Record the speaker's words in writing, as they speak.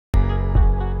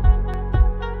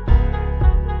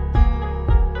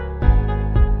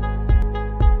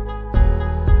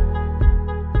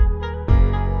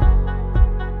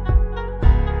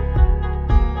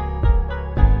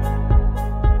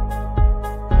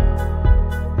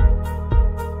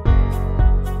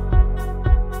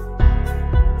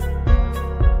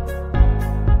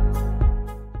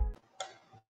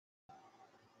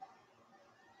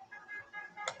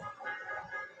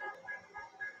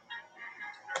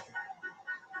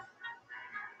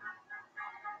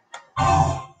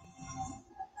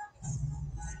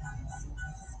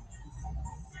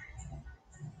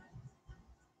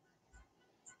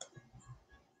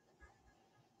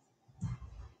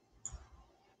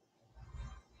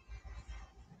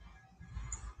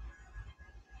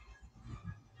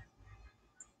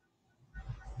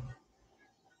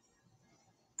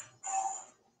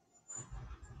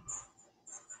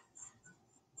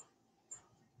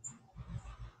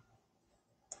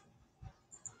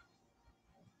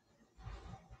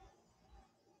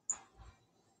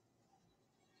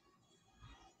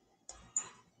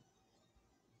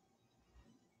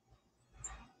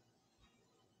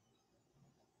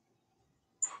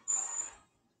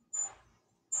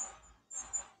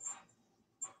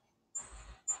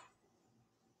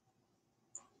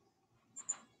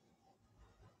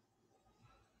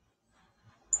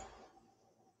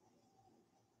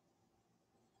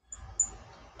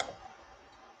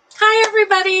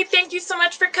everybody. Thank you so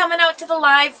much for coming out to the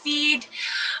live feed.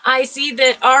 I see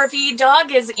that RV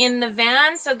Dog is in the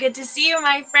van, so good to see you,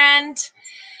 my friend.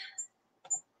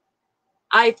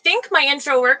 I think my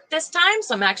intro worked this time,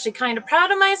 so I'm actually kind of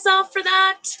proud of myself for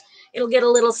that. It'll get a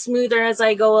little smoother as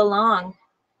I go along.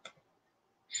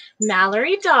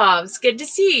 Mallory Dobbs, good to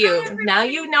see you. Now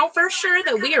you know for sure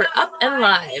that we are up and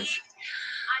live.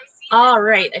 All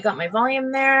right, I got my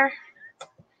volume there.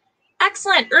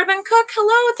 Excellent. Urban Cook,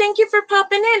 hello. Thank you for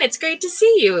popping in. It's great to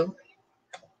see you.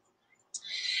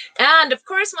 And of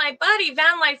course, my buddy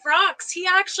Van Life Rocks, he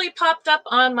actually popped up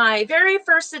on my very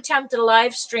first attempt at a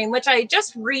live stream, which I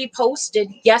just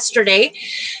reposted yesterday.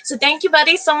 So thank you,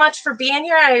 buddy, so much for being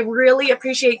here. I really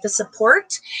appreciate the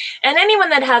support. And anyone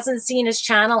that hasn't seen his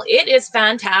channel, it is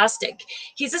fantastic.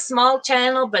 He's a small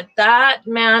channel, but that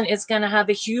man is going to have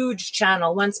a huge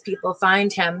channel once people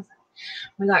find him.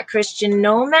 We got Christian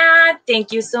Nomad.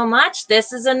 Thank you so much.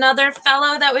 This is another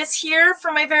fellow that was here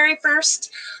for my very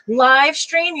first live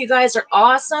stream. You guys are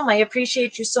awesome. I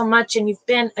appreciate you so much, and you've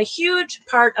been a huge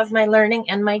part of my learning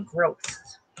and my growth.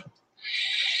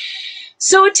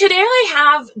 So today I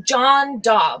have John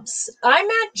Dobbs. I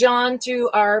met John through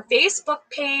our Facebook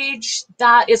page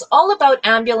that is all about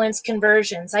ambulance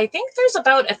conversions. I think there's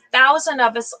about 1,000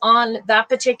 of us on that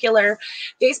particular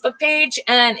Facebook page,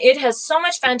 and it has so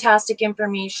much fantastic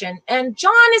information. And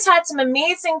John has had some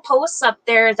amazing posts up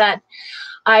there that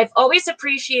I've always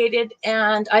appreciated,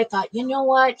 and I thought, you know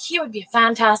what, he would be a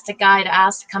fantastic guy to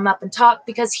ask to come up and talk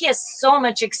because he has so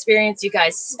much experience, you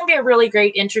guys. This is going to be a really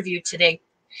great interview today.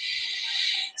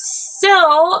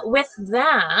 So with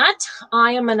that,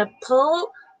 I am going to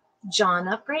pull John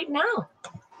up right now.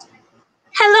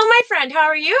 Hello, my friend. How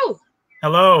are you?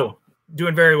 Hello.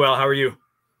 Doing very well. How are you?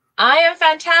 I am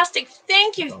fantastic.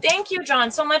 Thank you. Thank you, John,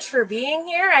 so much for being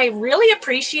here. I really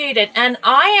appreciate it. And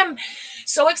I am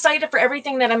so excited for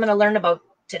everything that I'm going to learn about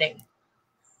today.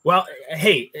 Well,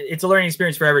 hey, it's a learning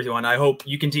experience for everyone. I hope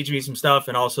you can teach me some stuff,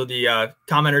 and also the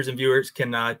commenters and viewers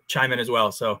can chime in as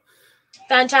well. So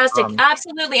fantastic.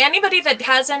 Absolutely. Anybody that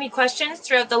has any questions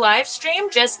throughout the live stream,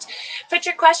 just put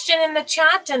your question in the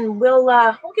chat and we'll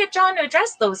get John to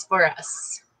address those for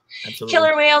us. Absolutely.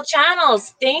 Killer Whale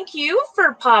Channels, thank you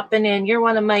for popping in. You're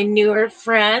one of my newer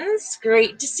friends.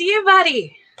 Great to see you,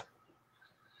 buddy.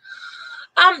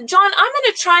 John, I'm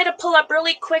going to try to pull up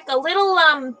really quick a little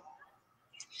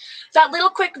that little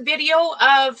quick video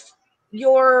of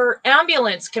your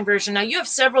ambulance conversion. Now, you have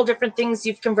several different things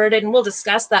you've converted, and we'll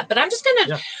discuss that. But I'm just going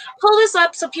to pull this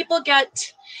up so people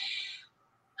get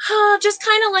just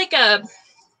kind of like a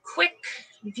quick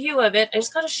view of it. I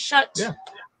just got to shut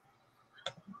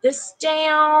this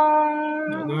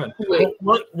down.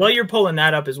 While you're pulling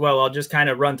that up as well, I'll just kind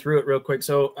of run through it real quick.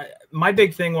 So my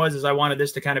big thing is I wanted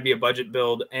this to kind of be a budget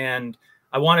build, and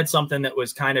I wanted something that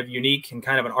was kind of unique and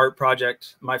kind of an art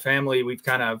project. My family, we've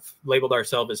kind of labeled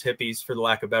ourselves as hippies, for the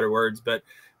lack of better words, but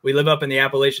we live up in the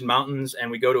Appalachian Mountains, and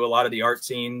we go to a lot of the art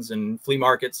scenes and flea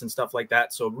markets and stuff like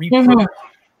that. So repurposed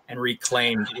and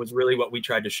reclaimed was really what we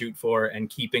tried to shoot for, and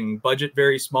keeping budget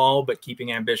very small, but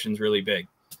keeping ambitions really big.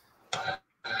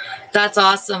 That's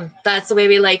awesome. That's the way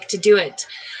we like to do it.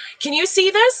 Can you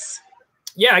see this?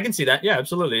 Yeah, I can see that. Yeah,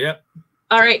 absolutely. Yeah.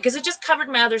 All right, because it just covered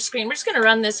my other screen. We're just going to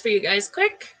run this for you guys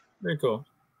quick. Very cool.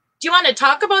 Do you want to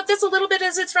talk about this a little bit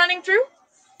as it's running through?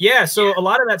 Yeah, so a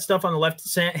lot of that stuff on the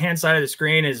left-hand side of the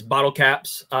screen is bottle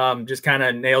caps, just kind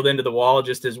of nailed into the wall,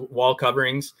 just as wall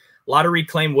coverings. A lot of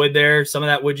reclaimed wood there. Some of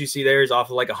that wood you see there is off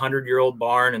of like a 100-year-old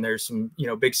barn, and there's some, you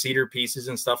know, big cedar pieces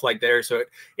and stuff like there. So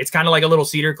it's kind of like a little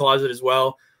cedar closet as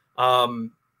well.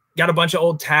 Got a bunch of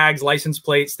old tags, license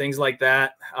plates, things like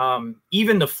that.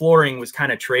 Even the flooring was kind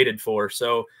of traded for.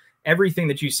 So everything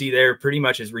that you see there pretty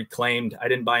much is reclaimed. I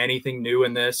didn't buy anything new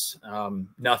in this,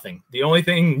 nothing. The only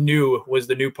thing new was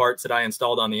the new parts that I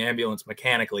installed on the ambulance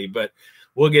mechanically, but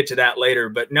we'll get to that later.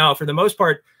 But no, for the most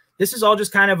part, this is all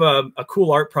just kind of a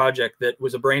cool art project that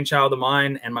was a brainchild of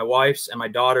mine and my wife's and my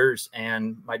daughter's.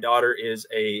 And my daughter is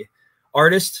a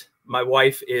artist. My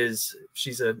wife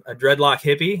she's a dreadlock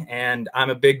hippie, and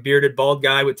I'm a big bearded bald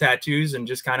guy with tattoos and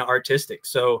just kind of artistic.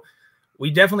 So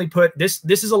we definitely put this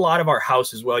is a lot of our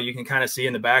house as well. You can kind of see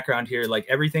in the background here, like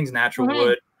everything's natural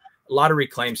wood, a lot of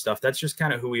reclaimed stuff. That's just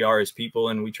kind of who we are as people,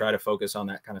 and we try to focus on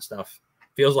that kind of stuff.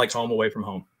 Feels like home away from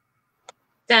home.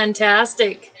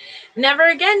 Fantastic.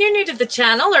 Never Again, you're new to the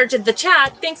channel or to the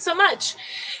chat. Thanks so much.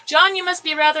 John, you must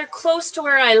be rather close to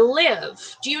where I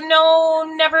live. Do you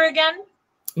know Never Again?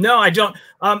 No, I don't.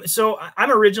 So I'm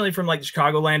originally from like the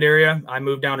Chicagoland area. I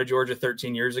moved down to Georgia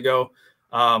 13 years ago.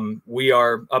 We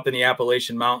are up in the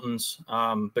Appalachian Mountains.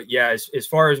 But yeah, as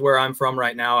far as where I'm from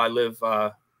right now, I live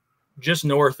just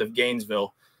north of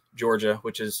Gainesville, Georgia,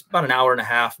 which is about an hour and a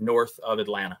half north of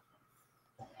Atlanta.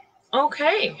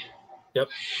 Okay. Yep.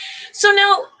 So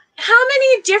now, how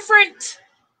many different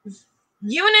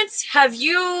units have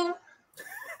you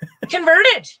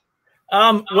converted?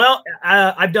 Well,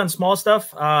 I've done small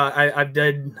stuff. I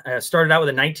started out with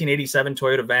a 1987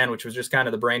 Toyota van, which was just kind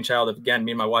of the brainchild of, again,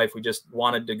 me and my wife. We just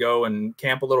wanted to go and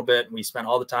camp a little bit. And we spent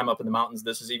all the time up in the mountains.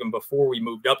 This is even before we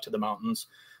moved up to the mountains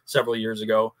several years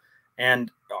ago.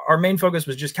 And our main focus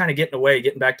was just kind of getting away,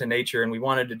 getting back to nature. And we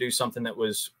wanted to do something that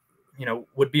was, you know,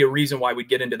 would be a reason why we'd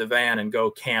get into the van and go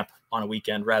camp on a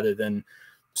weekend rather than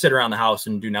sit around the house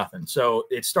and do nothing. So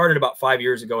it started about 5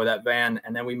 years ago with that van.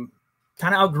 And then we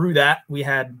kind of outgrew that. We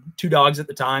had 2 dogs at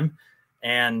the time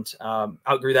and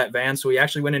outgrew that van. So we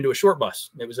actually went into a short bus.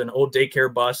 It was an old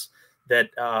daycare bus that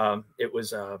it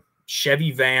was a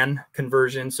Chevy van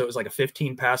conversion. So it was like a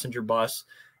 15-passenger bus.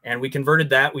 And we converted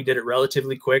that. We did it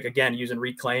relatively quick, again, using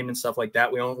reclaim and stuff like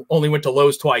that. We only went to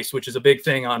Lowe's twice, which is a big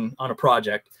thing on a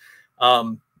project.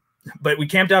 But we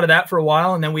camped out of that for a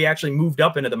while, and then we actually moved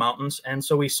up into the mountains. And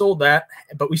so we sold that,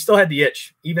 but we still had the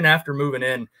itch even after moving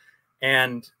in.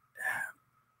 And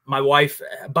my wife,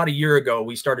 about a year ago,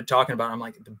 we started talking about, I'm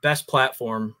like, the best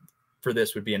platform for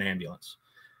this would be an ambulance.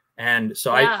 And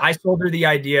so yeah. I sold her the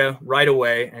idea right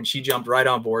away, and she jumped right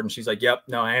on board, and she's like, yep,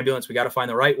 no, ambulance, we got to find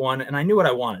the right one. And I knew what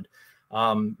I wanted.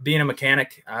 Being a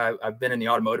mechanic, I've been in the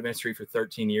automotive industry for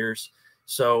 13 years.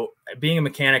 So being a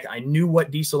mechanic, I knew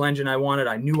what diesel engine I wanted.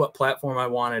 I knew what platform I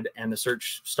wanted, and the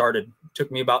search started. It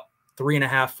took me about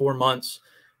 3.5, 4 months.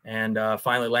 And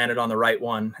finally landed on the right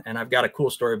one. And I've got a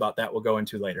cool story about that we'll go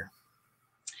into later.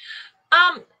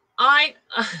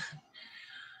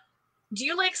 Do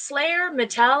you like Slayer,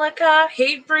 Metallica,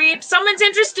 Hatebreed? Someone's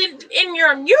interested in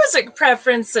your music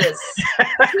preferences.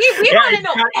 we want to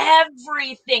know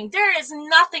everything. There is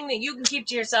nothing that you can keep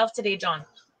to yourself today, John.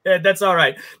 Yeah, that's all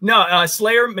right. No,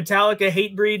 Slayer, Metallica,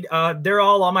 Hatebreed, they're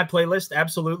all on my playlist.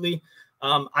 Absolutely.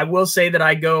 I will say that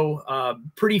I go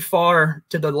pretty far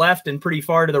to the left and pretty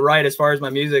far to the right as far as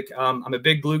my music. I'm a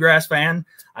big bluegrass fan.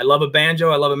 I love a banjo.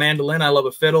 I love a mandolin. I love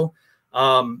a fiddle.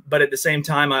 But at the same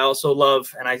time, I also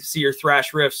love, and I see your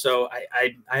thrash riff. So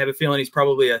I have a feeling he's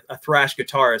probably a thrash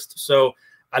guitarist. So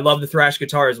I love the thrash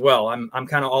guitar as well. I'm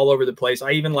kind of all over the place.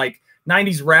 I even like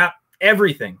 90s rap,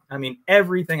 everything. I mean,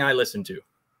 everything I listen to.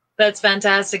 That's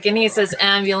fantastic. And he says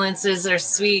ambulances are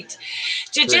sweet.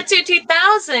 Jiu-Jitsu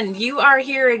 2000, you are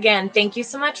here again. Thank you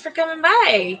so much for coming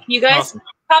by. You guys awesome.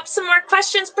 Pop some more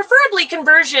questions, preferably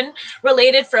conversion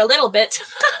related for a little bit.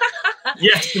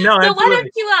 Yes, no, so absolutely. Why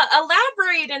don't you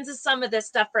elaborate into some of this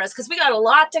stuff for us? Because we got a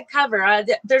lot to cover.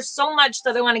 There's so much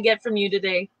that I want to get from you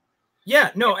today.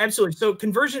 Yeah, no, absolutely. So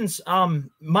conversions,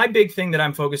 my big thing that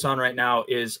I'm focused on right now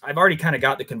is I've already kind of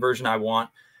got the conversion I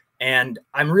want. And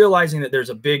I'm realizing that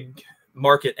there's a big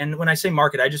market. And when I say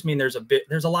market, I just mean there's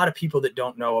a lot of people that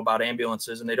don't know about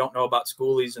ambulances, and they don't know about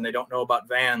schoolies, and they don't know about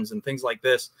vans and things like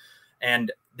this.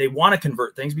 And they want to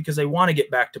convert things because they want to get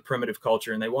back to primitive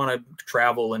culture, and they want to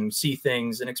travel and see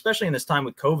things. And especially in this time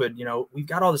with COVID, you know, we've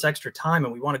got all this extra time,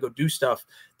 and we want to go do stuff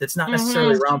that's not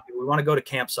necessarily around people. We want to go to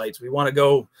campsites. We want to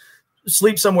go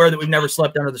sleep somewhere that we've never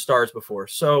slept under the stars before.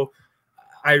 So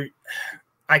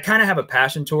I kind of have a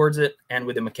passion towards it. And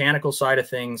with the mechanical side of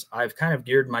things, I've kind of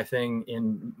geared my thing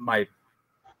in my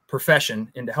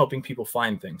profession into helping people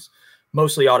find things,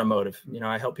 mostly automotive. You know,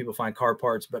 I help people find car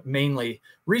parts, but mainly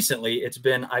recently it's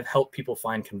been, I've helped people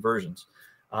find conversions.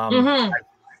 I've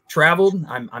traveled.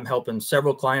 I'm helping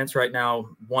several clients right now.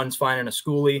 One's finding a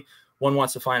schoolie. One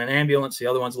wants to find an ambulance. The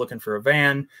other one's looking for a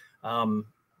van.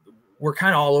 We're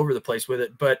kind of all over the place with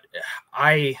it, but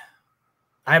I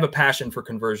have a passion for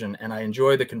conversion, and I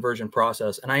enjoy the conversion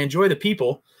process, and I enjoy the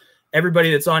people,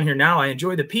 everybody that's on here now. I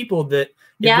enjoy the people that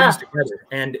it brings together.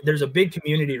 And there's a big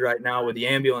community right now with the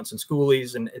ambulance and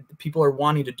schoolies, and people are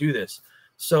wanting to do this.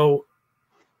 So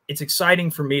it's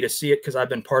exciting for me to see it because I've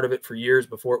been part of it for years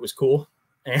before it was cool.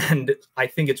 And I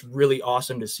think it's really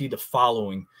awesome to see the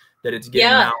following that it's getting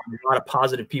now. A lot of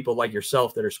positive people like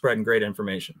yourself that are spreading great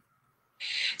information.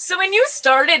 So when you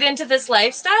started into this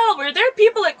lifestyle, were there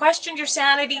people that questioned your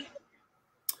sanity?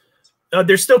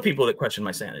 There's still people that question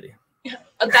my sanity.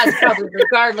 That's probably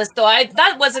regardless, though.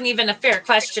 That wasn't even a fair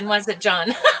question, was it,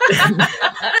 John?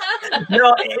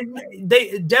 No,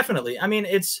 they definitely. I mean,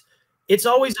 it's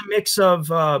always a mix of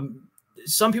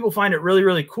some people find it really,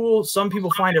 really cool. Some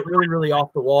people find it really, really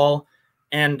off the wall,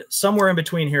 and somewhere in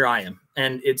between here I am.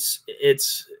 And it's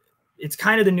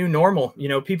kind of the new normal. You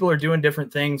know, people are doing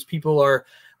different things. People are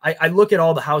I look at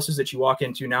all the houses that you walk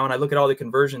into now, and I look at all the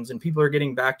conversions, and people are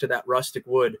getting back to that rustic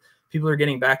wood. People are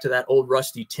getting back to that old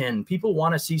rusty tin. People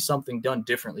want to see something done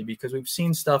differently because we've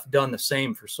seen stuff done the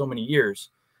same for so many years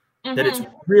that it's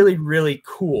really, really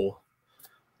cool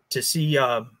to see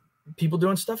people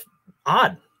doing stuff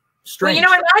odd, strange.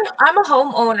 Well, you know, I'm a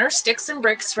homeowner, sticks and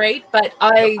bricks, right? But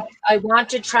I want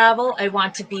to travel. I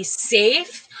want to be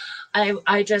safe. I feel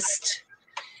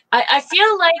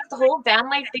like the whole van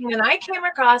life thing, when I came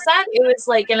across that, it was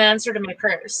like an answer to my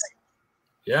prayers.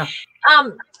 Yeah.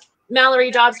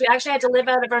 Mallory Dobbs, we actually had to live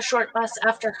out of our short bus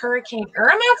after Hurricane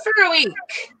Irma for a week.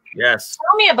 Yes.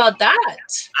 Tell me about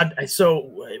that.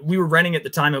 So we were renting at the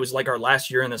time. It was like our last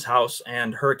year in this house,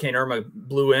 and Hurricane Irma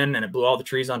blew in, and it blew all the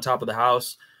trees on top of the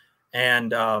house.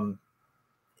 And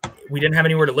we didn't have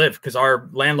anywhere to live because our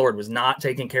landlord was not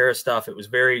taking care of stuff. It was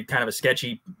very kind of a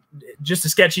sketchy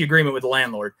agreement with the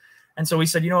landlord. And so we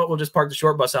said, you know what, we'll just park the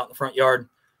short bus out in the front yard.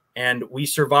 And we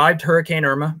survived Hurricane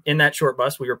Irma in that short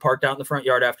bus. We were parked out in the front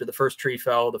yard after the first tree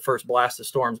fell, the first blast of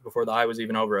storms before the eye was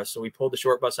even over us. So we pulled the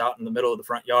short bus out in the middle of the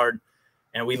front yard,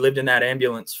 and we lived in that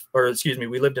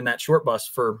we lived in that short bus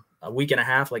for a week and a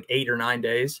half, like 8 or 9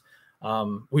 days.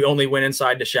 We only went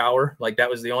inside to shower. Like that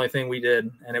was the only thing we did.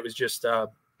 And it was just,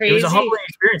 it was a humbling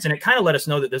experience. And it kind of let us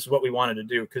know that this is what we wanted to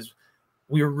do, because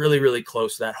we were really, really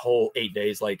close that whole 8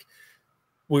 days. Like,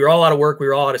 we were all out of work. We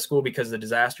were all out of school because the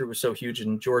disaster was so huge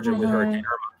in Georgia with Hurricane Irma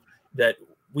that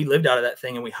we lived out of that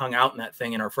thing, and we hung out in that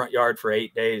thing in our front yard for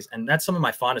 8 days. And that's some of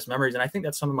my fondest memories. And I think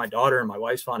that's some of my daughter and my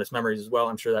wife's fondest memories as well.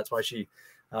 I'm sure that's why she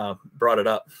brought it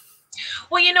up.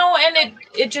 Well, you know, and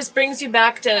it just brings you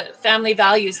back to family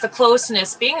values, the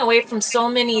closeness, being away from so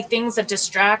many things that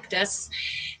distract us.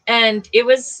 And it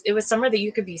was somewhere that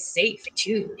you could be safe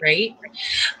too, right?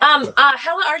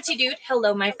 Hello, Artsy Dude.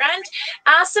 Hello, my friend.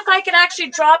 Asked if I could actually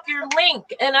drop your link.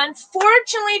 And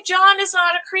unfortunately, John is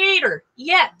not a creator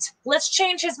yet. Let's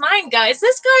change his mind, guys.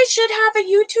 This guy should have a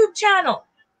YouTube channel.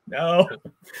 No.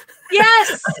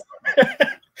 Yes.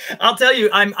 I'll tell you,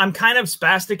 I'm kind of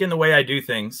spastic in the way I do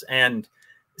things. And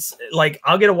like,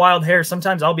 I'll get a wild hair.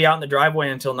 Sometimes I'll be out in the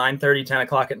driveway until 9:30, 10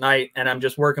 o'clock at night. And I'm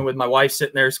just working with my wife,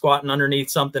 sitting there squatting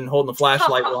underneath something, holding a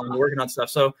flashlight while I'm working on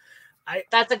stuff. So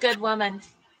that's a good woman.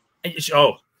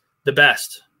 Oh, the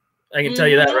best. I can tell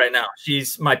you that right now.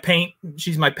 She's my paint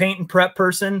and prep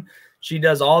person. She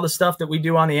does all the stuff that we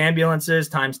do on the ambulances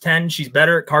times 10. She's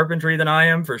better at carpentry than I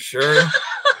am, for sure.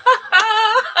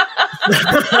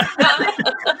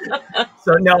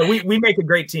 So no, we make a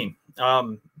great team.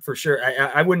 For sure.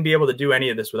 I wouldn't be able to do any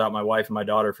of this without my wife and my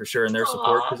daughter, for sure, and their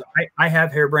support, because I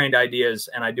have harebrained ideas,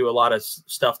 and I do a lot of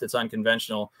stuff that's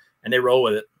unconventional, and they roll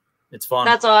with it. It's fun.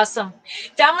 That's awesome.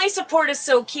 Family support is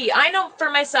so key. I know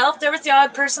for myself, there was the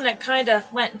odd person that kind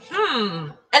of went,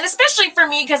 and especially for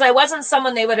me, because I wasn't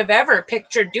someone they would have ever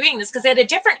pictured doing this, because they had a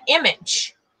different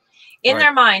image in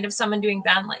their mind of someone doing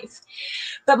van life.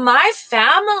 But my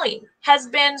family has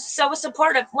been so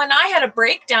supportive. When I had a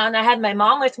breakdown, I had my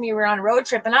mom with me. We were on a road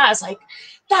trip, and I was like,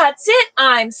 that's it.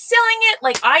 I'm selling it.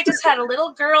 Like, I just had a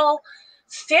little girl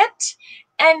fit,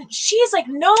 and she's like,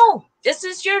 no, this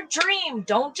is your dream.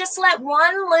 Don't just let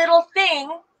one little thing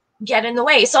get in the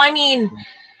way. So, I mean,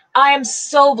 I am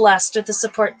so blessed with the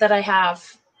support that I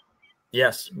have.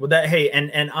 Yes. Well, hey,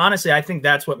 and honestly, I think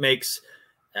that's what makes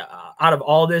out of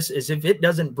all this, is if it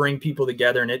doesn't bring people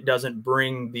together and it doesn't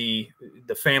bring the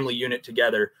family unit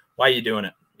together, why are you doing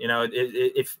it? You know,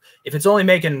 if it's only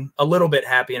making a little bit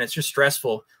happy and it's just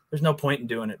stressful, there's no point in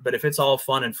doing it. But if it's all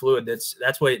fun and fluid,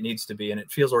 that's what it needs to be, and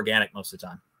it feels organic most of the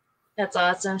time. That's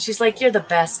awesome. She's like, you're the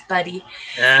best, buddy.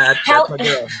 Yeah, that's my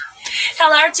girl.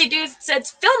 Hell, Archie Dude said,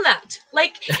 film that.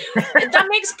 Like, that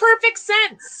makes perfect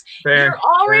sense. Fair, you're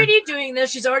already doing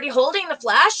this. She's already holding the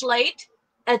flashlight.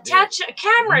 Attach a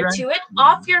camera to it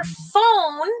off your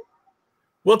phone.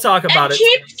 We'll talk about it.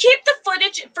 Keep the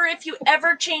footage for if you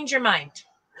ever change your mind.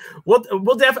 We'll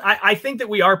definitely. I think that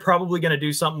we are probably going to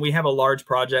do something. We have a large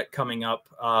project coming up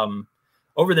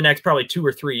over the next probably 2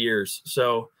 or 3 years.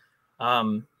 So I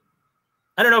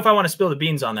don't know if I want to spill the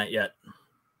beans on that yet.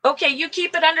 Okay, you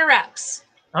keep it under wraps.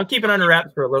 I'll keep it under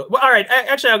wraps for a little. Well, all right.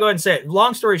 Actually, I'll go ahead and say it.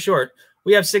 Long story short,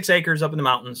 we have 6 acres up in the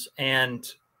mountains, and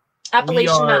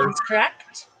Appalachian Mountains,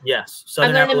 correct? Yes.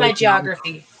 I'm learning my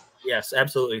geography. Mountains. Yes,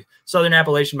 absolutely. Southern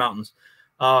Appalachian Mountains.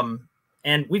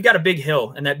 And we've got a big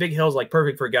hill, and that big hill is like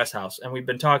perfect for a guest house. And we've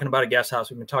been talking about a guest house.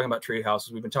 We've been talking about tree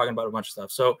houses. We've been talking about a bunch of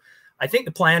stuff. So I think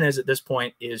the plan is at this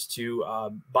point is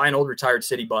to buy an old retired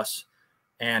city bus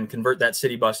and convert that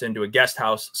city bus into a guest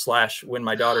house / when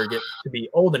my daughter gets to be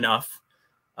old enough,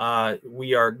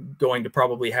 we are going to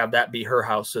probably have that be her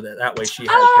house, so that way she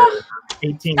has her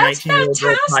 18, 19-year-old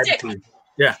girl privacy.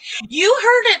 Yeah. You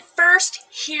heard it first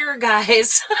here,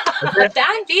 guys.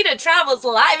 Van Vida Travels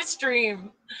live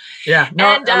stream. Yeah. No,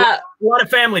 and a lot of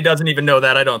family doesn't even know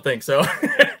that. I don't think so.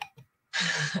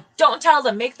 Don't tell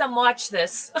them. Make them watch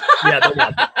this. Yeah, they'll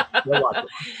watch it. They'll watch it.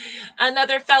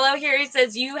 Another fellow here, he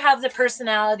says, you have the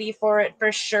personality for it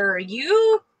for sure.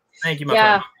 Thank you, my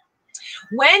friend.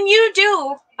 When you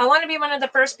do, I want to be one of the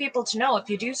first people to know if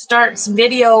you do start some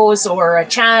videos or a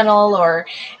channel or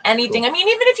anything. Cool. I mean,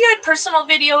 even if you had personal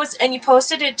videos and you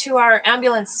posted it to our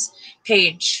ambulance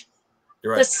page,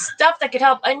 You're right. The stuff that could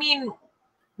help. I mean,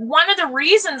 one of the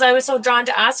reasons I was so drawn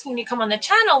to asking you to come on the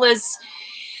channel is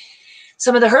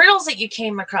some of the hurdles that you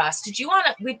came across. Did you want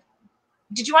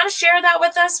to share that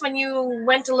with us when you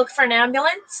went to look for an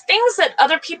ambulance? Things that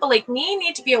other people like me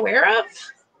need to be aware of?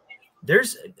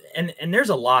 There's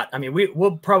a lot. I mean,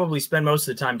 we'll probably spend most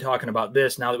of the time talking about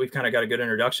this now that we've kind of got a good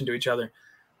introduction to each other.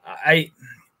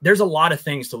 There's a lot of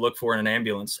things to look for in an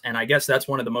ambulance. And I guess that's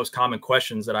one of the most common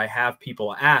questions that I have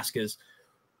people ask is,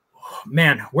 oh,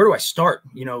 man, where do I start?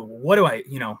 You know, what do I,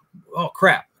 oh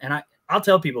crap. And I'll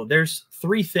tell people there's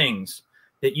 3 things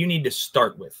that you need to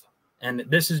start with. And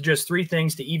this is just 3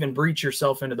 things to even breach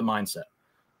yourself into the mindset.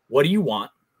 What do you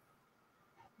want?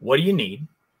 What do you need?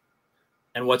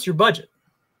 And what's your budget?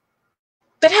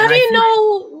 But how do you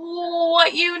know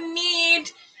what you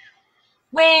need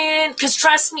because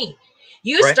trust me,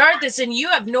 you start this and you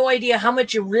have no idea how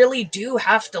much you really do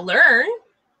have to learn.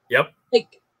 Yep.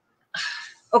 Like,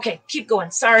 okay, keep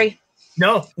going. Sorry.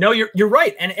 No, you're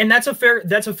right. And that's a fair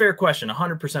question.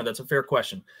 100%. That's a fair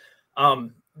question.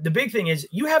 The big thing is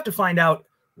you have to find out,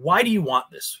 why do you want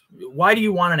this? Why do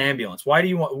you want an ambulance? Why do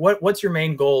you want, what's your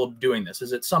main goal of doing this?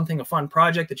 Is it a fun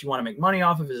project that you want to make money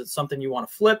off of? Is it something you want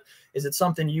to flip? Is it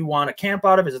something you want to camp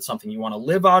out of? Is it something you want to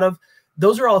live out of?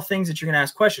 Those are all things that you're going to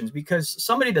ask questions, because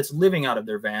somebody that's living out of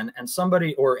their van and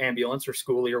somebody, or ambulance or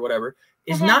schoolie or whatever,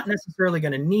 is not necessarily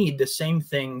going to need the same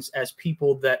things as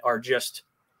people that are just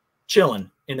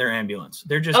chilling in their ambulance.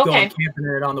 They're just going camping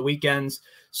in it on the weekends.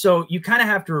 So you kind of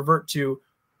have to revert to,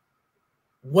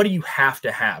 what do you have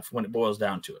to have when it boils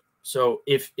down to it? So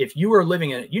if you are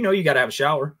living in it, you got to have a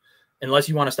shower, unless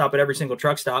you want to stop at every single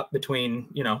truck stop between,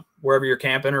 wherever you're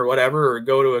camping or whatever, or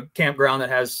go to a campground that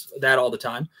has that all the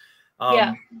time.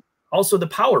 Also the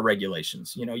power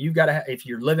regulations, you've got to, if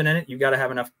you're living in it, you've got to have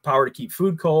enough power to keep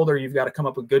food cold, or you've got to come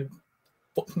up with good,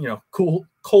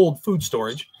 cold food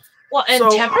storage. Well, and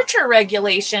temperature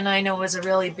regulation, I know, is a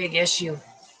really big issue.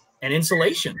 And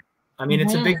insulation. I mean,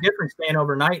 it's a big difference staying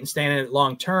overnight and staying in it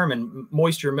long term, and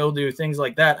moisture, mildew, things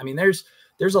like that. I mean, there's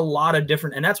a lot of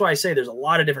different, and that's why I say there's a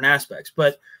lot of different aspects,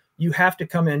 but you have to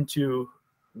come into,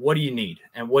 what do you need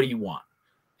and what do you want?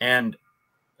 And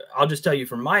I'll just tell you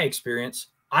from my experience,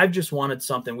 I've just wanted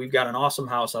something. We've got an awesome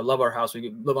house. I love our house.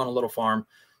 We live on a little farm.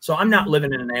 So I'm not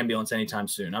living in an ambulance anytime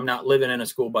soon. I'm not living in a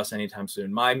school bus anytime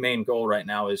soon. My main goal right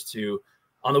now is to,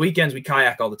 on the weekends, we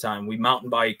kayak all the time. We mountain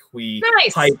bike, we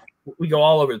hike. We go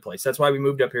all over the place. That's why we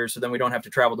moved up here, so then we don't have to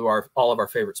travel to all of our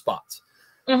favorite spots.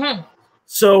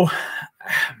 So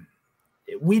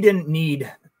we didn't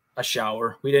need a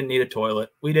shower. We didn't need a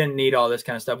toilet. We didn't need all this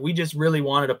kind of stuff. We just really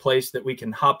wanted a place that we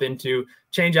can hop into,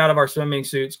 change out of our swimming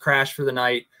suits, crash for the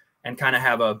night, and kind of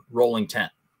have a rolling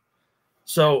tent.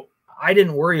 So I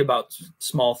didn't worry about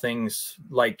small things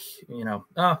like,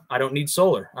 I don't need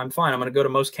solar. I'm fine. I'm going to go to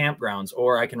most campgrounds,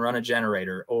 or I can run a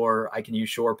generator, or I can use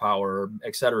shore power,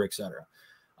 et cetera, et cetera.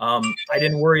 I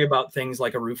didn't worry about things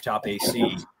like a rooftop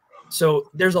AC.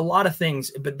 So there's a lot of things,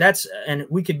 but and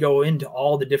we could go into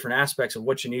all the different aspects of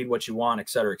what you need, what you want, et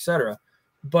cetera, et cetera.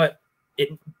 But it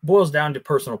boils down to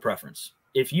personal preference.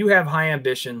 If you have high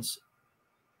ambitions,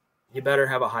 you better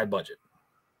have a high budget.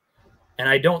 And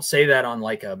I don't say that on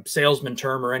like a salesman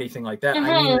term or anything like that. I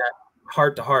mean that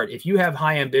heart to heart. If you have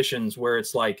high ambitions where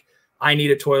it's like, I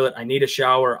need a toilet, I need a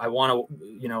shower, I want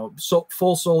to,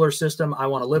 full solar system, I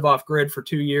want to live off grid for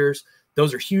 2 years.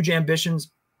 Those are huge ambitions.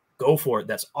 Go for it.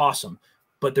 That's awesome.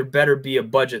 But there better be a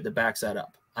budget that backs that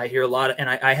up. I hear a lot of, and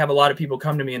I have a lot of people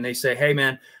come to me and they say, hey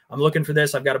man, I'm looking for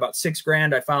this. I've got about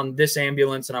 $6,000. I found this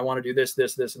ambulance and I want to do this,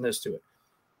 this, this, and this to it.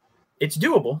 It's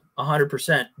doable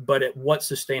 100%, but at what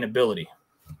sustainability?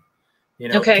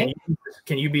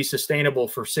 Can you be sustainable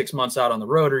for 6 months out on the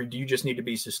road, or do you just need to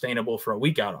be sustainable for a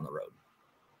week out on the road?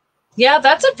 Yeah,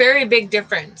 that's a very big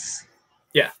difference.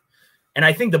 Yeah. And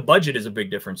I think the budget is a big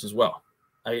difference as well.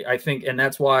 I think, and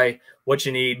that's why what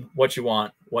you need, what you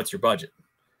want, what's your budget?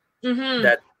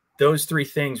 That those 3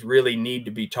 things really need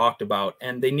to be talked about,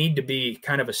 and they need to be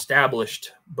kind of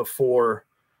established before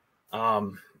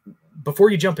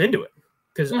you jump into it.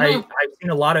 Because I've seen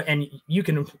a lot of, and you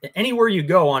can, anywhere you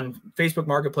go on Facebook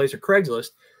Marketplace or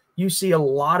Craigslist, you see a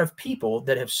lot of people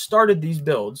that have started these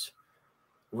builds,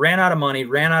 ran out of money,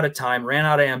 ran out of time, ran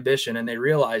out of ambition, and they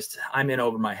realized, I'm in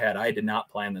over my head. I did not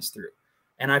plan this through.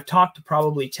 And I've talked to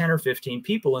probably 10 or 15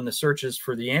 people in the searches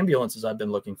for the ambulances I've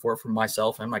been looking for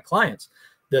myself and my clients,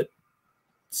 that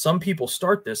some people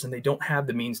start this and they don't have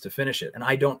the means to finish it. And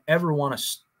I don't ever want to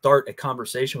start a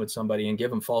conversation with somebody and give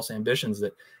them false ambitions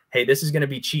that, hey, this is going to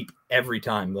be cheap every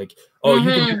time. Like, oh, you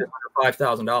can do this under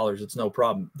 $5,000. It's no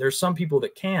problem. There's some people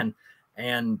that can,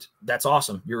 and that's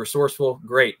awesome. You're resourceful,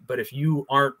 great. But if you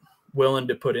aren't willing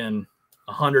to put in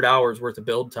 100 hours worth of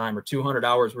build time or 200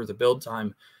 hours worth of build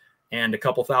time and a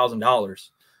couple $1,000s,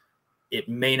 it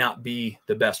may not be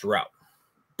the best route,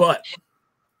 but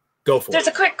go for it. There's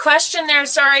a quick question there.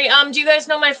 Sorry. Do you guys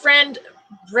know my friend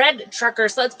Bread Trucker?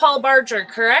 So that's Paul Barger,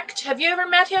 correct? Have you ever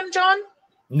met him, John?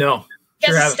 No.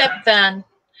 He has a step van.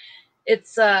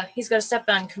 It's he's got a step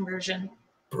van conversion.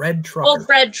 Bread Trucker. Old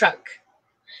bread truck.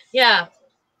 Yeah.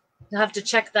 You'll have to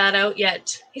check that out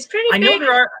yet. He's pretty big.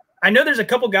 I know there's a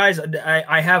couple guys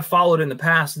I have followed in the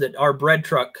past that are bread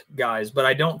truck guys, but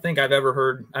I don't think I've ever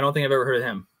heard of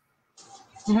him.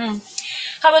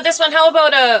 How about this one? How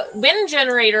about a wind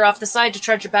generator off the side to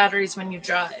charge your batteries when you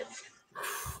drive?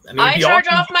 I charge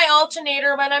off my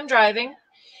alternator when I'm driving,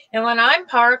 and when I'm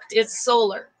parked, it's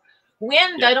solar.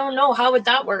 Wind, yeah. I don't know. How would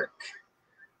that work?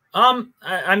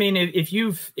 I mean, if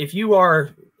you are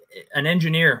an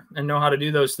engineer and know how to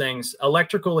do those things,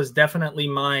 electrical is definitely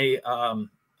my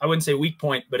I wouldn't say weak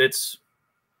point, but it's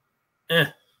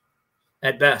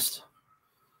at best.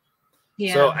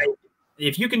 Yeah. So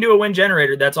if you can do a wind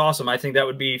generator, that's awesome. I think that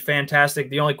would be fantastic.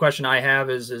 The only question I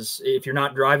have is if you're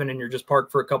not driving and you're just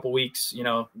parked for a couple weeks, you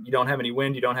know, you don't have any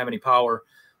wind, you don't have any power.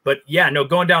 But yeah, no,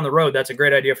 going down the road, that's a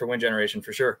great idea for wind generation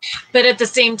for sure. But at the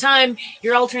same time,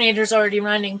 your alternator's already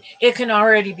running. It can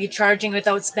already be charging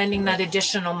without spending that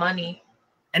additional money.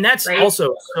 And that's right?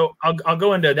 Also, so I'll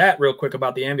go into that real quick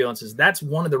about the ambulances. That's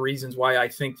one of the reasons why I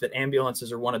think that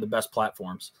ambulances are one of the best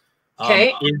platforms.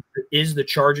 Okay. Is the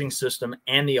charging system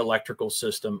and the electrical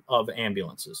system of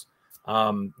ambulances.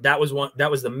 That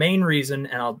was the main reason,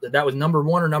 and that was number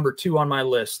one or number two on my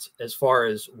list as far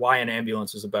as why an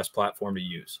ambulance is the best platform to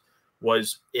use.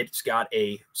 Was it's got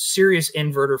a serious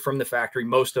inverter from the factory,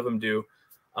 most of them do,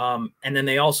 and then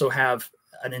they also have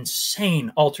an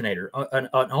insane alternator, an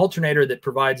alternator that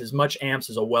provides as much amps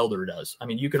as a welder does. I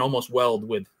mean, you can almost weld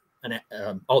with an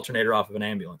alternator off of an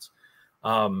ambulance.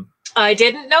 I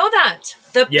didn't know that.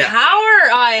 The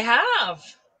power I have.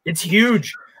 It's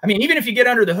huge. I mean, even if you get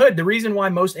under the hood, the reason why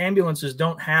most ambulances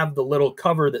don't have the little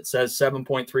cover that says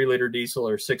 7.3 liter diesel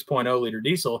or 6.0 liter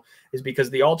diesel is because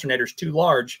the alternator is too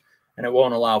large and it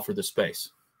won't allow for the space.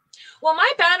 Well,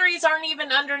 my batteries aren't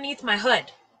even underneath my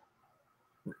hood.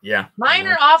 Yeah. Mine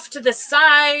are off to the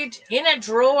side in a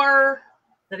drawer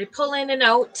that I pull in and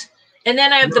out. And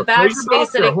then I have the back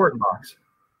space that a Horton box.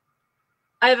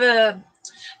 I have a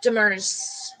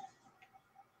Demers.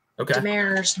 Okay.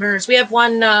 Demers. We have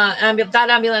one that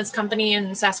ambulance company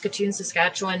in Saskatoon,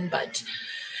 Saskatchewan, but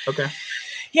okay.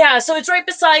 Yeah, so it's right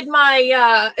beside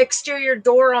my exterior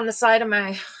door on the side of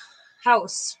my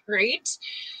house, right?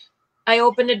 I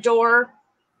open a door,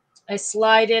 I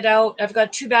slide it out. I've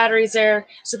got two batteries there.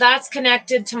 So that's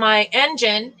connected to my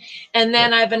engine. And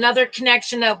then I have another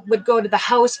connection that would go to the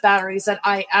house batteries that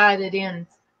I added in.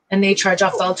 And they charge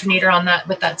off the alternator on that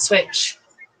with that switch.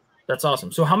 That's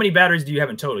awesome. So how many batteries do you have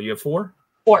in total? You have 4?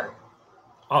 4.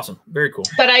 Awesome. Very cool.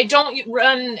 But I don't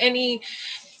run any,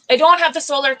 I don't have the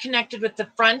solar connected with the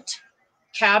front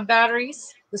cab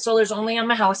batteries. The solar's only on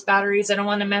my house batteries. I don't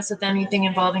want to mess with anything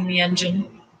involving the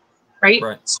engine. Right?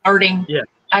 Starting. Yeah.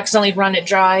 Accidentally run it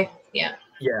dry. Yeah.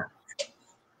 Yeah.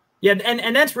 Yeah.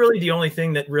 And that's really the only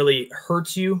thing that really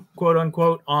hurts you, quote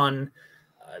unquote, on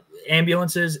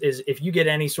ambulances is if you get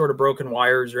any sort of broken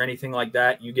wires or anything like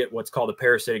that, you get what's called a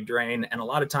parasitic drain. And a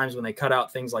lot of times when they cut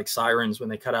out things like sirens, when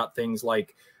they cut out things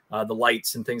like the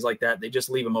lights and things like that, they just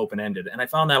leave them open-ended. And I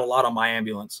found that a lot on my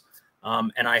ambulance.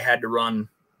 And I had to run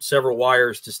several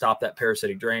wires to stop that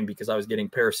parasitic drain because I was getting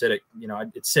parasitic. You know,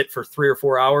 it'd sit for 3 or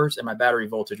 4 hours and my battery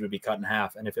voltage would be cut in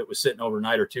half. And if it was sitting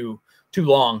overnight or too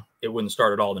long, it wouldn't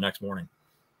start at all the next morning.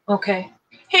 Okay.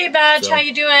 Hey, Badge, how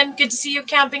you doing? Good to see you.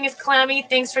 Camping is Clammy.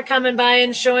 Thanks for coming by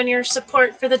and showing your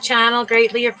support for the channel.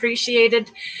 Greatly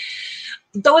appreciated.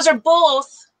 Those are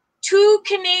both 2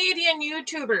 Canadian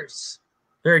YouTubers.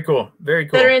 Very cool. Very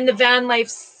cool. That are in the van life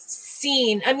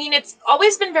scene. I mean, it's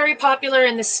always been very popular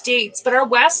in the States, but our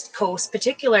West Coast,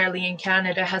 particularly in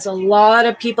Canada, has a lot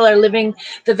of people are living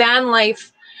the van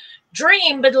life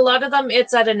dream, but a lot of them,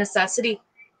 it's out of necessity.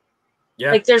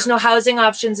 Yeah. Like there's no housing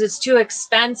options. It's too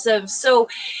expensive. So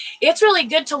it's really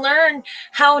good to learn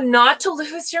how not to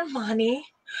lose your money,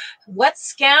 what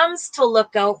scams to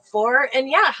look out for. And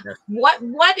yeah,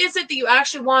 what is it that you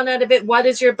actually want out of it? What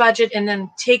is your budget? And then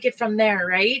take it from there,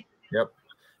 right? Yep.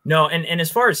 No, and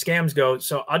as far as scams go,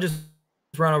 so I'll just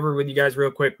run over with you guys real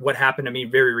quick what happened to me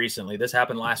very recently. This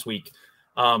happened last week.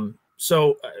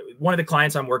 So one of the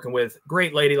clients I'm working with,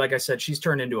 great lady, like I said, she's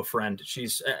turned into a friend.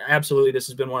 She's absolutely, this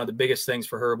has been one of the biggest things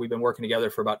for her. We've been working together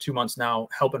for about 2 months now,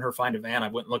 helping her find a van. I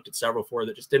went and looked at several for her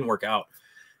that just didn't work out.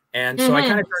 And so I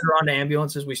kind of turned her on to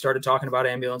ambulances. We started talking about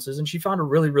ambulances, and she found a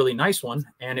really, really nice one.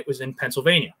 And it was in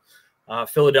Pennsylvania,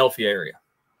 Philadelphia area.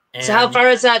 And so how far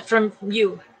is that from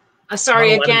you?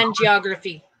 Sorry, again,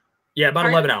 geography. Yeah, about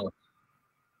 11 hours.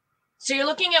 So you're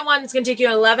looking at one that's going to take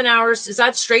you 11 hours. Is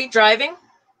that straight driving?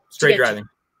 Straight driving.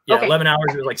 Yeah, okay. 11 hours.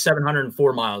 It was like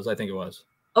 704 miles, I think it was.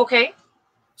 Okay.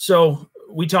 So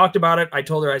we talked about it. I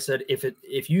told her, I said,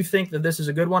 if you think that this is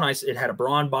a good one, it had a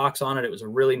Braun box on it. It was a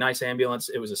really nice ambulance.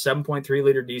 It was a 7.3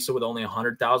 liter diesel with only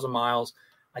 100,000 miles.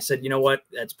 I said, you know what?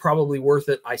 That's probably worth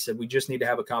it. I said, we just need to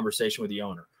have a conversation with the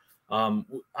owner.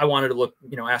 I wanted to look,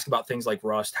 ask about things like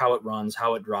rust, how it runs,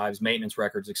 how it drives, maintenance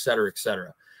records, et cetera, et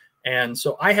cetera. And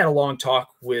so I had a long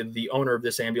talk with the owner of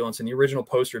this ambulance and the original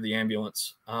poster of the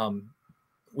ambulance.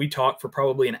 We talked for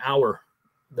probably an hour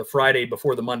the Friday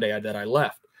before the Monday that I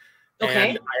left. Okay.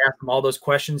 And I asked him all those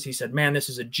questions. He said, man, this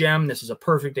is a gem. This is a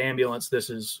perfect ambulance. This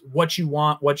is what you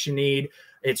want, what you need.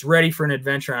 It's ready for an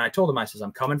adventure. And I told him, I says,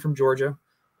 I'm coming from Georgia.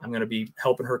 I'm going to be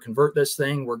helping her convert this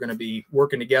thing. We're going to be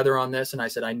working together on this. And I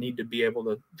said, I need to be able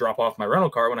to drop off my rental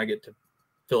car when I get to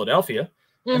Philadelphia.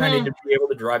 And I need to be able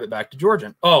to drive it back to Georgia.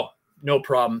 And, oh, no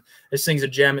problem. This thing's a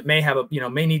gem. It may have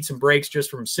may need some brakes just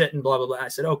from sitting, blah, blah, blah. I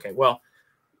said, okay, well,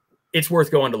 it's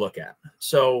worth going to look at.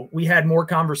 So we had more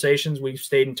conversations. We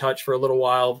stayed in touch for a little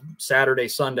while, Saturday,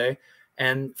 Sunday.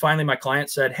 And finally my client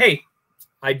said, hey,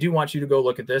 I do want you to go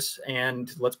look at this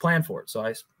and let's plan for it.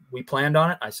 So we planned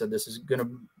on it. I said, this is going to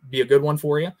be a good one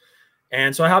for you.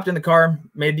 And so I hopped in the car,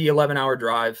 made the 11-hour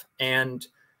drive. And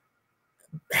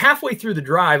halfway through the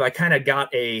drive, I kind of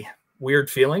got a weird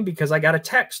feeling because I got a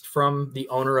text from the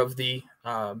owner of the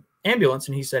ambulance.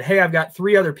 And he said, hey, I've got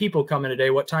 3 other people coming today.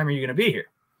 What time are you going to be here?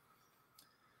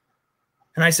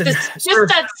 And I said, just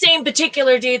that same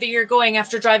particular day that you're going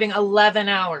after driving 11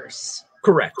 hours.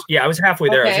 Correct. Yeah, I was halfway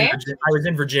there. Okay. I was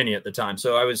in Virginia at the time.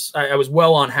 So I was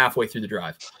well on halfway through the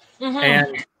drive.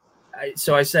 And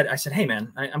so I said, hey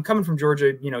man, I'm coming from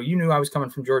Georgia. You knew I was coming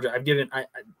from Georgia. I've given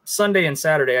Sunday and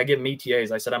Saturday, I give them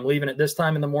ETAs. I said, I'm leaving at this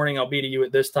time in the morning. I'll be to you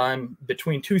at this time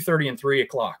between 2:30 and 3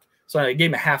 o'clock. So I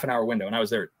gave him a half an hour window and I was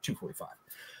there at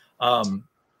 2:45.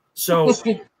 So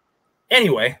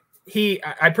anyway,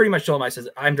 I pretty much told him, I said,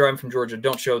 I'm driving from Georgia.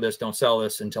 Don't show this, don't sell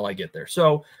this until I get there.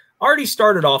 So already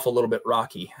started off a little bit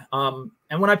rocky. And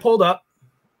when I pulled up,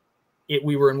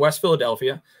 we were in West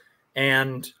Philadelphia.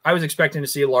 And I was expecting to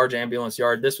see a large ambulance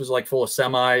yard. This was like full of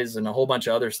semis and a whole bunch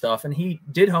of other stuff. And he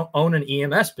did own an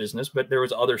EMS business, but there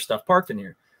was other stuff parked in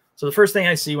here. So the first thing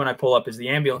I see when I pull up is the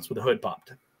ambulance with the hood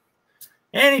popped.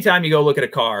 Anytime you go look at a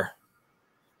car,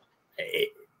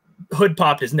 hood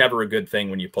popped is never a good thing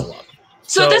when you pull up.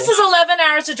 So this is 11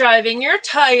 hours of driving. You're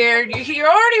tired. You're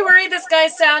already worried this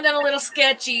guy's sounding a little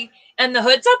sketchy. And the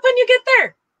hood's up when you get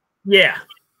there. Yeah.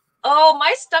 Oh,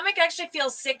 my stomach actually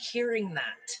feels sick hearing that.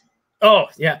 Oh,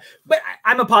 yeah. But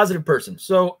I'm a positive person.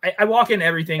 So I walk in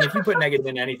everything. If you put negative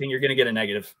in anything, you're going to get a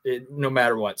negative no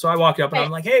matter what. So I walk up and I'm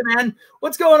like, hey, man,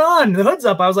 what's going on? The hood's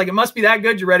up. I was like, it must be that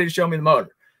good. You're ready to show me the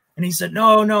motor. And he said,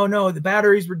 no. The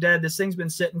batteries were dead. This thing's been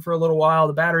sitting for a little while.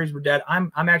 The batteries were dead.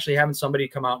 I'm actually having somebody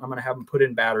come out and I'm going to have them put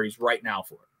in batteries right now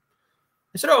for it.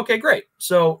 I said, oh, okay, great.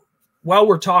 So while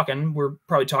we're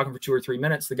probably talking for 2 or 3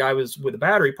 minutes. The guy was with the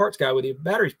battery, parts guy with the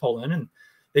batteries pull in, and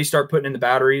they start putting in the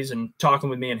batteries and talking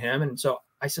with me and him. And so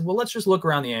I said, well, let's just look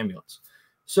around the ambulance.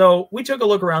 So we took a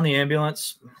look around the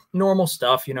ambulance, normal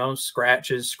stuff,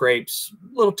 scratches, scrapes,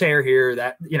 little tear here,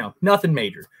 that, nothing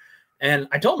major. And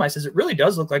I told him, I says, it really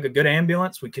does look like a good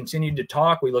ambulance. We continued to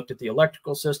talk. We looked at the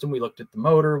electrical system. We looked at the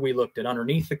motor. We looked at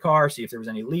underneath the car, see if there was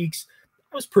any leaks.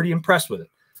 I was pretty impressed with it.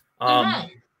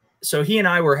 So he and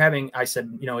I were I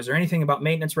said, is there anything about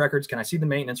maintenance records? Can I see the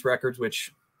maintenance records?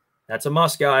 Which that's a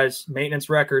must, guys. Maintenance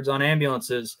records on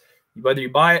ambulances, whether you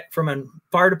buy it from a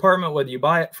fire department, whether you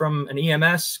buy it from an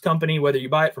EMS company, whether you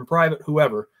buy it from private,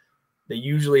 whoever, they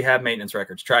usually have maintenance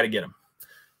records. Try to get them.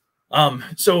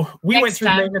 So we went through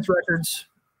the maintenance records,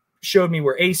 showed me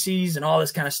where ACs and all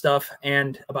this kind of stuff.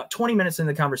 And about 20 minutes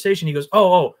into the conversation, he goes,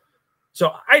 oh,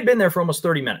 so I'd been there for almost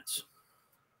 30 minutes.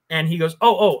 And he goes,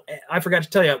 oh, I forgot to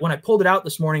tell you, when I pulled it out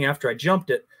this morning after I jumped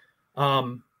it,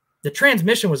 the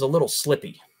transmission was a little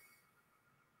slippy.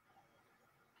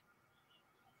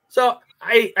 So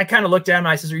I kind of looked at him and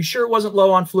I says, are you sure it wasn't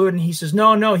low on fluid? And he says,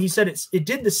 no, no. He said, it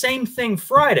did the same thing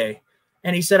Friday.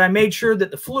 And he said, I made sure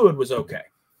that the fluid was okay.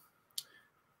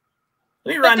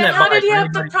 Let me run that. How did he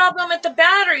have the problem with the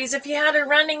batteries if he had it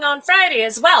running on Friday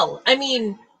as well? I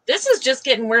mean, this is just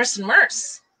getting worse and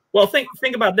worse. Well,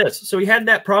 think about this. So he had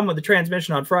that problem with the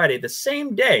transmission on Friday, the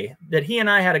same day that he and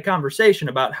I had a conversation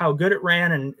about how good it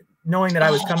ran and knowing that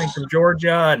I was coming from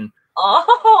Georgia. And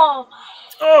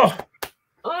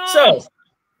so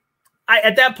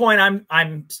at that point,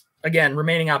 I'm again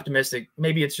remaining optimistic.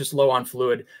 Maybe it's just low on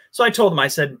fluid. So I told him, I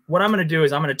said, what I'm going to do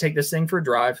is I'm going to take this thing for a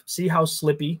drive, see how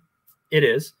slippy it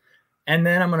is, and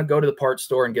then I'm going to go to the parts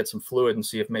store and get some fluid and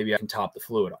see if maybe I can top the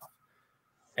fluid off.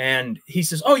 And he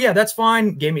says, oh yeah, that's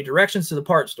fine. Gave me directions to the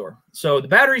parts store. So the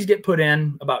batteries get put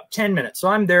in about 10 minutes. So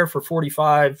I'm there for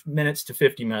 45 minutes to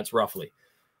 50 minutes roughly.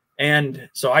 And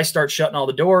so I start shutting all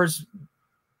the doors.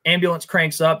 Ambulance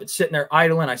cranks up. It's sitting there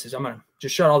idling. I says, I'm going to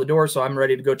just shut all the doors so I'm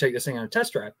ready to go take this thing on a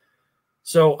test drive.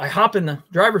 So I hop in the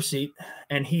driver's seat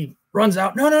and he runs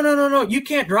out. No, no, no, no, no. You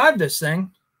can't drive this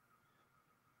thing.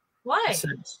 Why? I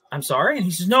said, I'm sorry. And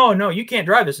he says, no, no, you can't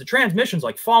drive this. The transmission's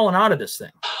like falling out of this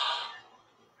thing.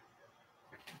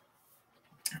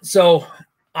 So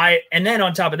and then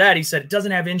on top of that, he said, it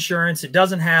doesn't have insurance. It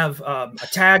doesn't have a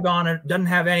tag on it. Doesn't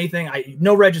have anything.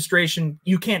 No registration.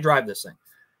 You can't drive this thing.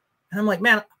 And I'm like,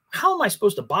 man, how am I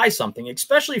supposed to buy something,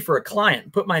 especially for a client,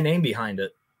 and put my name behind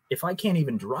it if I can't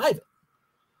even drive it?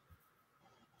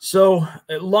 So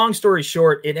long story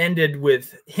short, it ended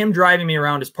with him driving me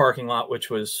around his parking lot, which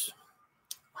was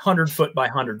 100 foot by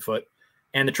 100 foot.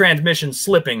 And the transmission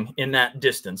slipping in that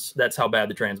distance. That's how bad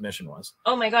the transmission was.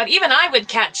 Oh my God. Even I would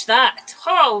catch that.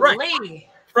 Holy. Right.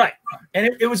 Right. And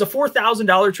it was a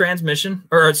 $4,000 transmission,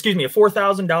 or excuse me, a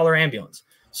 $4,000 ambulance.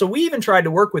 So we even tried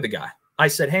to work with the guy. I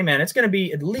said, hey man, it's going to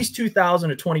be at least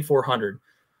 $2,000 to $2,400.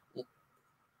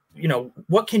 You know,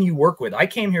 what can you work with? I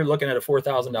came here looking at a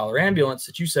 $4,000 ambulance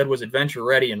that you said was adventure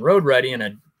ready and road ready and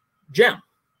a gem.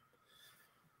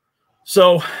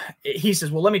 So he says,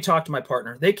 well, let me talk to my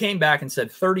partner. They came back and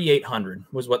said $3,800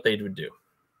 was what they would do.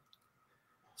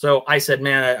 So I said,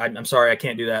 man, I'm sorry, I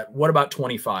can't do that. What about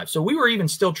 25? So we were even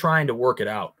still trying to work it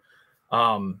out.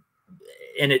 And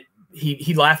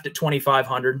he laughed at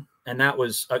 2,500. And that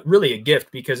was really a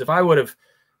gift, because if I would have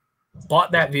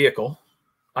bought that vehicle,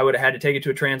 I would have had to take it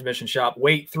to a transmission shop,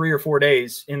 wait 3 or 4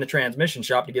 days in the transmission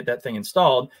shop to get that thing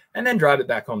installed, and then drive it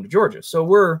back home to Georgia. So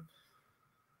we're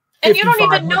and you don't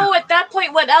even know at that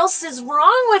point what else is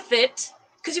wrong with it,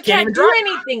 because you can't do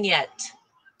anything yet.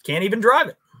 Can't even drive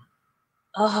it.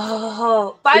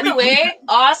 Oh, by the way,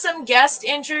 awesome guest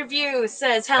interview,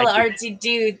 says hello, artsy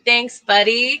dude. Thanks,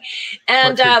 buddy.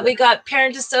 And we got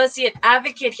parent associate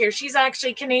advocate here. She's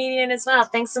actually Canadian as well.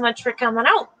 Thanks so much for coming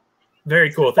out.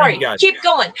 Very cool. Thank you guys. Keep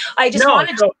going. I just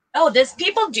wanted to. Oh,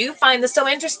 people do find this so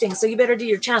interesting. So you better do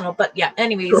your channel. But yeah,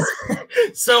 anyways.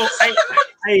 So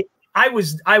I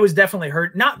was definitely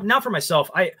hurt. Not for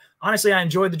myself. Honestly, I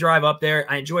enjoyed the drive up there.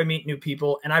 I enjoy meeting new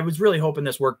people, and I was really hoping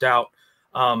this worked out.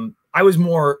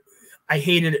 I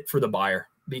hated it for the buyer,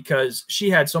 because she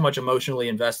had so much emotionally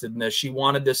invested in this. She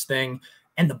wanted this thing,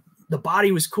 and the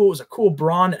body was cool. It was a cool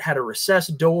Braun that had a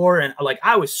recessed door. And like,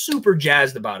 I was super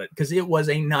jazzed about it because it was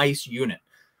a nice unit.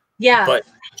 Yeah. But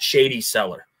shady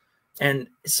seller. And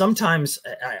sometimes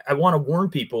I want to warn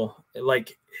people,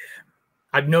 like,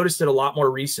 I've noticed it a lot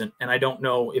more recent, and I don't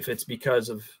know if it's because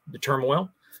of the turmoil.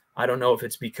 I don't know if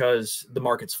it's because the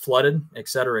market's flooded, et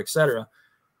cetera,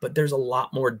 but there's a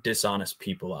lot more dishonest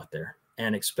people out there,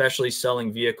 and especially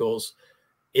selling vehicles.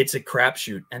 It's a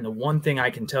crapshoot. And the one thing I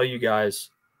can tell you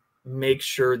guys, make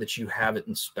sure that you have it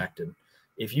inspected.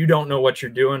 If you don't know what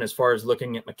you're doing as far as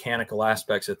looking at mechanical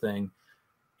aspects of thing,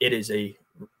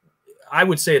 I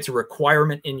would say it's a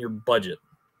requirement in your budget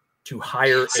to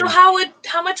hire. So how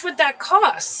much would that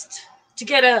cost to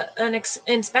get an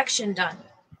inspection done?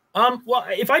 Well,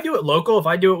 if I do it local, if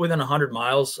I do it within 100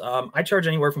 miles, I charge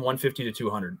anywhere from 150 to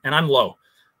 200, and I'm low.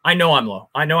 I know I'm low.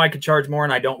 I know I could charge more,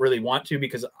 and I don't really want to,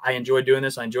 because I enjoy doing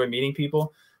this. I enjoy meeting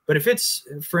people. But if it's,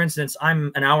 for instance,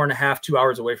 I'm an hour and a half, 2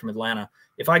 hours away from Atlanta.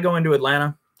 If I go into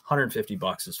Atlanta,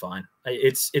 $150 is fine.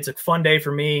 It's a fun day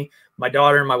for me. My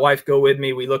daughter and my wife go with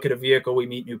me. We look at a vehicle, we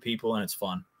meet new people, and it's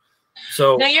fun.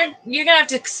 So now you're gonna have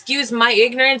to excuse my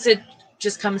ignorance. It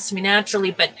just comes to me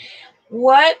naturally. But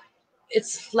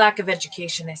it's lack of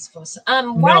education, I suppose.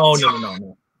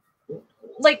 No.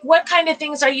 Like, what kind of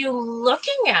things are you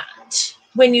looking at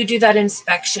when you do that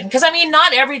inspection? Because, I mean,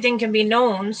 not everything can be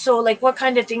known. So, like, what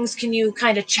kind of things can you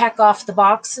kind of check off the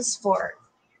boxes for?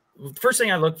 first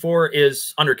thing I look for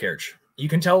is undercarriage. You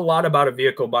can tell a lot about a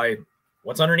vehicle by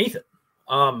what's underneath it.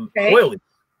 Oil leaks,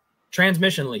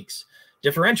 transmission leaks,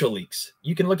 differential leaks.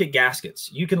 You can look at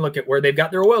gaskets. You can look at where they've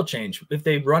got their oil change, if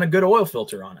they run a good oil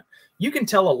filter on it. You can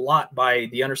tell a lot by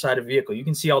the underside of the vehicle. You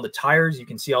can see all the tires. You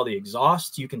can see all the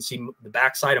exhausts. You can see the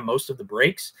backside of most of the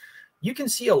brakes. You can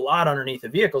see a lot underneath the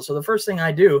vehicle. So the first thing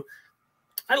I do,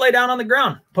 I lay down on the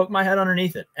ground, poke my head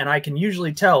underneath it, and I can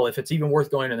usually tell if it's even worth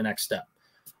going to the next step,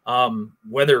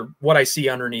 whether what I see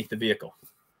underneath the vehicle.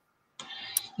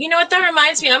 You know what that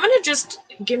reminds me? I'm going to just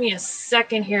give me a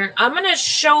second here. I'm going to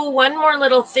show one more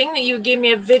little thing that you gave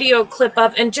me a video clip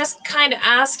of and just kind of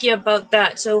ask you about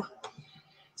that. So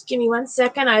just give me 1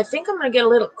 second. I think I'm going to get a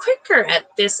little quicker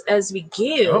at this as we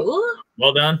go. Oh,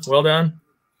 well done. Well done.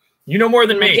 You know more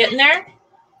than me. Getting there?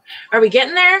 Are we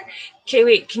getting there? Okay,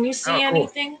 wait. Can you see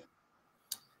anything?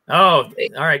 Oh,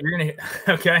 all right. You're going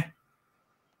to, okay.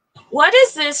 What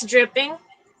is this dripping?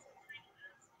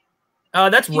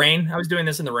 That's rain. I was doing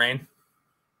this in the rain.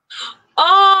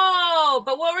 Oh,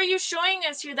 but what were you showing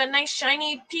us here? That nice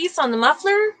shiny piece on the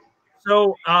muffler?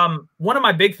 So one of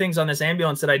my big things on this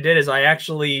ambulance that I did is I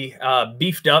actually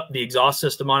beefed up the exhaust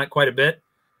system on it quite a bit.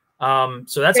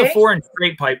 So that's a 4-inch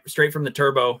straight pipe straight from the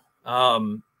turbo.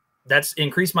 That's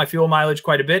increased my fuel mileage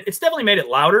quite a bit. It's definitely made it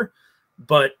louder,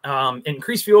 but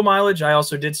increased fuel mileage. I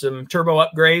also did some turbo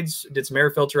upgrades, did some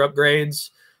air filter upgrades,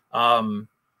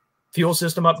 fuel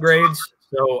system upgrades.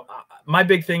 So my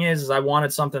big thing is I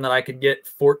wanted something that I could get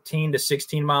 14 to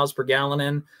 16 miles per gallon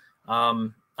in.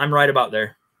 I'm right about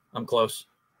there. I'm close.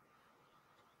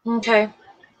 Okay.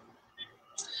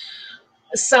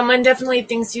 Someone definitely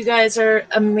thinks you guys are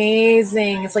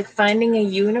amazing. It's like finding a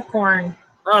unicorn.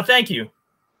 Oh, thank you.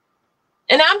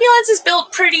 An ambulance is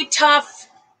built pretty tough.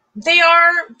 They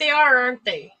are, aren't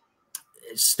they?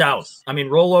 Stout. I mean,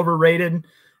 rollover rated.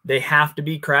 They have to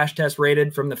be crash test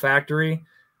rated from the factory.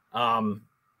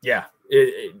 Yeah,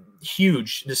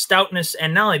 huge. The stoutness,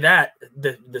 and not only that,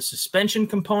 the suspension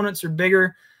components are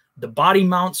bigger. The body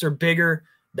mounts are bigger.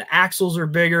 The axles are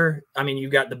bigger. I mean,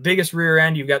 you've got the biggest rear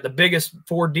end. You've got the biggest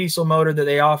Ford diesel motor that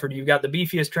they offered. You've got the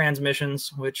beefiest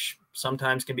transmissions, which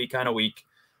sometimes can be kind of weak.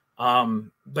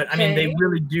 But I mean, they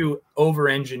really do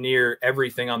over-engineer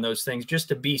everything on those things just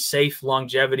to be safe,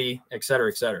 longevity, et cetera,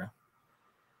 et cetera.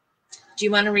 Do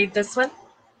you want to read this one?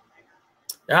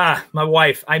 Ah, my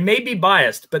wife. I may be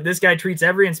biased, but this guy treats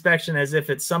every inspection as if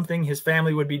it's something his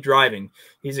family would be driving.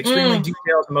 He's extremely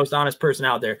detailed, the most honest person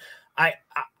out there.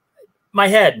 My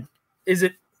head, is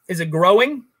it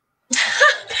growing?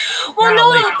 Well,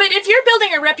 no, but if you're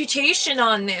building a reputation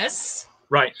on this,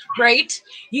 right,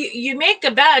 you make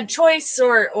a bad choice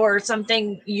or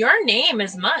something, your name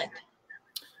is mud.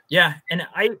 Yeah, and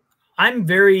I'm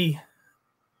very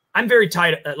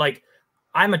tight. Like,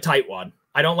 I'm a tightwad.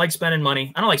 I don't like spending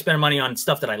money. I don't like spending money on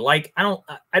stuff that I like. I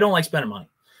don't like spending money.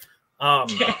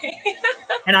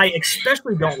 And I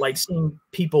especially don't like seeing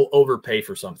people overpay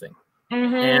for something.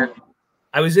 And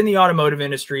I was in the automotive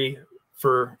industry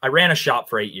I ran a shop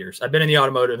for 8 years. I've been in the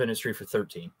automotive industry for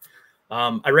 13.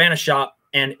 I ran a shop,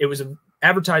 and it was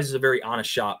advertised as a very honest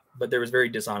shop, but there was very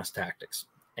dishonest tactics.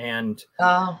 And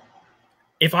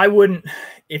if I wouldn't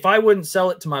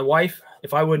sell it to my wife,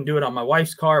 if I wouldn't do it on my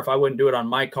wife's car, if I wouldn't do it on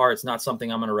my car, it's not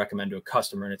something I'm going to recommend to a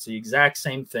customer. And it's the exact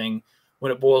same thing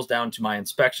when it boils down to my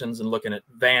inspections and looking at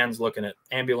vans, looking at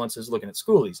ambulances, looking at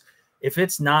schoolies. If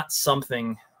it's not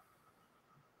something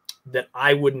that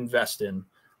I would invest in,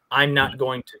 I'm not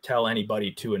going to tell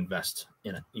anybody to invest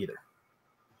in it either.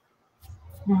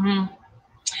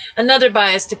 Another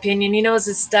biased opinion. He knows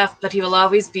his stuff, but he will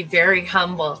always be very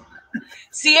humble.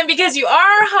 See, and because you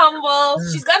are humble,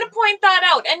 she's got to point that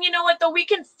out. And you know what, though? We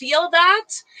can feel that.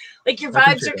 Like, your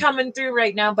vibes are coming through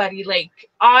right now, buddy. Like,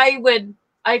 I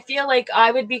feel like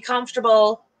I would be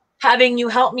comfortable having you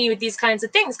help me with these kinds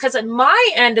of things. Because at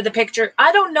my end of the picture,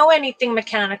 I don't know anything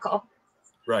mechanical.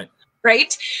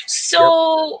 Right?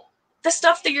 So the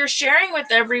stuff that you're sharing with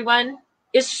everyone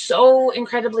is so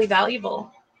incredibly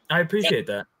valuable. I appreciate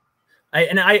that.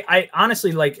 I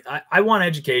honestly, like, I want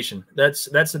education. That's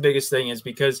the biggest thing, is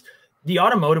because the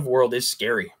automotive world is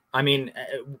scary. I mean,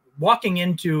 walking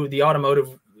into an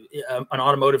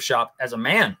automotive shop as a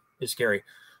man is scary.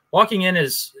 Walking in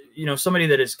as, somebody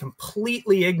that is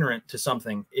completely ignorant to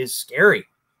something is scary.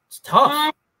 It's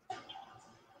tough.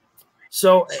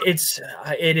 So it's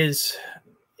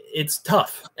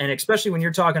tough. And especially when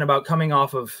you're talking about coming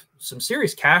off of some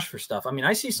serious cash for stuff. I mean,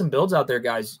 I see some builds out there,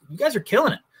 guys. You guys are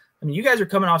killing it. I mean, you guys are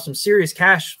coming off some serious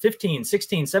cash, $15,000,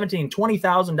 $16,000, $17,000,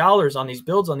 $20,000 on these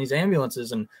builds on these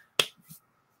ambulances, and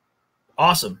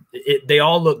awesome. They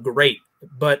all look great.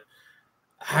 But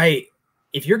I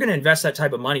if you're going to invest that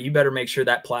type of money, you better make sure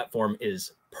that platform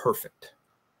is perfect.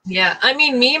 Yeah. I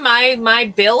mean,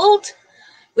 my build,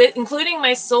 with including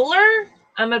my solar,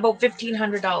 I'm at about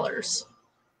 $1,500.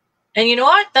 And you know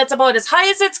what? That's about as high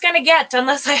as it's going to get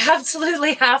unless I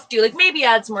absolutely have to. Like maybe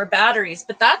add some more batteries,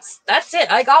 but that's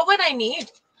it. I got what I need.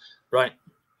 Right.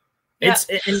 Yeah.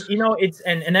 And you know,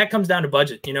 and that comes down to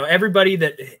budget. You know, everybody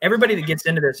that gets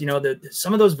into this, you know,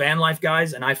 some of those van life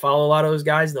guys, and I follow a lot of those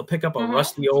guys, they'll pick up a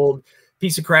rusty old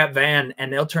piece of crap van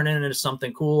and they'll turn it into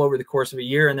something cool over the course of a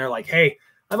year. And they're like, hey,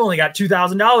 I've only got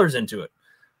 $2,000 into it.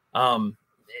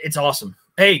 It's awesome.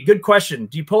 Hey, good question.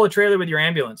 Do you pull a trailer with your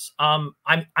ambulance?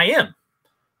 I am,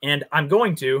 and I'm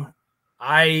going to.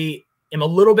 I am a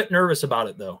little bit nervous about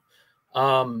it though.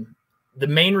 The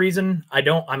main reason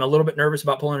I'm a little bit nervous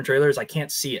about pulling a trailer is I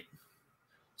can't see it.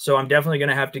 So I'm definitely going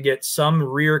to have to get some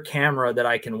rear camera that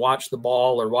I can watch the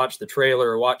ball or watch the trailer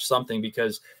or watch something,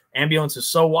 because ambulance is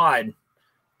so wide,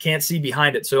 can't see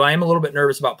behind it. So I am a little bit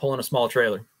nervous about pulling a small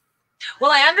trailer.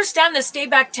 Well, I understand the stay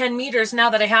back 10 meters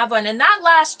now that I have one. And that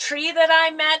last tree that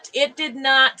I met, it did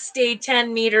not stay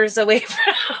 10 meters away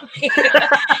from me,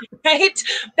 right?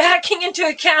 Backing into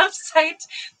a campsite,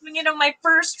 you know, my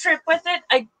first trip with it,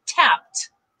 I tapped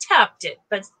it,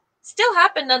 but still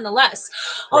happened nonetheless.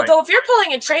 Right. Although if you're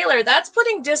pulling a trailer, that's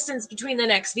putting distance between the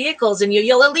next vehicles, and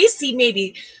you'll at least see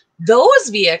maybe those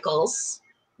vehicles.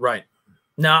 Right.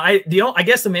 Now, I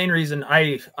guess the main reason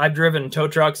I've driven tow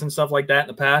trucks and stuff like that in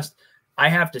the past, I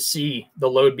have to see the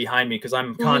load behind me because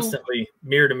I'm constantly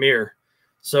mirror to mirror.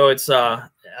 So it's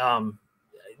going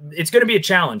to be a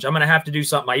challenge. I'm going to have to do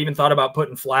something. I even thought about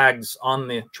putting flags on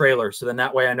the trailer, so then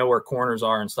that way I know where corners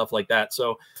are and stuff like that.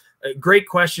 So great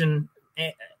question.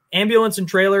 Ambulance and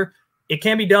trailer, it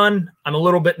can be done. I'm a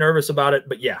little bit nervous about it,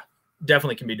 but yeah,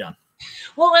 definitely can be done.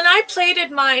 Well, when I plated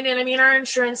mine, and I mean, our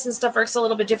insurance and stuff works a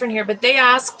little bit different here, but they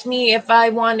asked me if I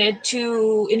wanted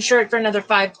to insure it for another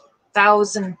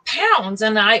 5,000 pounds.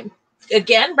 And I,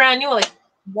 again, brand new, like,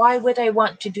 why would I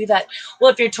want to do that?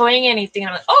 Well, if you're towing anything,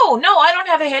 I'm like, oh, no, I don't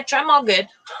have a hitch. I'm all good.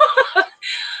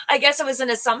 I guess it was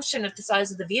an assumption of the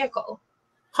size of the vehicle.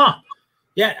 Huh.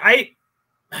 Yeah,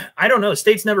 I don't know. The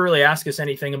states never really ask us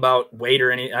anything about weight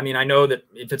or any. I mean, I know that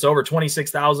if it's over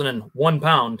 26,001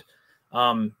 pound,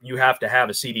 you have to have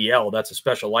a CDL. That's a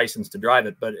special license to drive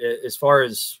it. But as far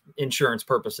as insurance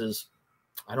purposes,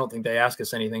 I don't think they ask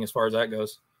us anything as far as that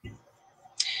goes.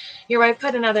 Your wife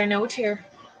put another note here.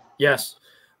 Yes.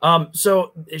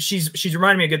 So she's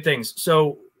reminding me of good things.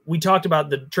 So we talked about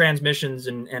the transmissions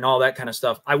and all that kind of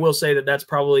stuff. I will say that that's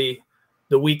probably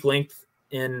the weak link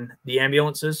in the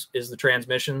ambulances is the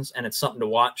transmissions, and it's something to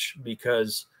watch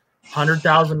because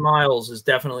 100,000 miles is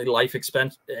definitely life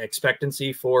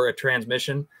expectancy for a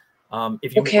transmission.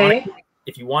 If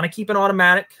you want to keep an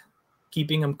automatic,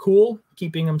 keeping them cool,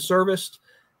 keeping them serviced,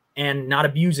 and not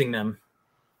abusing them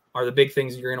are the big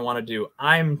things you're going to want to do.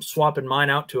 I'm swapping mine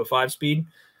out to a 5-speed.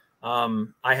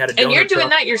 I had a donor and you're doing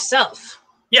truck. That yourself.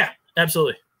 Yeah,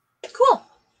 absolutely. Cool.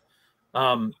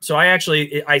 So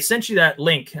I sent you that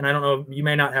link, and I don't know, you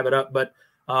may not have it up, but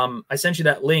I sent you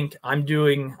that link.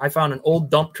 I found an old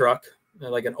dump truck,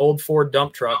 like an old Ford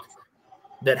dump truck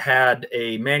that had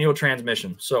a manual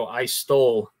transmission. So I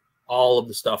stole all of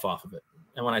the stuff off of it.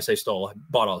 And when I say stole, I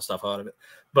bought all the stuff out of it.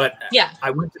 But yeah,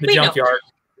 I went to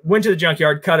the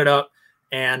junkyard, cut it up,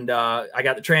 and I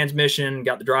got the transmission,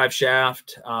 got the drive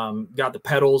shaft, got the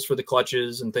pedals for the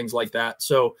clutches and things like that.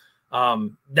 So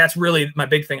that's really my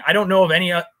big thing. I don't know of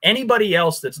anybody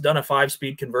else that's done a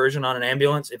 5-speed conversion on an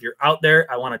ambulance. If you're out there,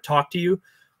 I want to talk to you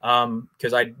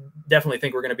because I definitely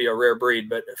think we're going to be a rare breed.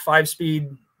 But 5-speed,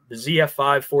 the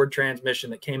ZF5 Ford transmission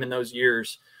that came in those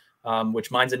years, which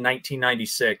mine's in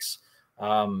 1996.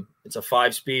 It's a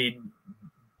 5-speed,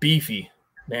 beefy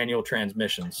manual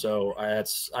transmission. So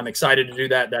I'm excited to do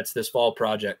that. That's this fall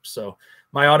project. So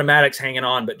my automatic's hanging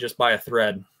on, but just by a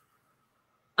thread.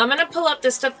 I'm going to pull up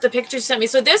the picture you sent me.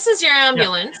 So this is your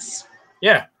ambulance.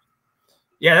 Yeah.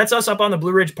 Yeah. That's us up on the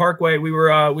Blue Ridge Parkway. We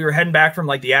were heading back from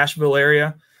like the Asheville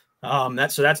area.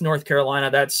 That's North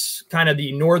Carolina. That's kind of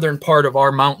the northern part of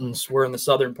our mountains. We're in the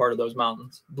southern part of those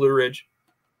mountains, Blue Ridge.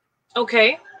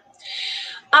 Okay.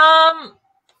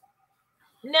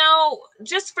 Now,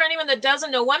 just for anyone that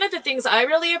doesn't know, one of the things I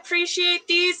really appreciate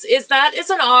is that is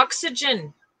an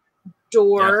oxygen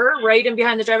door right in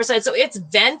behind the driver's side. So it's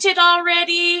vented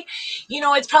already. You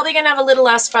know, it's probably going to have a little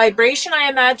less vibration, I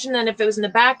imagine, than if it was in the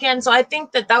back end. So I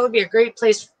think that would be a great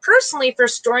place personally for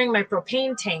storing my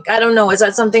propane tank. I don't know. Is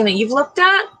that something that you've looked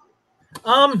at?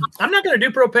 I'm not going to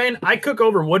do propane. I cook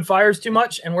over wood fires too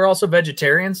much, and we're also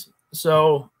vegetarians.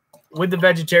 So with the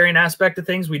vegetarian aspect of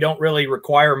things, we don't really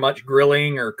require much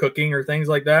grilling or cooking or things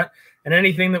like that. And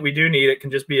anything that we do need, it can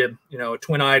just be a, you know, a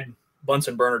twin-eyed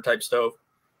Bunsen burner type stove.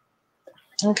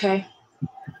 Okay.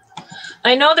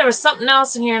 I know there was something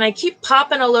else in here, and I keep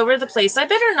popping all over the place. I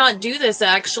better not do this,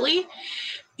 actually,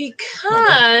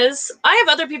 because I have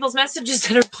other people's messages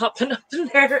that are popping up in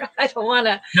there. I don't want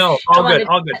to. No, all good,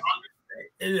 all good.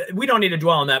 We don't need to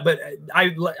dwell on that, but I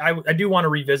do want to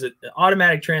revisit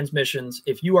automatic transmissions.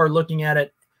 If you are looking at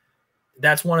it,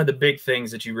 that's one of the big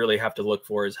things that you really have to look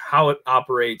for is how it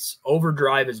operates.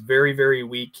 Overdrive is very, very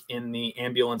weak in the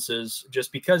ambulances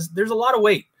just because there's a lot of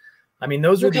weight. I mean,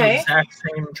 those are the exact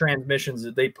same transmissions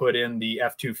that they put in the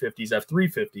F-250s,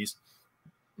 F-350s,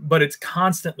 but it's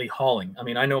constantly hauling. I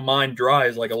mean, I know mine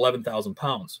dries like 11,000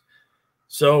 pounds.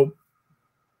 So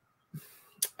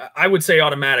I would say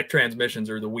automatic transmissions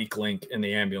are the weak link in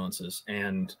the ambulances.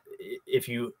 And if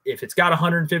it's got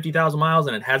 150,000 miles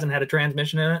and it hasn't had a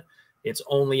transmission in it, it's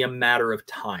only a matter of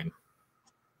time.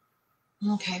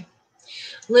 Okay.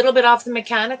 A little bit off the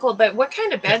mechanical, but what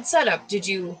kind of bed setup did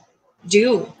you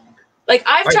do? Like,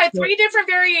 I've tried 3 different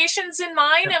variations in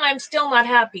mine, and I'm still not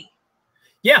happy.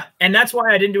 Yeah, and that's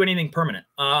why I didn't do anything permanent.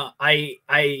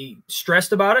 I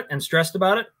stressed about it and stressed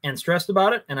about it and stressed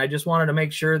about it, and I just wanted to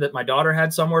make sure that my daughter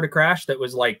had somewhere to crash that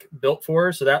was, like, built for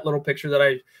her. So that little picture that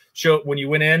I showed when you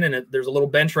went in, and there's a little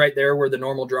bench right there where the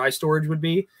normal dry storage would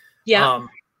be. Yeah.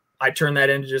 I turned that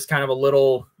into just kind of a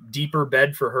little deeper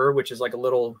bed for her, which is like a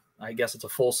little, I guess it's a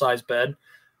full-size bed.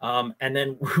 And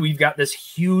then we've got this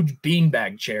huge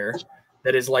beanbag chair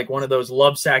that is like one of those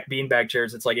love sack beanbag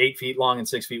chairs. It's like 8 feet long and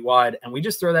 6 feet wide. And we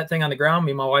just throw that thing on the ground.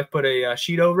 Me and my wife put a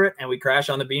sheet over it, and we crash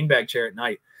on the beanbag chair at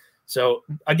night. So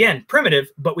again, primitive,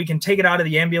 but we can take it out of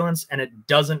the ambulance and it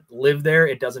doesn't live there.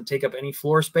 It doesn't take up any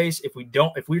floor space. If we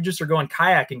just are going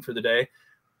kayaking for the day,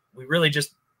 we really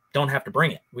just don't have to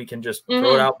bring it. We can just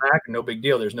throw it out back, no big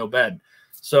deal. There's no bed.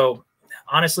 So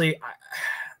honestly,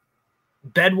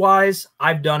 bed wise,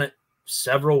 I've done it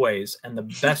several ways, and the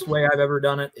best way I've ever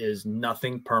done it is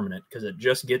nothing permanent because it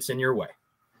just gets in your way.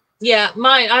 Yeah,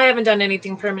 I haven't done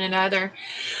anything permanent either.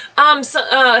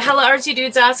 Hello, RT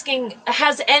Dude's asking,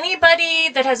 has anybody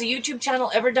that has a YouTube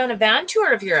channel ever done a van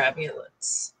tour of your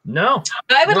ambulance? No.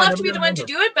 I would love to be the one to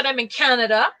do it, but I'm in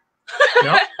Canada.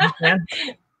 No, you can.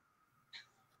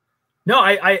 No,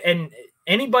 and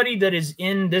anybody that is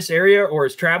in this area or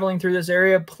is traveling through this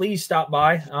area, please stop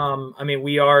by. I mean,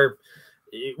 we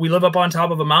live up on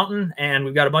top of a mountain, and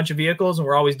we've got a bunch of vehicles, and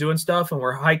we're always doing stuff, and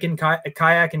we're hiking,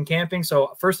 kayak, and camping.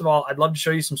 So first of all, I'd love to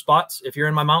show you some spots. If you're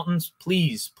in my mountains,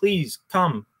 please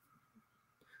come.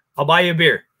 I'll buy you a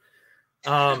beer.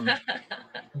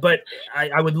 But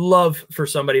I would love for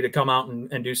somebody to come out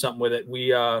and do something with it.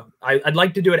 I'd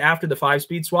like to do it after the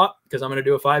 5-speed swap, because I'm going to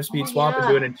do a 5-speed swap and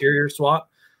do an interior swap.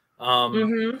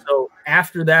 So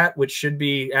after that, which should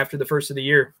be after the first of the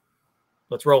year,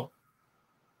 let's roll.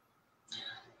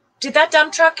 Did that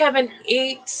dump truck have an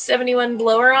 871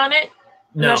 blower on it?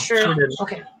 No, not sure. Sure didn't.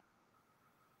 Okay.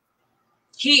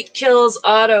 Heat kills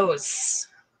autos.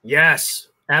 Yes,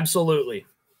 absolutely.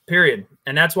 Period.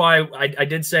 And that's why I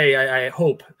did say I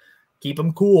hope keep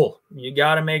them cool. You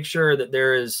got to make sure that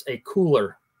there is a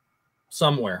cooler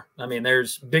somewhere. I mean,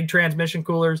 there's big transmission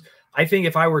coolers. I think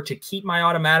if I were to keep my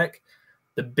automatic,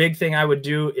 the big thing I would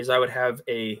do is I would have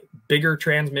a bigger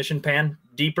transmission pan,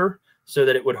 deeper, so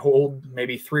that it would hold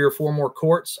maybe 3 or 4 more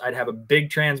quarts. I'd have a big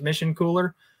transmission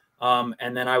cooler.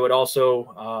 And then I would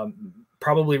also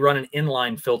probably run an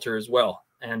inline filter as well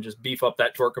and just beef up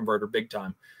that torque converter big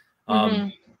time.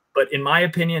 But in my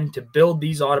opinion, to build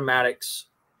these automatics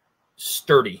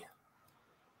sturdy,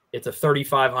 it's a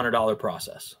 $3,500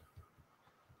 process.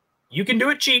 You can do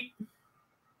it cheap,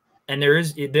 and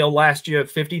they'll last you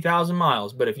 50,000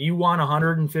 miles. But if you want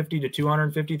 150 to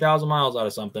 250,000 miles out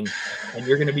of something, and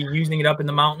you're going to be using it up in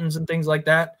the mountains and things like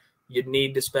that, you'd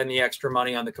need to spend the extra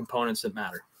money on the components that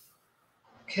matter.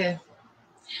 Okay.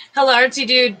 Hello, RT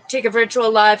Dude. Take a virtual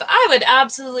live. I would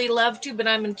absolutely love to, but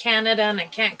I'm in Canada and I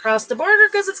can't cross the border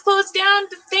because it's closed down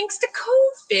thanks to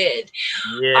COVID.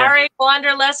 Yeah. R.A.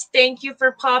 Wanderlust, thank you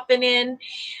for popping in.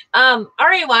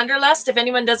 R.A. Wanderlust, if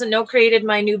anyone doesn't know, created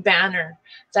my new banner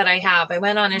that I have. I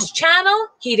went on his channel.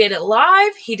 He did it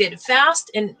live. He did it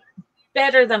fast and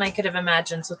better than I could have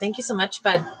imagined. So thank you so much,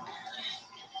 bud.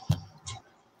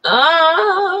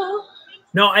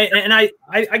 No,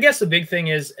 I guess the big thing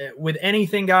is with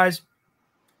anything, guys,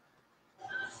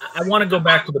 I want to go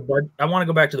back to the budget. I want to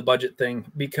go back to the budget thing,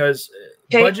 because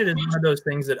budget is one of those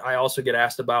things that I also get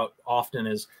asked about often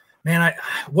is, man,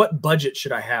 what budget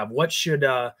should I have? What should,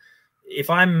 if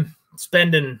I'm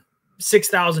spending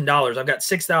 $6,000, I've got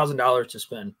 $6,000 to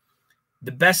spend.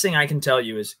 The best thing I can tell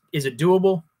you is it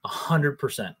doable?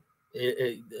 100%.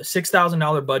 A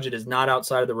 $6,000 budget is not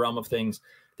outside of the realm of things.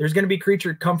 There's going to be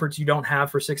creature comforts you don't have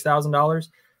for $6,000.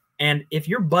 And if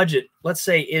your budget, let's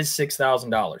say, is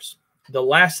 $6,000, the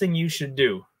last thing you should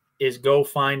do is go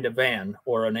find a van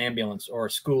or an ambulance or a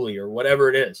schoolie or whatever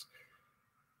it is.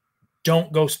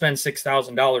 Don't go spend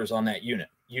 $6,000 on that unit.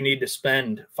 You need to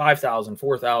spend $5,000,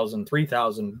 $4,000,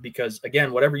 $3,000, because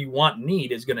again, whatever you want and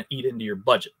need is going to eat into your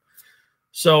budget.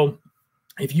 So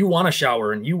if you want a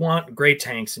shower and you want gray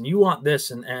tanks and you want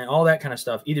this and all that kind of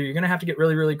stuff, either you're going to have to get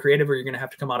really, really creative or you're going to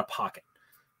have to come out of pocket.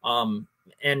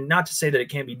 And not to say that it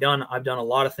can't be done. I've done a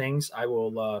lot of things.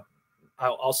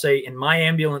 I'll say in my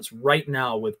ambulance right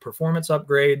now, with performance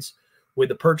upgrades, with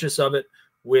the purchase of it,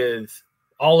 with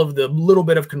all of the little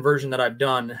bit of conversion that I've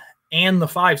done and the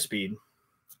 5-speed,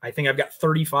 I think I've got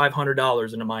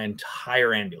 $3,500 into my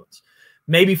entire ambulance.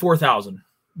 Maybe 4,000,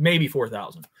 maybe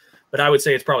 4,000, but I would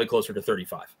say it's probably closer to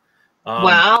 35.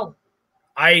 Wow.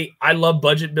 I love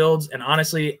budget builds, and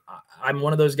honestly, I'm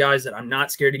one of those guys that I'm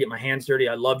not scared to get my hands dirty.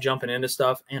 I love jumping into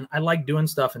stuff, and I like doing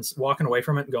stuff and walking away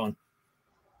from it and going,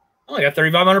 oh, I got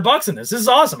 $3,500 in this. This is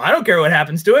awesome. I don't care what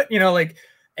happens to it. You know, like,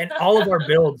 and all of our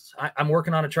builds, I'm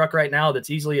working on a truck right now that's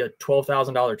easily a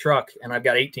 $12,000 truck, and I've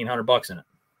got $1,800 in it.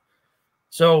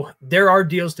 So there are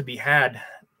deals to be had.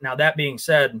 Now, that being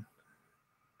said,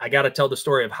 I got to tell the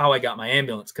story of how I got my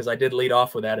ambulance, because I did lead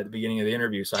off with that at the beginning of the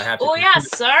interview. So I have to. Oh, yeah.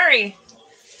 Sorry.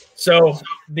 So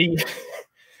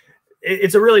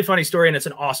it's a really funny story, and it's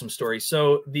an awesome story.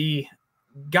 So the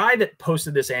guy that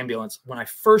posted this ambulance, when I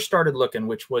first started looking,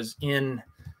 which was in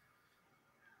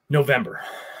November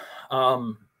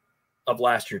of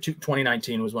last year,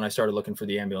 2019 was when I started looking for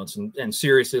the ambulance. And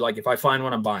seriously, like, if I find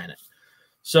one, I'm buying it.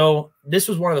 So this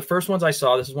was one of the first ones I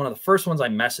saw. This is one of the first ones I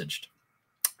messaged.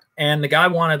 And the guy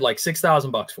wanted like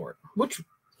 $6,000 for it, which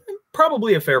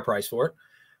probably a fair price for it.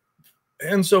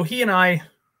 And so he and I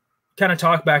kind of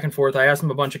talked back and forth. I asked him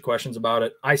a bunch of questions about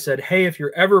it. I said, hey, if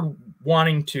you're ever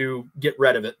wanting to get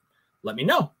rid of it, let me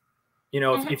know. You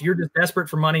know, if you're just desperate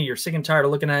for money, you're sick and tired of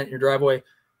looking at it in your driveway,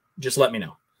 just let me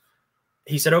know.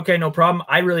 He said, okay, no problem.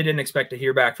 I really didn't expect to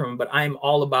hear back from him, but I'm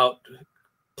all about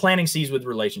planting seeds with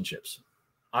relationships.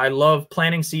 I love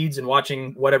planting seeds and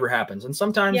watching whatever happens. And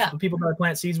sometimes the people that I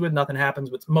plant seeds with, nothing happens,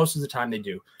 but most of the time they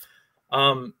do.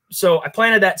 So I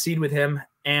planted that seed with him,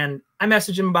 and I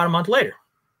messaged him about a month later.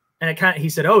 And he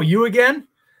said, oh, you again?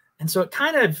 And so it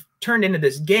kind of turned into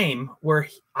this game where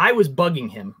I was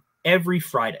bugging him every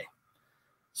Friday.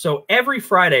 So every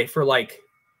Friday for like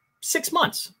 6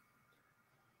 months,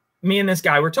 me and this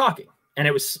guy were talking. And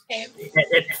it was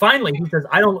finally, he says,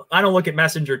 I don't look at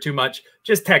Messenger too much.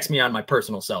 Just text me on my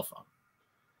personal cell phone.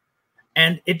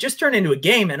 And it just turned into a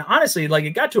game. And honestly, like,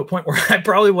 it got to a point where I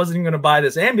probably wasn't even going to buy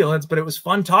this ambulance, but it was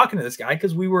fun talking to this guy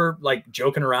because we were like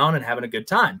joking around and having a good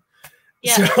time.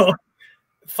 Yeah. So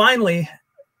finally,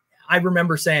 I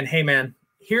remember saying, hey, man,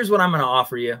 here's what I'm going to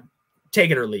offer you.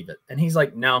 Take it or leave it. And he's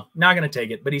like, no, not going to take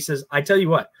it. But he says, I tell you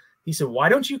what, he said, why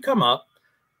don't you come up?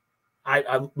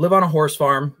 I live on a horse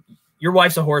farm. Your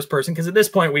wife's a horse person, because at this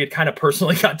point we had kind of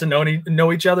personally got to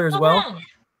know each other as well.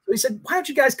 So he said, why don't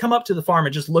you guys come up to the farm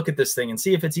and just look at this thing and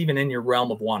see if it's even in your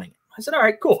realm of wanting it? I said, all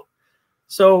right, cool.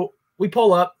 So we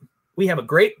pull up. We have a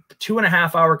great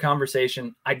 2.5-hour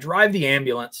conversation. I drive the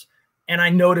ambulance, and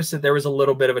I noticed that there was a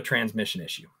little bit of a transmission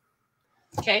issue.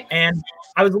 Okay. And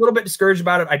I was a little bit discouraged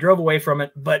about it. I drove away from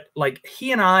it. But like,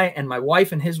 he and I and my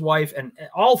wife and his wife and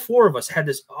all four of us had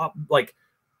this like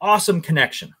awesome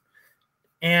connection.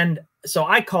 And so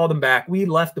I called him back. We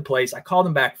left the place. I called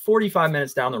him back 45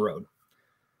 minutes down the road.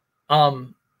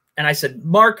 And I said,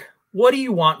 Mark, what do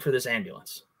you want for this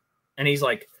ambulance? And he's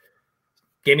like,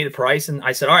 gave me the price. And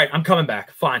I said, all right, I'm coming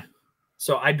back. Fine.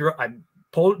 So I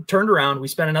turned around. We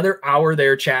spent another hour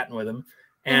there chatting with him,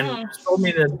 and sold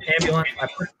me the ambulance. I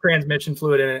put transmission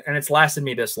fluid in it, and it's lasted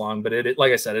me this long, but it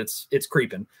like I said, it's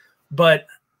creeping. But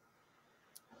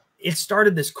it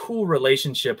started this cool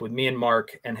relationship with me and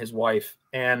Mark and his wife.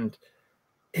 And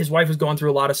his wife was going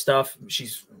through a lot of stuff.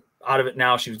 She's out of it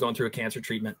now. She was going through a cancer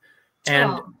treatment.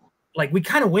 And like, we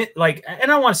kind of went like, and I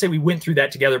don't want to say we went through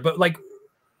that together, but like,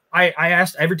 I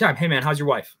asked every time, hey man, how's your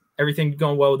wife? Everything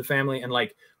going well with the family? And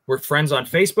like, we're friends on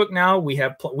Facebook now. We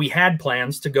had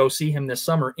plans to go see him this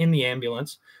summer in the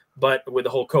ambulance, but with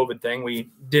the whole COVID thing, we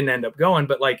didn't end up going.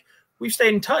 But like, we've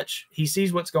stayed in touch. He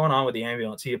sees what's going on with the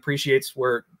ambulance. He appreciates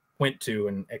where it went to,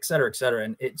 and et cetera, et cetera.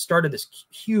 And it started this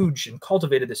huge and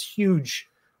cultivated this huge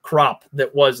crop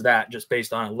that was that, just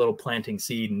based on a little planting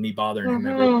seed and me bothering him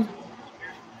every.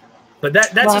 But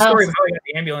that's the story of how I got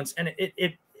the ambulance. And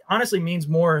it honestly means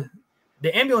more.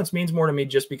 The ambulance means more to me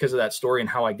just because of that story and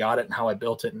how I got it and how I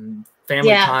built it and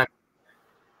family time.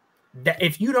 that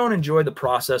if you don't enjoy the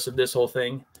process of this whole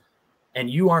thing and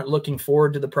you aren't looking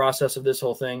forward to the process of this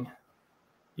whole thing,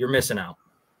 you're missing out.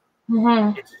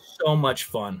 It's so much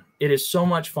fun. It is so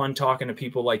much fun talking to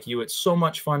people like you. It's so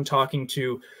much fun talking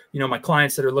to, you know, my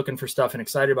clients that are looking for stuff and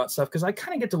excited about stuff, because I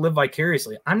kind of get to live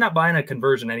vicariously. I'm not buying a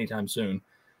conversion anytime soon.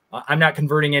 I'm not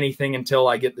converting anything until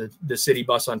I get the city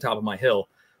bus on top of my hill.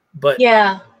 But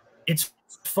yeah, it's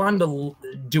fun to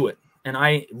do it. And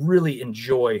I really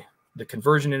enjoy the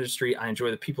conversion industry. I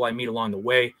enjoy the people I meet along the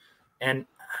way. And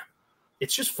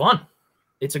it's just fun.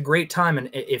 It's a great time. And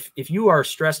if you are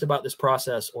stressed about this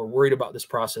process or worried about this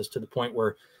process to the point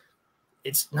where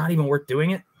it's not even worth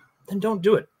doing it, then don't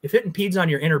do it. If it impedes on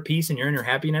your inner peace and your inner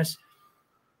happiness,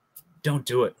 don't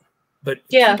do it. But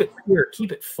keep it clear,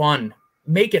 keep it fun,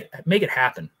 make it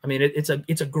happen. I mean, it's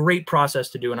a great process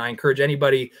to do. And I encourage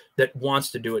anybody that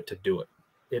wants to do it to do it.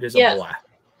 It is a blast.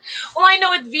 Well, I know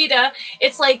with Vida,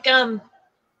 it's like,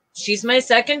 she's my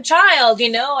second child,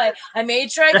 you know. I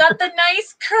made sure I got the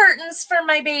nice curtains for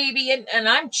my baby, and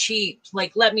I'm cheap.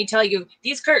 Like, let me tell you,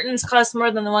 these curtains cost more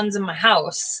than the ones in my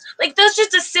house. Like, that's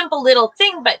just a simple little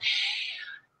thing. But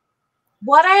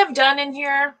what I have done in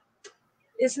here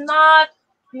is not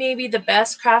maybe the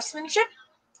best craftsmanship,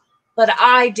 but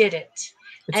I did it.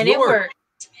 And it worked.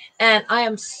 And I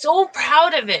am so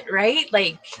proud of it, right?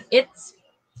 Like, it's,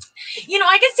 you know,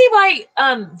 I can see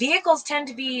why vehicles tend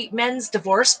to be men's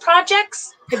divorce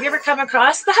projects. Have you ever come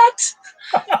across that?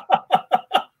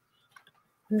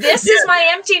 This is my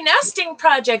empty nesting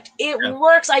project. It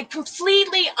works. I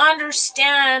completely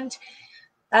understand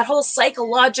that whole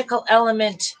psychological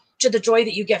element to the joy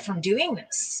that you get from doing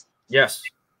this. Yes.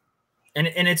 And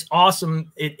it's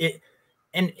awesome.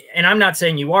 And I'm not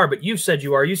saying you are, but you said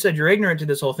you are. You said you're ignorant to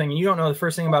this whole thing and you don't know the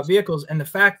first thing about vehicles. And the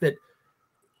fact that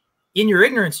in your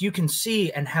ignorance, you can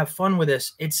see and have fun with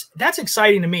this. That's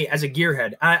exciting to me as a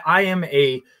gearhead. I am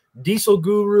a diesel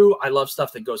guru. I love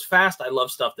stuff that goes fast. I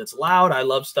love stuff that's loud. I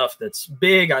love stuff that's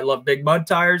big. I love big mud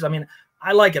tires. I mean,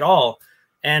 I like it all.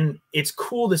 And it's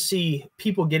cool to see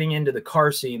people getting into the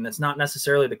car scene that's not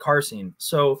necessarily the car scene.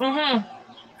 So,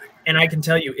 and I can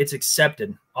tell you it's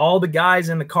accepted. All the guys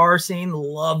in the car scene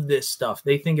love this stuff.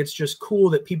 They think it's just cool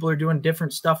that people are doing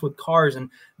different stuff with cars.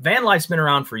 And van life's been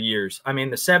around for years. I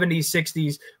mean, the 70s,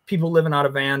 60s, people living out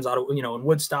of vans, out of, you know, in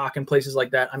Woodstock and places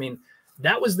like that. I mean,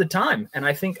 that was the time. And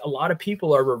I think a lot of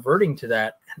people are reverting to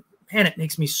that. Man, it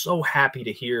makes me so happy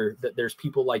to hear that there's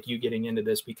people like you getting into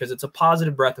this, because it's a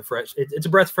positive breath of fresh. It's a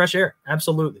breath of fresh air.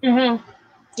 Absolutely.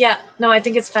 Yeah, no, I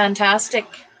think it's fantastic.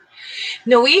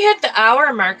 No, we hit the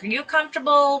hour mark. Are you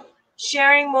comfortable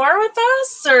sharing more with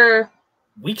us, or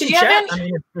we can chat? I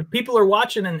mean, if people are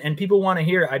watching and people want to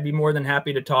hear, I'd be more than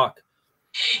happy to talk.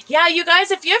 Yeah, you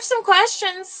guys, if you have some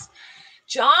questions,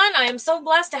 John, I am so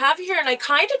blessed to have you here, and I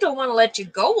kind of don't want to let you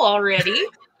go already,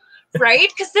 right?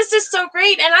 Because this is so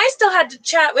great, and I still had to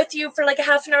chat with you for like a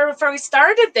half an hour before we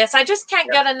started this. I just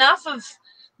can't get enough of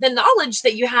the knowledge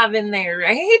that you have in there,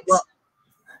 right? Well,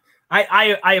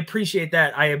 I appreciate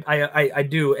that. I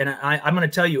do. And I'm going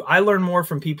to tell you, I learn more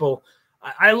from people.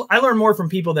 I learn more from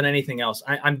people than anything else.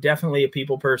 I'm definitely a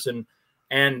people person,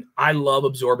 and I love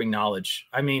absorbing knowledge.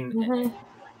 I mean,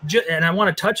 and I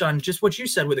want to touch on just what you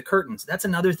said with the curtains. That's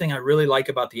another thing I really like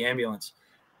about the ambulance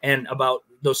and about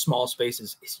those small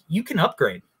spaces is you can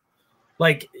upgrade.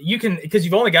 Like you can, because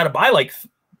you've only got to buy like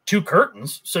 2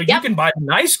 curtains, so you can buy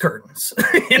nice curtains.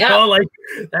 you know, like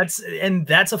that's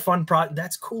a fun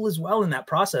that's cool as well in that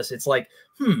process. It's like,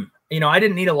 you know, I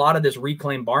didn't need a lot of this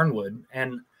reclaimed barnwood,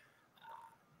 and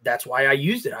that's why I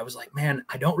used it. I was like, man,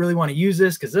 I don't really want to use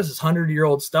this because this is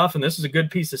 100-year-old stuff and this is a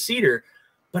good piece of cedar,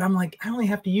 but I'm like, I only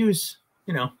have to use,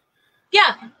 you know,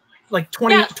 like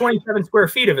 27 square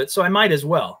feet of it, so I might as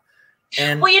well.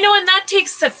 And well, you know, and that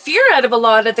takes the fear out of a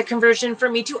lot of the conversion for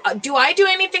me too. Do I do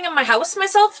anything in my house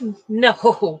myself?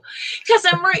 No, because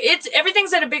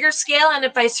everything's at a bigger scale, and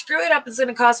if I screw it up, it's going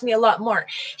to cost me a lot more.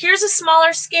 Here's a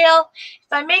smaller scale.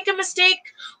 If I make a mistake,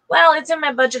 well, it's in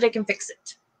my budget. I can fix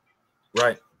it.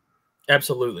 Right.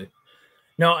 Absolutely.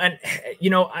 No, and you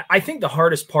know, I think the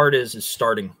hardest part is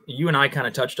starting. You and I kind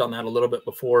of touched on that a little bit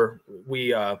before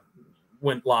we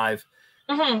went live.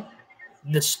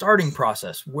 The starting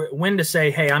process, when to say,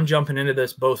 hey, I'm jumping into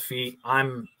this both feet.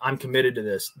 I'm committed to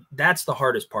this. That's the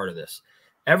hardest part of this.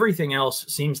 Everything else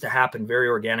seems to happen very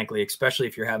organically, especially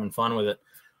if you're having fun with it.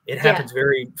 It happens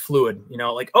very fluid, you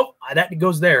know, like, oh, that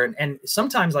goes there. And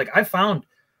sometimes like I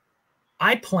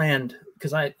planned,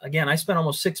 because I spent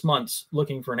almost 6 months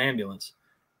looking for an ambulance,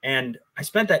 and I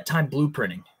spent that time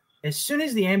blueprinting. As soon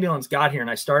as the ambulance got here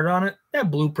and I started on it, that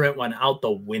blueprint went out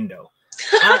the window.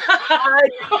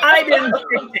 I didn't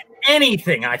stick to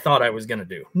anything I thought I was going to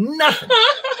do. Nothing.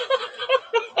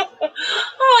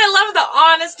 Oh, I love the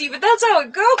honesty, but that's how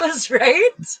it goes, right?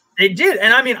 It did.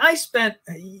 And I mean,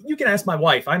 you can ask my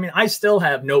wife. I mean, I still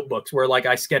have notebooks where like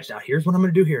I sketched out, here's what I'm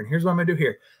going to do here. And here's what I'm going to do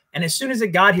here. And as soon as it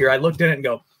got here, I looked at it and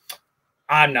go,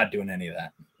 I'm not doing any of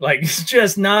that. Like, it's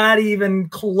just not even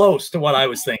close to what I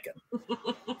was thinking.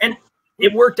 And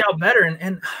it worked out better.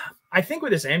 And I think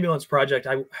with this ambulance project,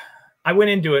 I went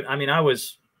into it. I mean, I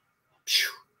was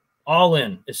all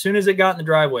in. As soon as it got in the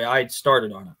driveway, I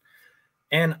started on it.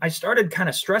 And I started kind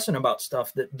of stressing about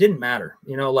stuff that didn't matter,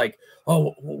 you know, like,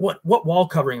 oh, what wall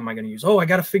covering am I going to use? Oh, I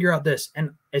got to figure out this.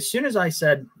 And as soon as I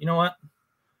said, you know what,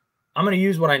 I'm going to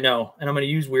use what I know, and I'm going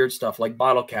to use weird stuff like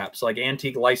bottle caps, like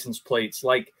antique license plates,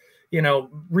 like, you know,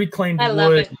 reclaimed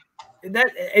wood.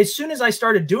 That as soon as I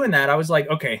started doing that, I was like,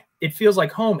 okay, it feels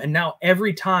like home. And now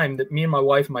every time that me and my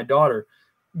wife and my daughter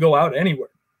go out anywhere,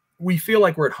 we feel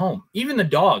like we're at home. Even the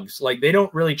dogs, like, they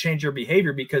don't really change their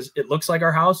behavior because it looks like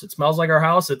our house. It smells like our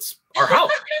house. It's our house.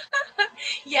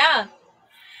 Yeah.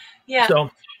 Yeah.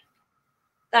 So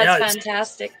that's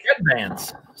fantastic.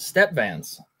 Step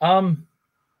vans.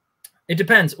 It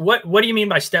depends. What do you mean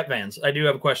by step vans? I do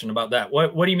have a question about that.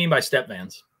 What do you mean by step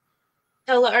vans?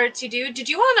 Hello, Artsy Dude. Did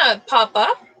you want to pop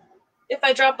up if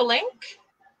I drop a link?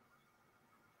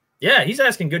 Yeah, he's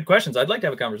asking good questions. I'd like to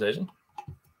have a conversation.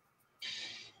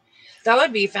 That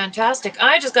would be fantastic.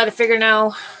 I just got to figure now,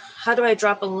 how do I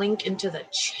drop a link into the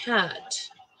chat?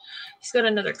 He's got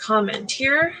another comment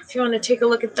here. If you want to take a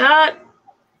look at that.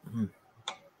 Mm-hmm.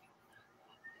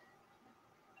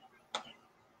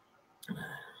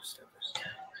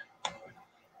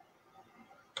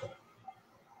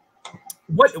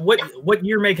 What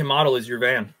year, make, and model is your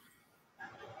van?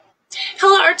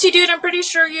 Hello, Artsy Dude. I'm pretty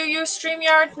sure you use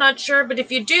StreamYard. Not sure, but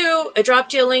if you do, I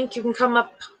dropped you a link. You can come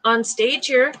up on stage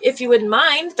here if you wouldn't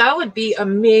mind. That would be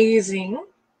amazing.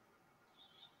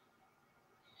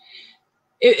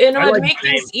 And it would make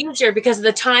things easier because of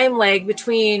the time lag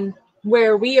between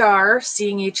where we are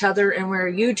seeing each other and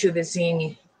where YouTube is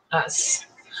seeing us.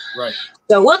 Right.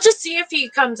 So we'll just see if he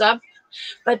comes up.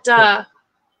 But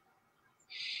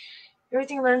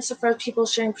everything learned so far, people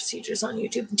sharing procedures on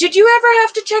YouTube. Did you ever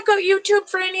have to check out YouTube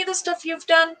for any of the stuff you've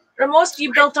done? Or most of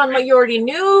you built on what you already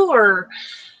knew? Or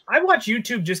I watch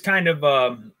YouTube just kind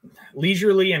of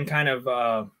leisurely and kind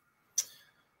of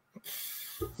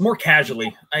more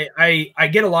casually. I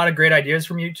get a lot of great ideas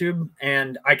from YouTube,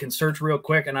 and I can search real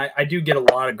quick, and I do get a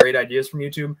lot of great ideas from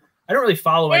YouTube. I don't really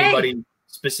follow anybody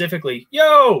specifically.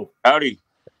 Yo! Howdy.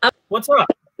 What's up?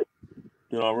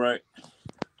 Doing all right.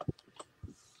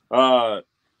 I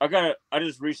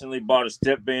just recently bought a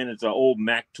step van. It's an old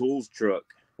Mac Tools truck.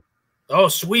 Oh,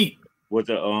 sweet. With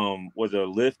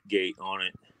a lift gate on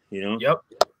it, you know? Yep.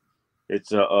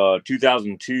 It's a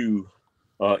 2002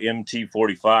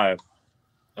 MT45.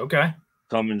 Okay.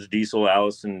 Cummins diesel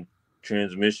Allison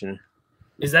transmission.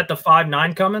 Is that the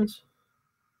 5.9 Cummins?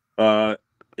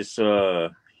 It's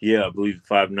yeah, I believe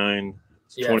 5.9.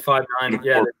 Yeah, 5.9.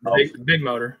 Yeah, big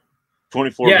motor.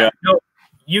 24. Yeah, no,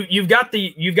 you've got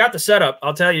the setup.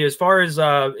 I'll tell you, as far as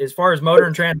motor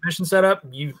and transmission setup,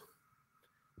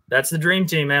 that's the dream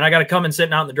team, man. I got a Cummins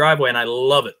sitting out in the driveway, and I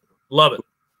love it. Love it.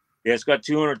 Yeah, it's got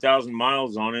 200,000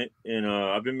 miles on it, and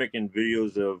I've been making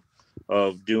videos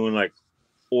of doing like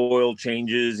oil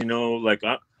changes. You know, like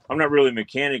I'm not really a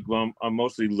mechanic, but I'm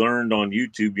mostly learned on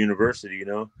YouTube University. You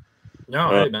know.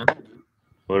 No, hey man.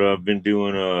 But I've been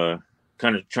doing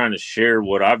kind of trying to share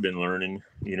what I've been learning.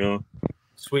 You know.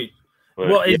 Sweet. But,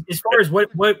 well, yeah. as far as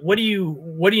what do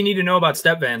you need to know about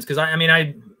step vans? Because I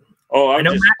know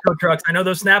Matco trucks. I know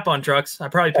those Snap-on trucks. I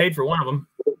probably paid for one of them.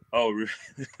 Oh, really?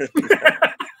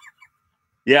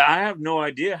 Yeah, I have no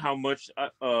idea how much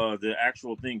the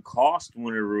actual thing cost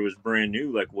whenever it was brand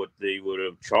new, like what they would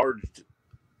have charged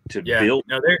to build.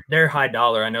 No, they're high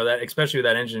dollar. I know that, especially with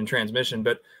that engine and transmission.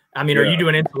 But I mean, are you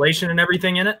doing installation and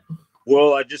everything in it?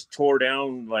 Well, I just tore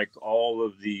down like all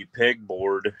of the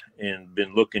pegboard and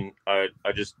been looking. I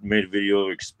just made a video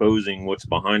exposing what's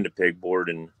behind the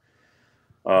pegboard, and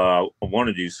I want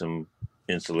to do some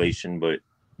installation, but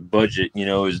budget,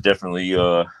 is definitely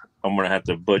I'm gonna have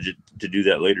to budget to do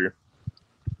that later.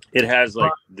 It has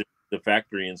like the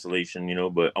factory installation,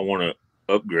 but I want to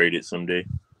upgrade it someday.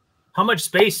 How much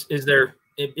space is there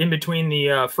in between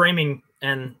the framing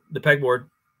and the pegboard?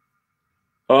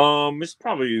 It's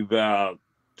probably about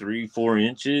 3-4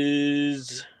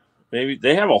 inches, maybe.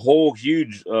 They have a whole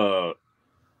huge wooden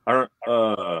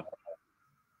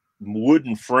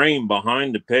frame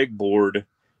behind the pegboard,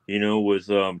 with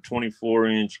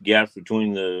 24-inch gaps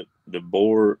between the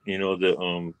board,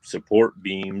 the support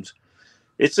beams.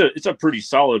 it's a pretty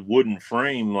solid wooden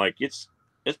frame. Like it's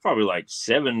probably like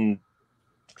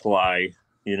 7-ply,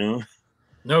 you know.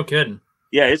 No kidding.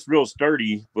 Yeah, it's real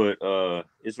sturdy, but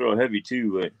it's real heavy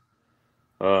too. But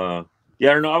yeah,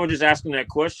 I don't know. I was just asking that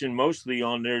question mostly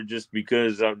on there just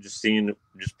because I'm just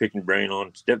picking brain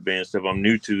on step van stuff. I'm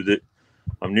new to it.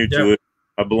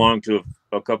 I belong to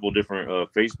a couple different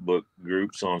Facebook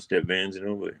groups on step vans, you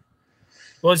know. But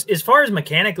well, as far as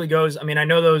mechanically goes, I mean, I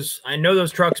know those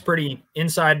trucks pretty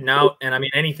inside and out, and I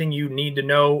mean, anything you need to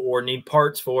know or need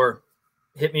parts for,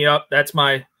 hit me up. That's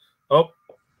my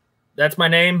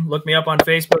name. Look me up on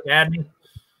Facebook. Add me.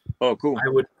 Oh, cool. I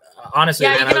would honestly.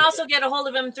 Yeah, man, you can also get a hold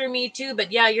of him through me too.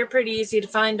 But yeah, you're pretty easy to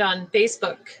find on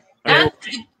Facebook and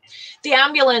the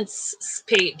ambulance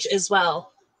page as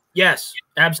well. Yes,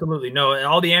 absolutely. No,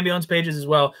 all the ambulance pages as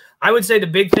well. I would say the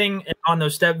big thing on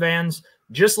those step vans,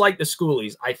 just like the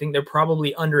schoolies, I think they're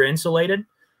probably under insulated.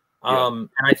 And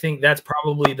I think that's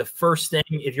probably the first thing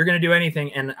if you're going to do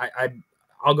anything. And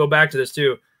I'll go back to this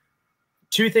too.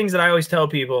 Two things that I always tell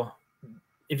people: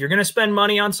 if you're going to spend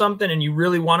money on something and you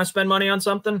really want to spend money on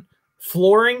something,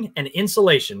 flooring and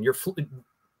insulation.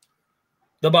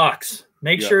 The box.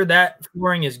 Make sure that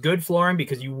flooring is good flooring,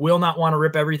 because you will not want to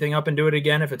rip everything up and do it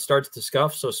again if it starts to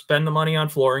scuff. So spend the money on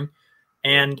flooring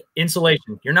and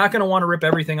insulation. You're not going to want to rip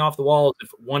everything off the walls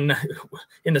if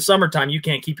in the summertime you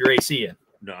can't keep your AC in.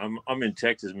 No, I'm in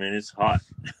Texas, man. It's hot.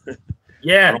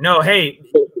 Yeah. No. Hey,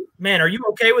 man, are you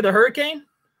okay with a hurricane?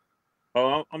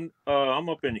 Oh, I'm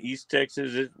up in East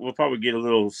Texas. We'll probably get a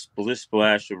little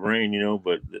splash of rain, you know.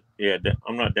 But yeah,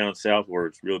 I'm not down south where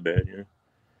it's real bad, you know.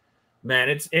 Man,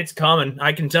 it's coming.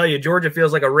 I can tell you, Georgia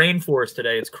feels like a rainforest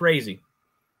today. It's crazy.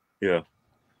 Yeah,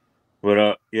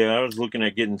 but yeah, I was looking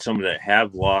at getting some of that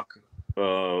Havelock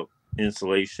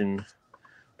insulation,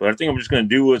 but I think I'm just gonna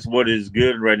do with what is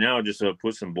good right now. Just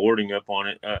put some boarding up on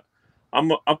it.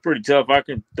 I'm pretty tough. I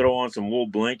can throw on some wool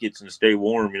blankets and stay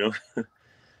warm, you know.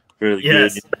 Fairly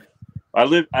good. I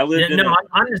lived. No,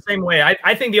 I'm the same way.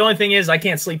 I think the only thing is I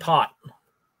can't sleep hot.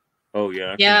 Oh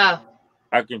yeah.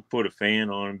 I can put a fan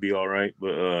on and be all right,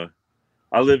 but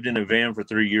I lived in a van for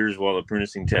 3 years while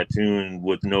apprenticing tattooing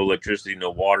with no electricity,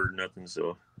 no water, nothing.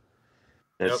 So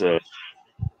that's ain't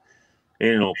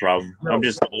no problem. No. I'm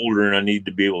just older and I need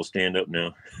to be able to stand up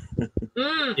now.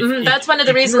 That's one of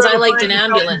the reasons I liked an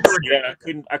ambulance. Yeah,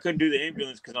 I couldn't do the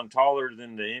ambulance because I'm taller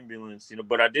than the ambulance, you know.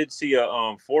 But I did see a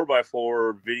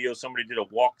 4x4 video. Somebody did a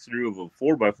walkthrough of a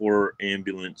 4x4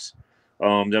 ambulance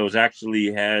that was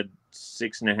actually had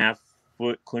 6.5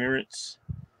 foot clearance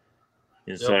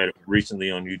inside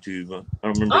recently on YouTube.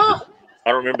 I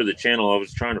don't remember the channel. I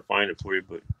was trying to find it for you,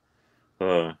 but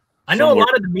I know a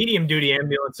lot of the medium duty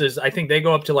ambulances, I think they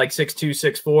go up to like 6'2",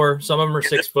 6'4". Some of them are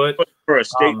 6 foot. For a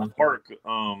state park,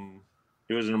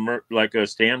 it was like a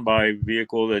standby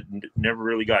vehicle that never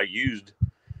really got used,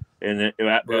 and it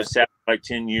was sat for like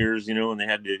 10 years, you know, and they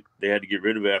had to get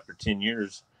rid of it after 10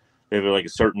 years. They have like a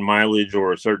certain mileage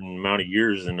or a certain amount of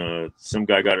years, and some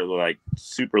guy got it like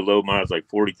super low miles, like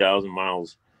 40,000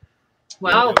 miles.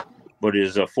 Wow! But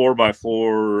it's a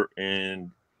 4x4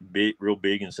 and real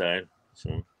big inside.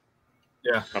 So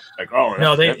yeah, like oh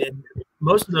no,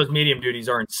 most of those medium duties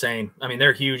are insane. I mean,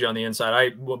 they're huge on the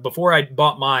inside. Before I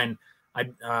bought mine, I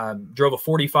drove a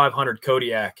 4500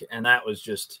 Kodiak, and that was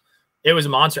it was a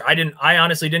monster. I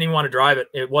honestly didn't even want to drive it.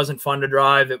 It wasn't fun to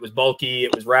drive. It was bulky.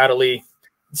 It was rattly.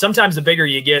 Sometimes the bigger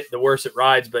you get, the worse it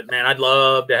rides. But man, I'd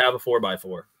love to have a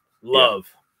 4x4. Love.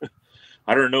 Yeah.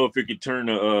 I don't know if it could turn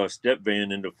a step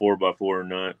van into 4x4 or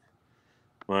not.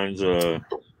 Mine's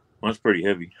pretty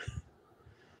heavy.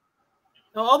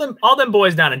 All them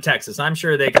boys down in Texas, I'm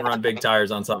sure they can run big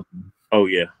tires on something. Oh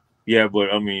yeah.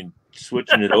 But I mean,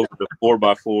 switching it over to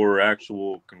 4x4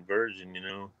 actual conversion, you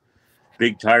know,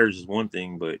 big tires is one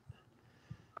thing, but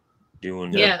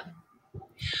doing that.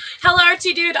 Hello,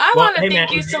 Archie, dude. I want to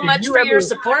thank you so much for your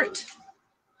support.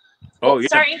 Oh, yeah.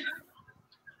 Sorry.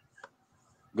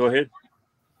 Go ahead.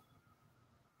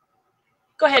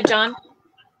 Go ahead, John.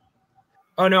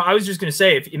 Oh, no, I was just going to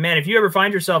say, if you ever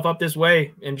find yourself up this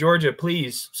way in Georgia,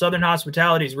 please, Southern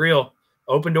hospitality is real.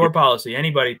 Open door policy.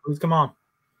 Anybody, please come on.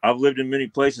 I've lived in many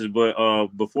places, but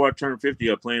before I turn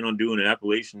 50, I plan on doing an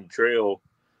Appalachian Trail.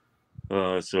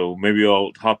 So maybe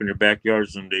I'll hop in your backyard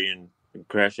someday and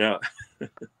crash out.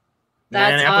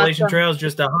 Man, Appalachian Trail is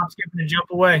just a hop, skip, and a jump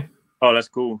away. Oh, that's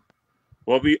cool.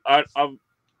 Well,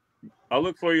 I'll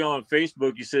look for you on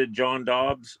Facebook. You said John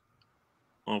Dobbs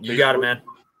on Facebook. You got it, man.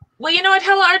 Well, you know what?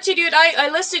 Hello, Archie, dude. I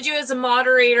listed you as a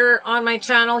moderator on my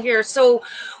channel here. So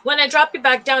when I drop you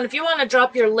back down, if you want to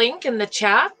drop your link in the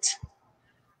chat,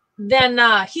 then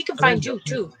he can find you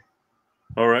too.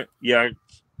 All right. Yeah.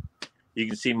 You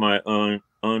can see my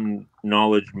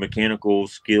unknowledge mechanical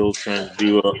skills trying to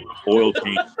do a oil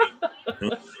change.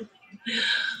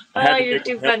 Oh, you're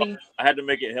too funny. I had to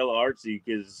make it hella artsy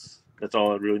because that's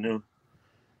all I really know.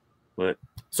 But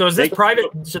so is this private?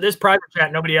 So this private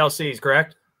chat nobody else sees,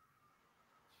 correct?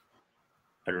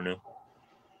 I don't know.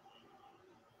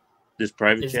 This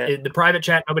private chat? Is the private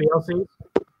chat nobody else sees?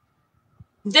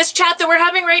 This chat that we're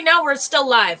having right now, we're still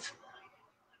live.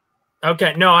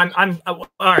 Okay. No, I'm all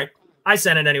right. I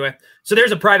sent it anyway. So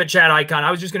there's a private chat icon.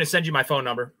 I was just going to send you my phone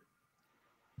number.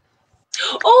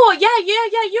 Oh, yeah.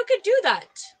 You could do that.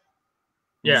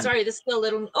 Yeah. Sorry, this is still a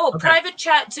little. Oh, okay. Private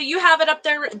chat. So you have it up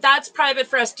there. That's private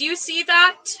for us. Do you see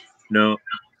that? No.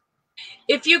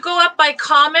 If you go up by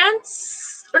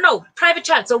comments, or no, private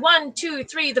chat. So 1, 2,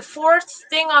 3, the fourth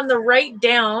thing on the right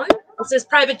down. It says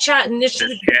private chat, and this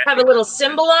should have a little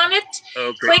symbol on it.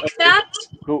 Okay. Click that.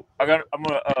 Cool. I'm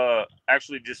gonna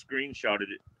actually just screenshotted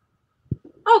it.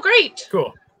 Oh, great.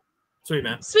 Cool. Sweet,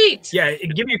 man. Sweet. Yeah,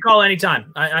 give me a call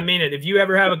anytime. I mean it. If you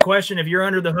ever have a question, if you're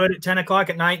under the hood at 10 o'clock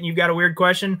at night and you've got a weird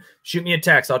question, shoot me a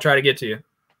text. I'll try to get to you.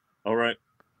 All right.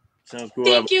 Sounds cool.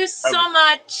 Thank you so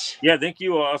much. Yeah, thank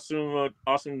you. Awesome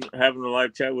having a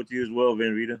live chat with you as well,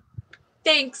 Van Vida.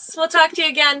 Thanks. We'll talk to you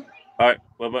again. All right.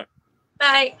 Bye-bye.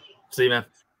 Bye. See you, man.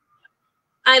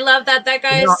 I love that. That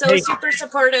guy is so super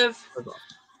supportive.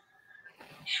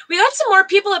 We got some more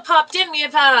people that popped in. We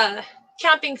have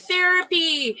Camping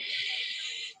Therapy,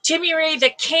 Timmy Ray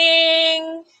the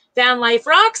King, Van Life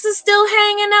Rocks is still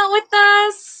hanging out with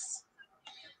us.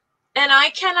 And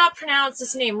I cannot pronounce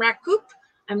this name, Rakoop.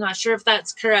 I'm not sure if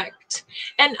that's correct.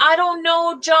 And I don't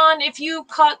know, John, if you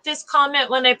caught this comment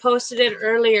when I posted it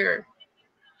earlier.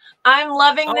 I'm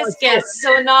loving this guest.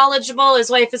 So knowledgeable. His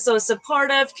wife is so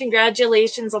supportive.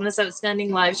 Congratulations on this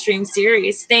outstanding live stream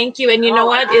series. Thank you. And you know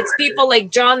what? It's people like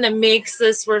John that makes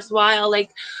this worthwhile. Like,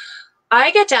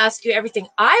 I get to ask you everything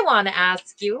I want to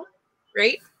ask you,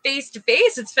 right? Face to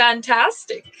face. It's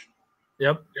fantastic.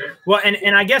 Yep. Well,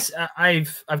 and I guess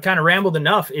I've kind of rambled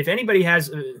enough. If anybody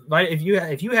has,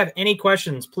 if you have any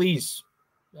questions, please,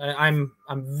 I'm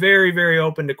very, very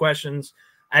open to questions.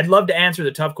 I'd love to answer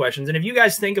the tough questions. And if you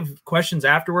guys think of questions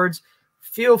afterwards,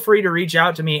 feel free to reach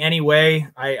out to me anyway.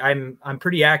 I'm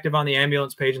pretty active on the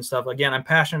ambulance page and stuff. Again, I'm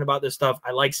passionate about this stuff.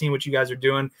 I like seeing what you guys are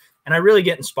doing, and I really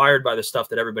get inspired by the stuff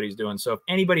that everybody's doing. So if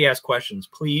anybody has questions,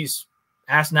 please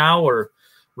ask now or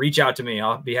reach out to me.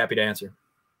 I'll be happy to answer.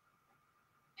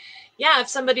 Yeah, if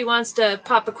somebody wants to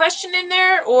pop a question in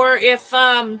there, or if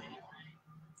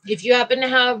you happen to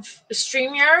have a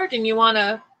StreamYard and you want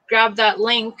to grab that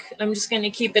link, I'm just going to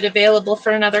keep it available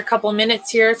for another couple minutes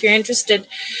here if you're interested.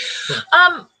 Sure.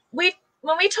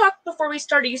 When we talked before we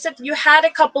started, you said you had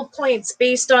a couple points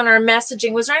based on our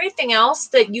messaging. Was there anything else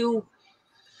that you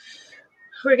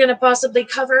were going to possibly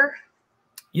cover?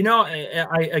 You know,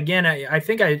 I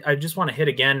think I just want to hit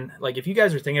again, like if you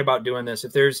guys are thinking about doing this,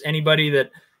 if there's anybody that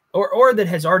or that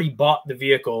has already bought the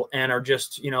vehicle and are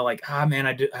just, you know, like, man,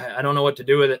 I don't know what to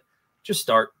do with it, just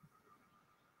start.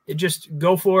 Just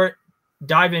go for it,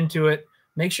 dive into it,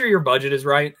 make sure your budget is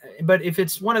right. But if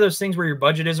it's one of those things where your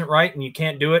budget isn't right and you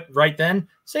can't do it right then,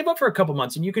 save up for a couple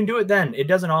months and you can do it then. It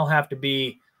doesn't all have to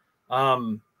be,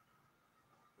 very,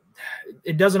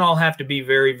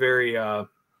 very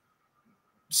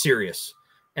serious.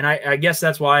 And I guess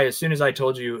that's why as soon as I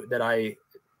told you that I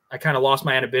kind of lost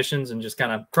my inhibitions and just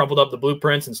kind of crumpled up the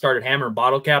blueprints and started hammering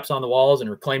bottle caps on the walls and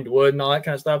reclaimed wood and all that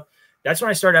kind of stuff, that's when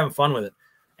I started having fun with it.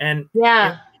 And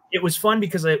yeah, it was fun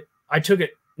because I took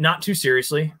it not too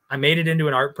seriously. I made it into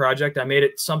an art project. I made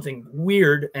it something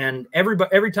weird. And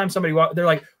every time somebody walked, they're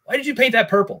like, why did you paint that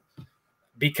purple?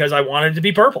 Because I wanted it to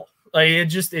be purple. Like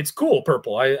it's cool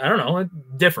purple. I don't know,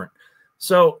 different.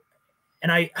 So,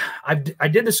 and I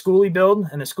did the schoolie build,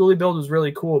 and the schoolie build was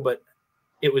really cool, but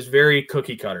it was very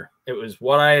cookie cutter. It was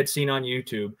what I had seen on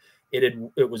YouTube.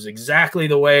 It was exactly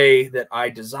the way that I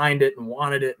designed it and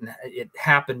wanted it, and it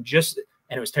happened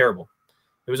and it was terrible.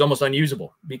 It was almost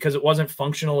unusable because it wasn't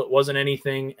functional. It wasn't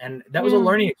anything. And that was a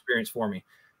learning experience for me.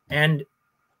 And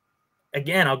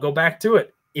again, I'll go back to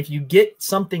it. If you get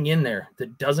something in there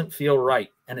that doesn't feel right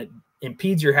and it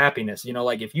impedes your happiness, you know,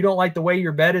 like if you don't like the way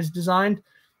your bed is designed,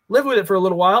 live with it for a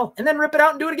little while and then rip it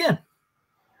out and do it again.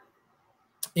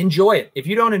 Enjoy it. If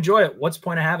you don't enjoy it, what's the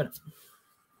point of having it?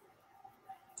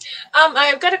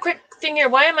 I've got a quick thing here.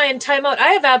 Why am I in timeout? I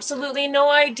have absolutely no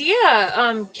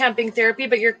idea, Camping Therapy,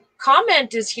 but your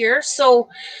comment is here. So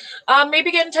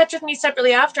maybe get in touch with me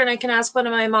separately after, and I can ask one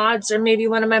of my mods, or maybe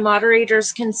one of my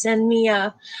moderators can send me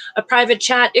a private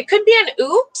chat. It could be an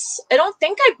oops. I don't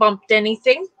think I bumped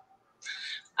anything.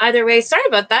 either way, sorry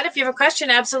about that. If you have a question,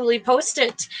 absolutely post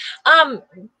it.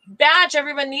 Badge,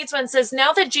 everyone needs one, says,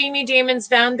 now that Jamie Damon's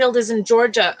van build is in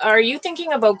Georgia, are you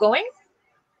thinking about going?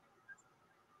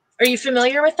 Are you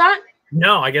familiar with that?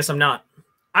 No, I guess I'm not.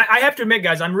 I have to admit,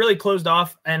 guys, I'm really closed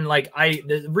off. And like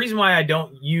the reason why I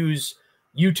don't use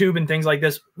YouTube and things like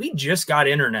this, we just got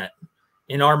internet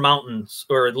in our mountains,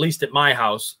 or at least at my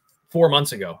house, 4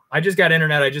 months ago. I just got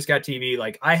internet. I just got TV.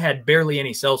 Like I had barely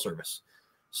any cell service.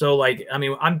 So like, I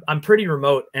mean, I'm pretty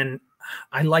remote and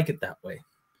I like it that way.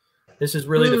 This is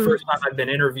really the first time I've been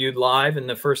interviewed live and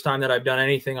the first time that I've done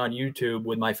anything on YouTube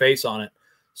with my face on it.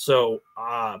 So,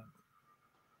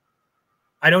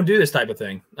 I don't do this type of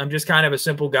thing. I'm just kind of a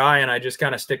simple guy and I just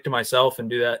kind of stick to myself and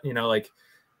do that. You know, like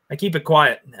I keep it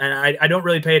quiet and I don't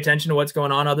really pay attention to what's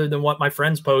going on other than what my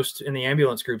friends post in the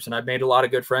ambulance groups. And I've made a lot of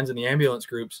good friends in the ambulance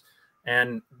groups.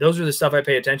 And those are the stuff I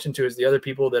pay attention to, is the other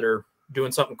people that are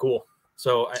doing something cool.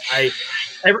 So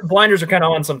blinders are kind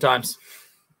of on sometimes.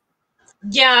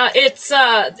 Yeah, there's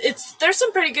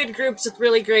some pretty good groups with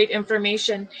really great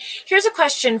information. Here's a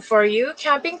question for you.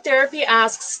 Camping Therapy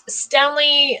asks,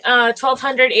 Stanley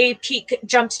 1200A peak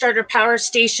jump starter power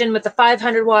station with a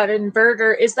 500-watt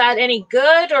inverter, is that any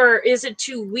good or is it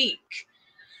too weak?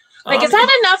 Like, is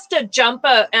that enough to jump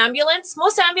a ambulance?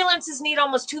 Most ambulances need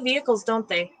almost 2 vehicles, don't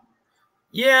they?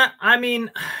 Yeah, I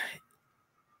mean,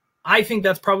 I think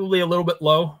that's probably a little bit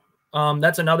low.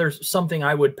 That's something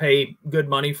I would pay good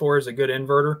money for, is a good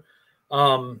inverter.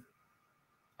 I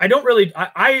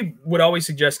would always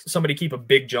suggest somebody keep a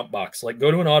big jump box, like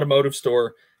go to an automotive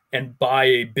store and buy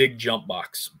a big jump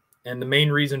box. And the main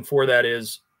reason for that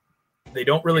is they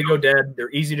don't really go dead.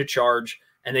 They're easy to charge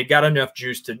and they got enough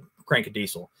juice to crank a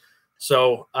diesel.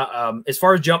 So, as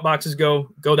far as jump boxes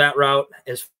go that route.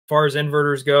 As far as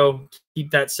inverters go,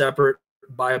 keep that separate,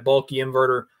 buy a bulky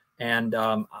inverter. And,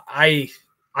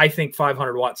 I think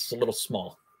 500 watts is a little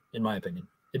small, in my opinion.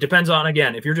 It depends on,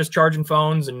 again, if you're just charging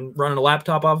phones and running a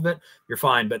laptop off of it, you're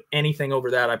fine. But anything over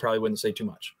that, I probably wouldn't say too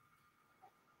much.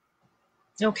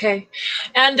 Okay.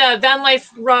 And Van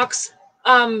Life Rocks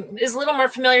is a little more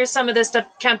familiar with some of this stuff,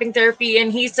 Camping Therapy.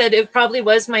 And he said it probably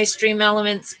was my Stream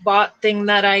Elements bot thing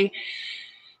that I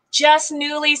just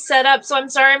newly set up. So I'm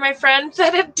sorry, my friend,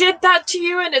 that it did that to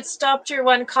you and it stopped your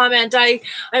one comment.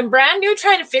 I'm brand new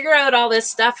trying to figure out all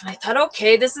this stuff. And I thought,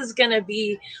 okay, this is going to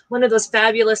be one of those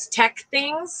fabulous tech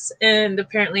things. And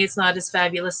apparently it's not as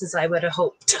fabulous as I would have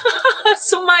hoped.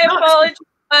 So my apologies.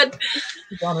 But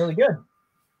it's gone really good.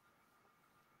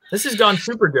 This has gone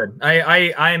super good.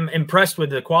 I'm impressed with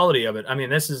the quality of it. I mean,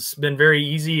 this has been very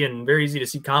easy and very easy to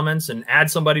see comments and add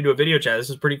somebody to a video chat. This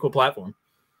is a pretty cool platform.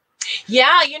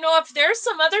 Yeah, you know, if there's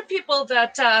some other people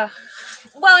that,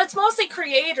 well, it's mostly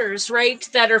creators, right,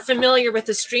 that are familiar with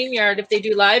the StreamYard if they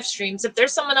do live streams. If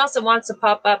there's someone else that wants to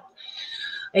pop up,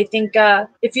 I think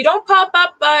if you don't pop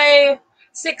up by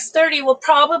 6:30, we'll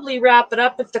probably wrap it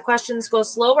up if the questions go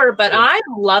slower. But I'm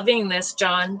loving this,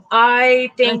 John.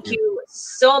 I thank you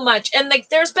so much. And like,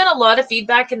 there's been a lot of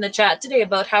feedback in the chat today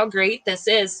about how great this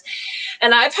is.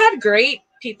 And I've had great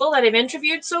people that I've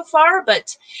interviewed so far,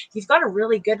 but you've got a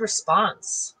really good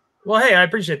response. Well, hey, I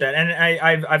appreciate that. And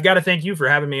I've got to thank you for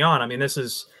having me on. I mean, this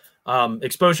is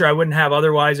exposure I wouldn't have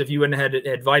otherwise if you wouldn't have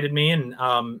invited me. And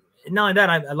not only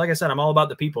that, like I said, I'm all about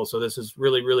the people. So this is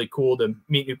really, really cool to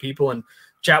meet new people and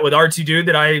chat with Artsy Dude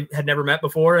that I had never met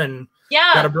before. And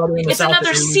yeah, got a brother in the South.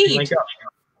 Another seed.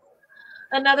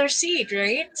 Another seed,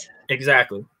 right?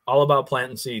 Exactly. All about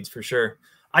planting seeds for sure.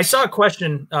 I saw a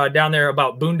question down there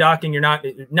about boondocking. You're not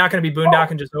going to be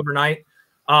boondocking just overnight.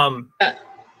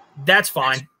 That's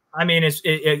fine. I mean,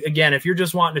 again, if you're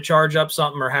just wanting to charge up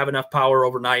something or have enough power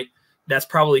overnight, that's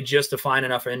probably just a fine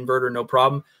enough inverter, no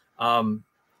problem.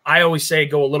 I always say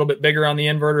go a little bit bigger on the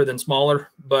inverter than smaller.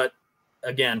 But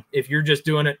again, if you're just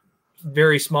doing it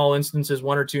very small instances,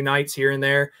 1 or 2 nights here and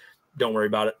there, don't worry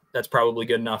about it. That's probably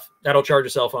good enough. That'll charge a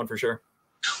cell phone for sure.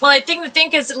 Well, I think the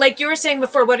thing is, like you were saying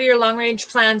before, what are your long-range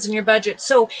plans and your budget?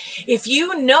 So if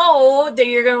you know that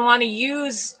you're going to want to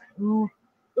use,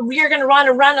 you're going to want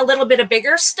to run a little bit of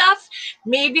bigger stuff,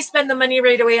 maybe spend the money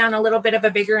right away on a little bit of a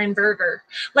bigger inverter.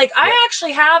 Like I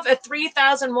actually have a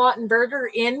 3,000-watt inverter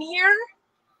in here.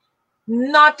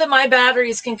 Not that my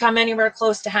batteries can come anywhere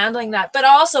close to handling that, but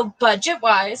also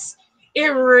budget-wise, it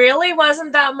really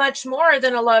wasn't that much more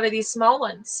than a lot of these small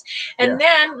ones. And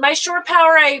then my shore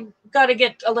power, I got to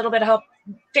get a little bit of help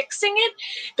fixing it,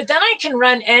 but then I can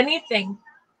run anything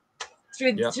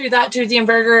through the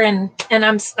inverter, and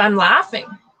I'm laughing.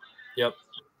 Yep.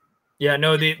 Yeah.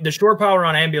 No, the shore power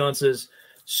on ambulances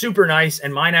super nice,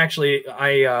 and mine actually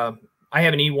I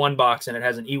have an E1 box and it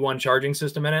has an E1 charging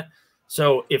system in it.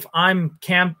 So if I'm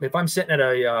sitting at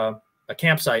a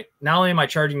campsite, not only am I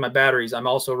charging my batteries, I'm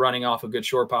also running off a good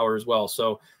shore power as well.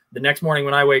 So the next morning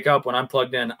when I wake up, when I'm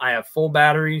plugged in, I have full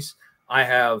batteries. I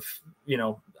have,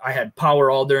 I had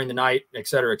power all during the night, et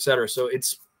cetera, et cetera. So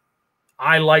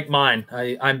I like mine.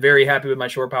 I'm very happy with my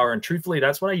shore power. And truthfully,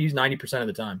 that's what I use 90% of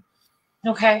the time.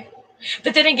 Okay.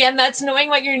 But then again, that's knowing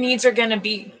what your needs are going to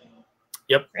be.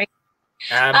 Yep. Right.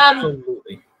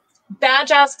 Absolutely.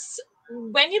 Badge asks,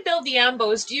 when you build the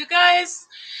ambos, do you guys,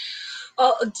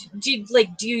 do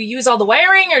you use all the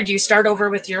wiring, or do you start over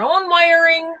with your own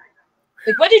wiring?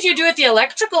 Like, what did you do with the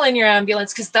electrical in your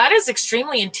ambulance? Because that is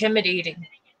extremely intimidating.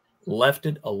 Left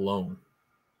it alone.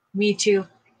 Me too.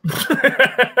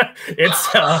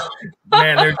 It's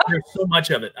man, there's so much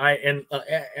of it.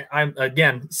 I'm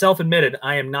again self-admitted,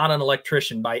 I am not an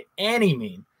electrician by any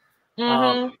means.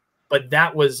 But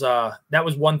that was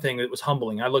one thing that was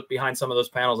humbling. I looked behind some of those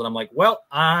panels and I'm like, well,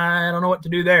 I don't know what to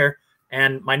do there.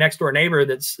 And my next door neighbor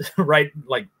that's right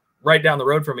down the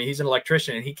road from me, he's an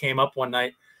electrician, and he came up one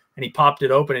night and he popped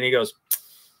it open and he goes,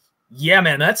 yeah,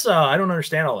 man, that's I don't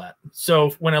understand all that. So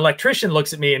when an electrician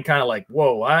looks at me and kind of like,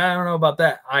 whoa, I don't know about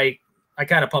that, I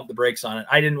kind of pumped the brakes on it.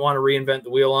 I didn't want to reinvent the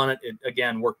wheel on it. It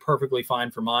again worked perfectly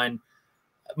fine for mine.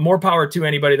 More power to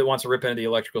anybody that wants to rip into the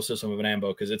electrical system of an ambo,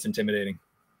 because it's intimidating.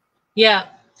 Yeah.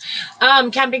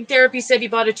 Camping Therapy said he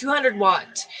bought a 200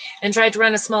 watt and tried to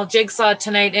run a small jigsaw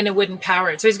tonight and it wouldn't power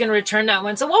it. So he's going to return that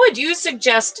one. So what would you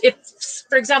suggest if,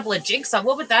 for example, a jigsaw,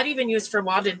 what would that even use for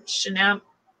wattage and amp?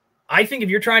 I think if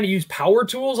you're trying to use power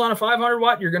tools on a 500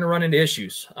 watt, you're going to run into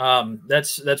issues.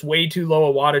 That's way too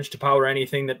low a wattage to power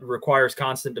anything that requires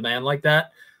constant demand like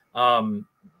that.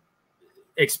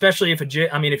 Especially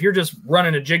if you're just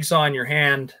running a jigsaw in your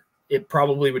hand, it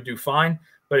probably would do fine.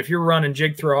 But if you're running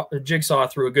jigsaw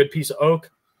through a good piece of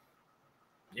oak,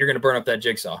 you're going to burn up that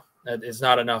jigsaw. That is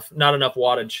not enough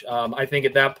wattage. I think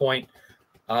at that point,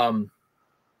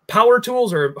 power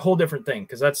tools are a whole different thing,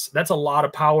 because that's a lot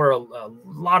of power, a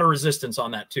lot of resistance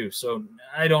on that too. So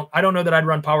I don't know that I'd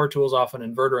run power tools off an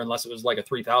inverter unless it was like a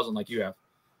 3000 like you have.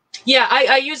 Yeah,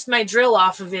 I used my drill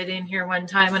off of it in here one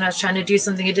time when I was trying to do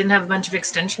something. It didn't have a bunch of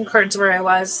extension cords where I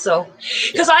was. So,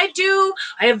 because I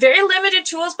have very limited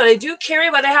tools, but I do carry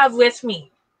what I have with me.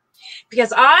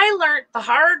 Because I learned the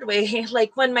hard way,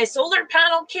 like when my solar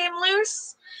panel came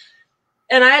loose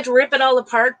and I had to rip it all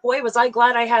apart, boy, was I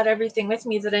glad I had everything with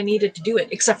me that I needed to do it,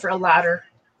 except for a ladder.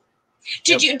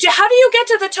 How do you get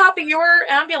to the top of your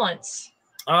ambulance?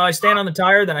 I stand on the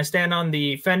tire, then I stand on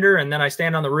the fender, and then I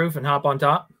stand on the roof and hop on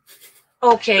top.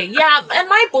 Okay, yeah, and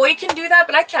my boy can do that,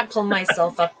 but I can't pull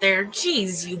myself up there.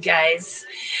 Jeez, you guys.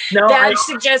 No, Dad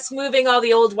suggests moving all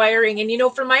the old wiring,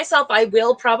 and for myself, I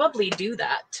will probably do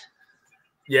that.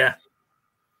 Yeah.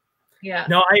 Yeah.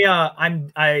 No, I'm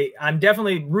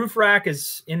definitely, roof rack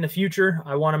is in the future.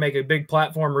 I want to make a big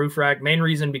platform roof rack. Main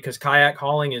reason because kayak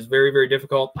hauling is very, very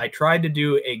difficult. I tried to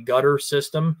do a gutter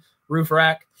system roof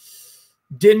rack.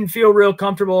 Didn't feel real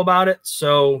comfortable about it,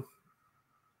 so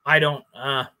I don't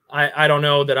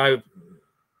know that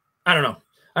I don't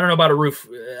know about a roof.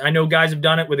 I know guys have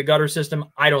done it with a gutter system.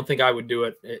 I don't think I would do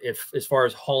it as far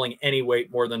as hauling any weight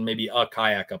more than maybe a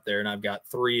kayak up there, and I've got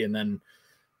 3 and then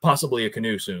possibly a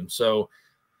canoe soon. So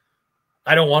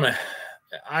I don't want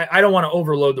to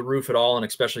overload the roof at all, and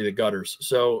especially the gutters.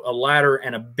 So a ladder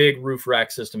and a big roof rack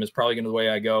system is probably going to be the way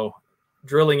I go.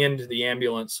 Drilling into the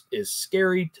ambulance is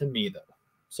scary to me though.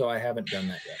 So I haven't done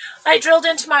that yet. I drilled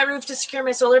into my roof to secure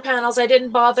my solar panels. I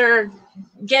didn't bother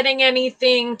getting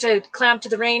anything to clamp to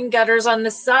the rain gutters on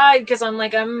the side, because I'm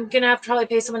like, I'm going to have to probably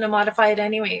pay someone to modify it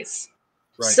anyways.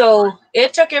 Right. So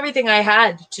it took everything I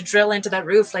had to drill into that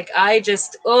roof. Like I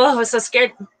was so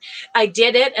scared. I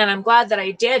did it, and I'm glad that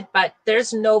I did, but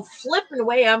there's no flipping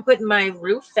way I'm putting my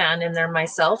roof fan in there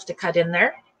myself to cut in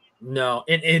there. No,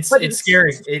 it's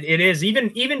scary. It is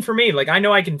even for me. Like I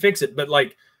know I can fix it, but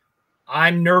like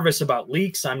I'm nervous about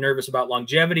leaks. I'm nervous about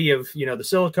longevity of, the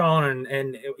silicone.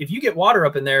 And if you get water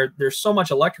up in there, there's so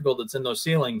much electrical that's in those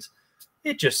ceilings.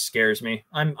 It just scares me.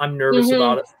 I'm nervous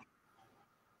about it.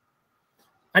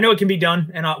 I know it can be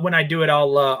done. And when I do it,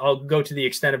 I'll go to the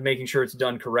extent of making sure it's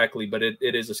done correctly, but it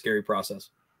is a scary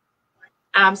process.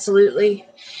 Absolutely.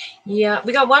 Yeah.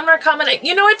 We got one more comment.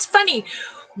 It's funny.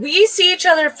 We see each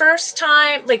other first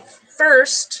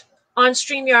on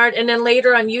StreamYard and then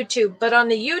later on YouTube. But on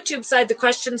the YouTube side, the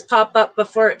questions pop up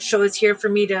before it shows here for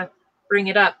me to bring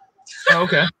it up. Oh,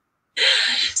 okay.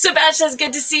 So Badge says,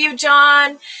 good to see you,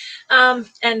 John.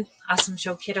 And awesome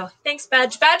show, kiddo. Thanks,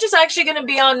 Badge. Badge is actually going to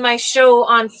be on my show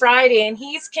on Friday, and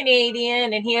he's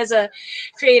Canadian, and he has a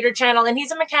creator channel, and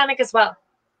he's a mechanic as well.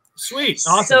 Sweet.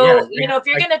 Awesome. So, Yeah, you know, if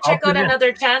you're going to check out tune in.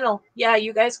 another channel, yeah,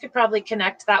 you guys could probably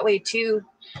connect that way too.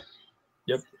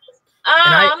 Yep.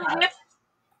 And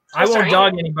I won't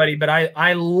dog anybody, but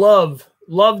I love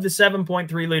the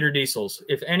 7.3 liter diesels.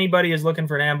 If anybody is looking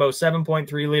for an Ambo,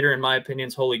 7.3 liter, in my opinion,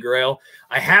 is holy grail.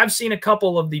 I have seen a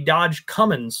couple of the Dodge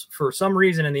Cummins. For some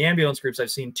reason in the ambulance groups,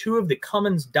 I've seen 2 of the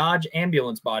Cummins Dodge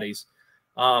ambulance bodies,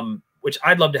 which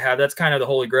I'd love to have. That's kind of the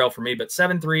holy grail for me. But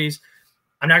 7.3s,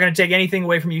 I'm not going to take anything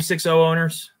away from you 6.0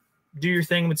 owners. Do your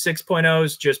thing with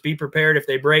 6.0s. Just be prepared. If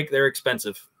they break, they're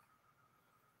expensive.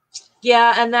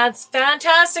 Yeah, and that's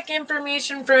fantastic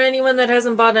information for anyone that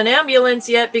hasn't bought an ambulance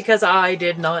yet, because I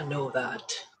did not know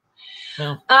that.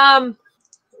 No.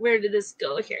 Where did this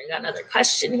go here? I got another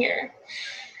question here.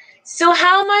 So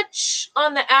how much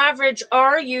on the average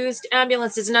are used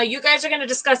ambulances? Now, you guys are going to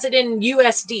discuss it in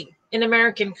USD, in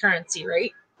American currency,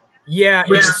 right? Yeah.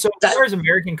 So as far as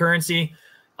American currency,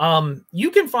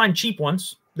 you can find cheap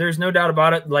ones. There's no doubt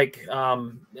about it. Like, I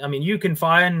mean, you can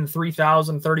find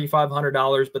 $3,000,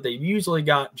 $3,500, but they've usually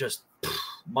got just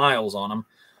miles on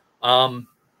them.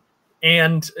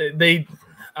 And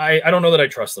I don't know that I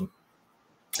trust them.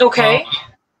 Okay.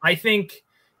 I think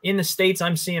in the States,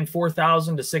 I'm seeing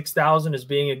 4,000 to 6,000 as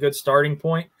being a good starting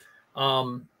point.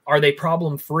 Are they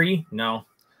problem free? No.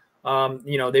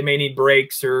 You know, they may need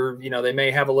brakes, or, you know, they may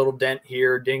have a little dent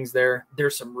here, dings there.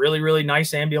 There's some really, really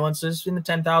nice ambulances in the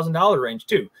 $10,000 range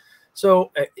too.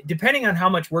 So depending on how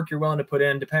much work you're willing to put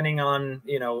in, depending on,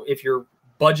 you know, if your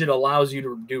budget allows you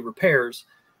to do repairs,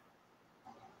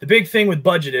 the big thing with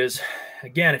budget is,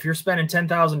 again, if you're spending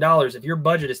 $10,000, if your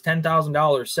budget is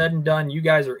 $10,000 said and done, you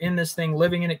guys are in this thing,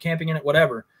 living in it, camping in it,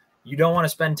 whatever, you don't want to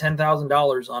spend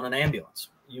 $10,000 on an ambulance.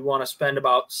 You want to spend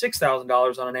about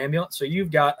 $6,000 on an ambulance. So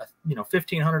you've got, you know,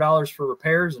 $1,500 for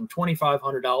repairs and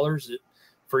 $2,500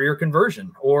 for your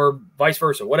conversion, or vice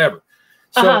versa, whatever.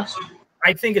 So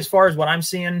I think as far as what I'm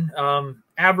seeing,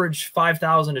 average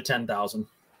 5,000 to 10,000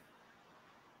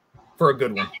 for a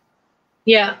good one.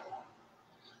 Yeah.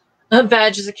 A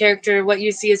badge is a character. What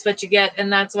you see is what you get.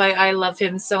 And that's why I love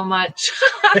him so much.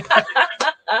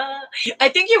 I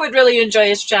think you would really enjoy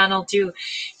his channel too.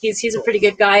 He's a pretty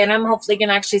good guy, and I'm hopefully going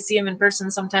to actually see him in person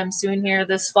sometime soon here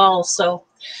this fall. So,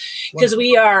 because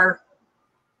we're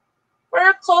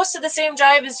close to the same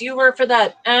drive as you were for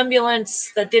that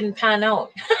ambulance that didn't pan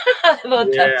out. About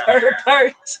that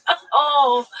part.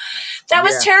 Oh, that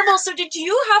was terrible. So did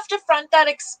you have to front that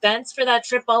expense for that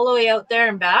trip all the way out there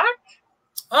and back?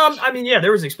 I mean, yeah,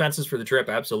 there was expenses for the trip.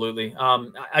 Absolutely.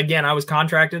 Again, I was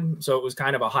contracted, so it was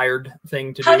kind of a hired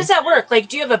thing to do. How does that work? Like,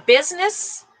 do you have a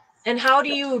business, and how do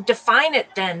you define it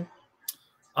then?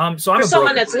 So I'm for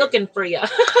someone that's looking for you.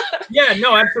 Yeah,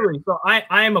 no, absolutely. So I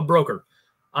am a broker.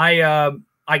 I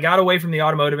got away from the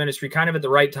automotive industry kind of at the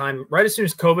right time. Right as soon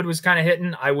as COVID was kind of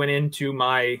hitting, I went into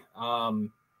my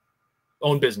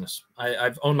own business.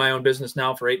 I've owned my own business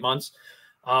now for 8 months.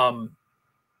 And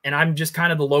I'm just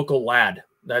kind of the local lad.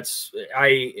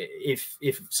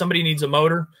 If somebody needs a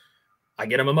motor, I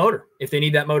get them a motor. If they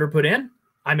need that motor put in,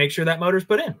 I make sure that motor's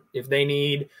put in. If they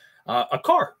need a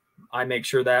car, I make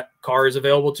sure that car is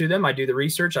available to them. I do the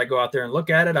research. I go out there and look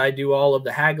at it. I do all of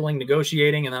the haggling,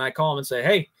 negotiating, and then I call them and say,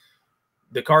 hey,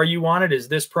 the car you wanted is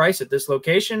this price at this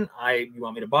location. You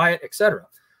want me to buy it, etc.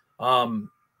 And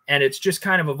it's just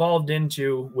kind of evolved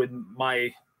into, with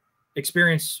my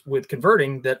experience with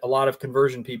converting, that a lot of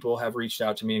conversion people have reached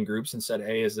out to me in groups and said,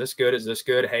 hey, is this good? Is this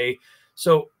good? Hey,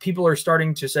 so people are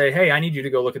starting to say, hey, I need you to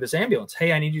go look at this ambulance.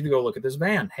 Hey, I need you to go look at this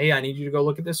van. Hey, I need you to go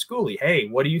look at this schoolie. Hey,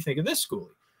 what do you think of this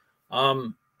schoolie?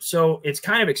 So it's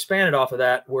kind of expanded off of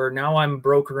that, where now I'm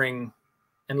brokering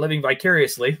and living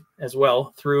vicariously as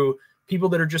well through people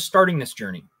that are just starting this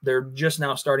journey. They're just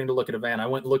now starting to look at a van. I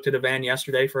went and looked at a van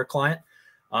yesterday for a client.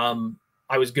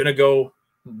 I was going to go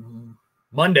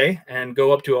Monday and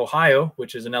go up to Ohio,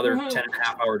 which is another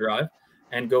 10.5-hour drive,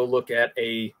 and go look at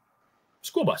a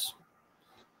school bus,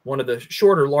 one of the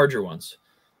shorter, larger ones.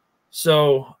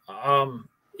 So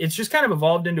it's just kind of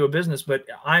evolved into a business, but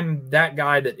I'm that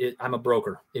guy that I'm a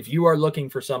broker. If you are looking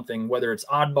for something, whether it's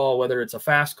oddball, whether it's a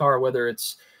fast car, whether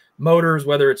it's motors,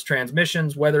 whether it's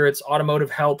transmissions, whether it's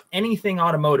automotive help, anything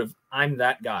automotive, I'm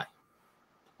that guy.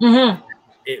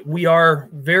 We are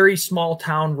very small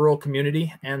town, rural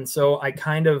community. And so I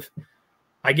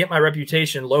get my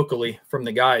reputation locally from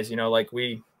the guys, you know, like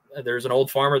there's an old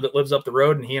farmer that lives up the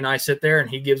road, and he and I sit there and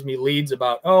he gives me leads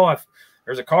about, oh,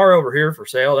 there's a car over here for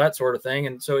sale, that sort of thing.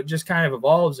 And so it just kind of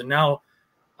evolves. And now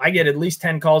I get at least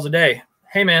 10 calls a day.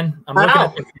 Hey man, I'm looking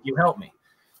at this. Can you help me?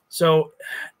 So,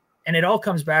 and it all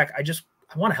comes back. I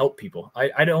want to help people.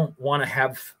 I don't want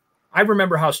to I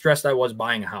remember how stressed I was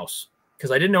buying a house. because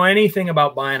I didn't know anything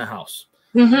about buying a house.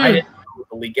 I didn't know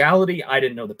the legality. I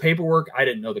didn't know the paperwork. I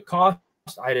didn't know the cost.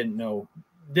 I didn't know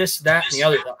this, that, and the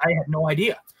other. I had no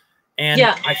idea. And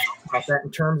I thought about that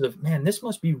in terms of, man, this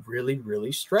must be really,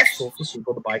 really stressful for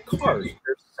people to buy cars.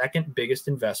 Their second biggest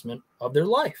investment of their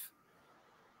life.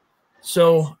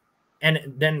 So, and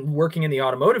then working in the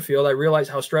automotive field, I realized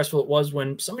how stressful it was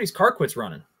when somebody's car quits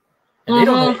running and they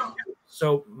don't know what to do.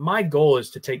 So my goal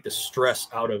is to take the stress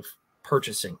out of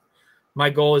purchasing. My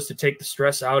goal is to take the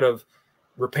stress out of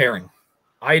repairing.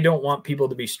 I don't want people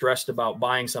to be stressed about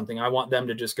buying something. I want them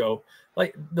to just go,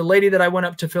 like the lady that I went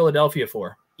up to Philadelphia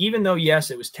for, even though, yes,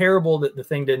 it was terrible that the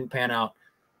thing didn't pan out.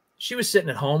 She was sitting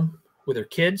at home with her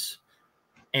kids,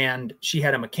 and she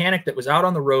had a mechanic that was out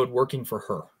on the road working for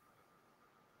her.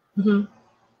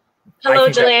 Hello,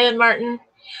 Jillian Martin.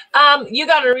 You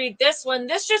got to read this one.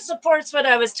 This just supports what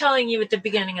I was telling you at the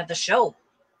beginning of the show.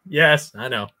 Yes, I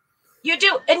know. You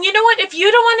do. And you know what? If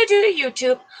you don't want to do the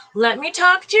YouTube, let me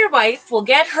talk to your wife. We'll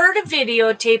get her to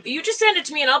videotape. You just send it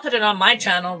to me and I'll put it on my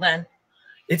channel then.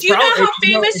 Do you know how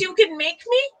famous you can make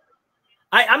me?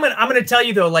 I'm gonna tell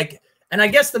you though, like, and I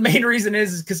guess the main reason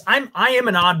is because I am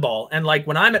an oddball, and like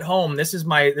when I'm at home, this is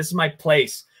my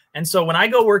place. And so when I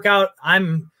go work out,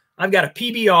 I've got a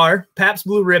PBR, Pabst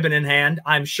Blue Ribbon in hand.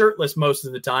 I'm shirtless most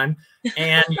of the time,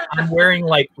 and I'm wearing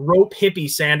like rope hippie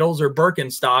sandals or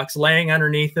Birkenstocks, laying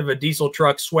underneath of a diesel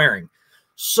truck swearing.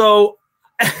 So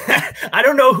I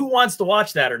don't know who wants to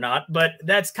watch that or not, but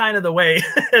that's kind of the way.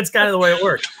 That's kind of the way it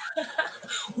works.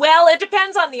 Well, it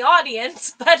depends on the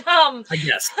audience, but I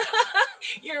guess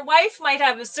your wife might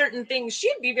have a certain thing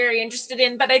she'd be very interested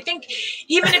in. But I think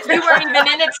even if you weren't even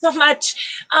in it so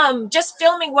much, just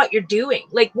filming what you're doing,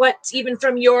 like what's even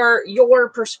from your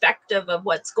perspective of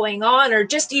what's going on, or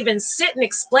just even sit and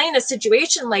explain a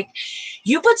situation. Like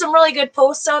you put some really good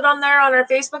posts out on there on our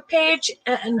Facebook page,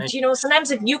 and you know,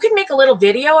 sometimes if you could make a little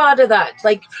video out of that,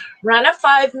 like run a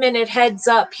 5-minute heads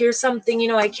up, here's something, you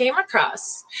know, I came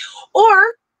across.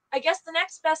 Or I guess the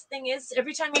next best thing is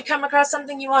every time you come across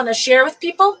something you want to share with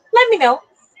people, let me know.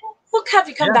 We'll have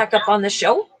you come back up on the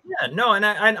show. Yeah, no, and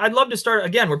I'd love to start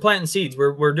again. We're planting seeds.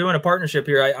 We're doing a partnership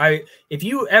here. If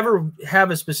you ever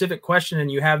have a specific question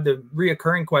and you have the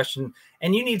reoccurring question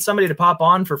and you need somebody to pop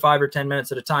on for 5 or 10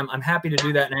 minutes at a time, I'm happy to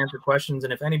do that and answer questions.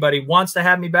 And if anybody wants to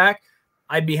have me back,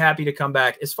 I'd be happy to come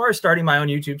back. As far as starting my own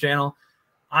YouTube channel,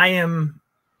 I am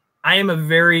a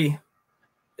very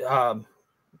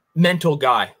mental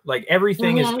guy. Like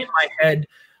everything is in my head.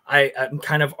 I'm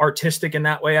kind of artistic in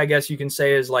that way, I guess you can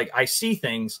say, is like I see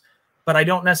things, but I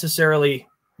don't necessarily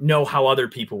know how other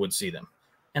people would see them.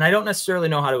 And I don't necessarily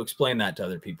know how to explain that to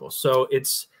other people. So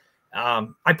it's,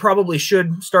 I probably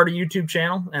should start a YouTube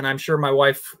channel, and I'm sure my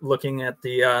wife looking at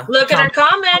the, look at her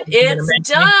comment, it's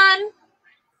done.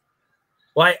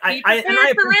 Well, I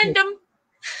referendum.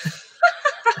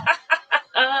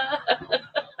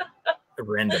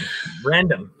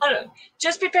 Random.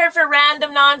 Just prepare for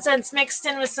random nonsense mixed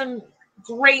in with some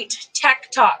great tech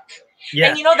talk. Yeah.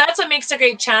 And you know, that's what makes a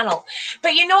great channel.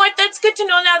 But you know what? That's good to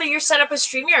know now that you're set up a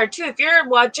StreamYard too. If you're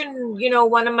watching, you know,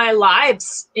 one of my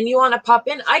lives and you want to pop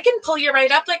in, I can pull you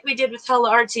right up like we did with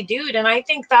Hello Artsy Dude. And I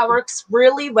think that works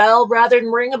really well rather than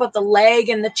worrying about the lag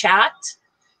in the chat.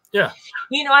 Yeah.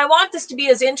 You know, I want this to be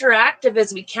as interactive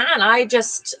as we can. I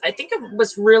think it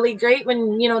was really great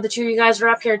when, you know, the two of you guys were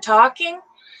up here talking.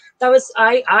 That was,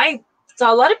 I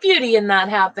saw a lot of beauty in that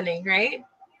happening, right?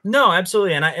 No,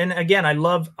 absolutely. And again, I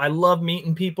love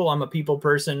meeting people. I'm a people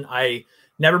person. I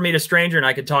never meet a stranger, and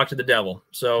I could talk to the devil.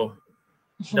 So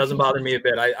it doesn't bother me a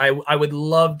bit. I would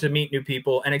love to meet new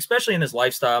people, and especially in this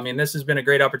lifestyle. I mean, this has been a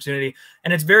great opportunity,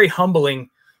 and it's very humbling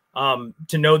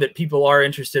to know that people are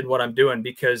interested in what I'm doing,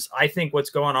 because I think what's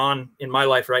going on in my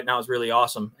life right now is really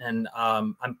awesome. And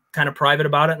I'm kind of private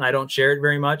about it and I don't share it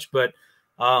very much, but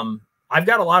I've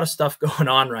got a lot of stuff going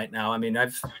on right now. I mean,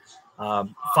 I've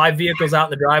 5 vehicles out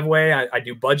in the driveway. I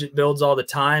do budget builds all the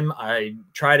time. I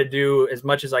try to do as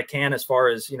much as I can as far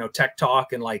as, you know, tech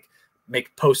talk and like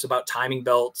make posts about timing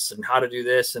belts and how to do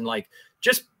this. And like,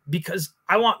 just because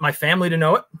I want my family to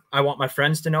know it. I want my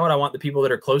friends to know it. I want the people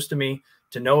that are close to me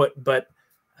to know it. But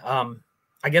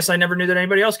I guess I never knew that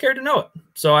anybody else cared to know it.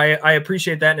 So I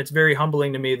appreciate that. And it's very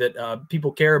humbling to me that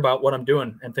people care about what I'm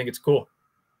doing and think it's cool.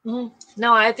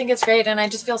 No, I think it's great. And I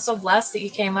just feel so blessed that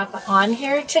you came up on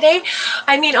here today.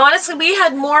 I mean, honestly, we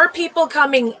had more people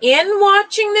coming in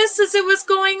watching this as it was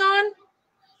going on.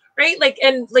 Right? Like,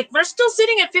 and like, we're still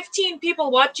sitting at 15 people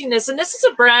watching this. And this is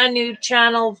a brand new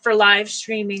channel for live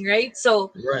streaming, right?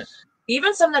 So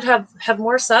even some that have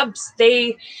more subs,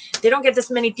 they don't get this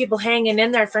many people hanging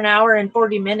in there for an hour and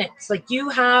 40 minutes. Like, you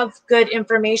have good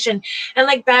information. And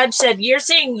like Badge said, you're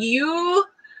saying you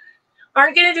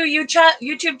aren't going to do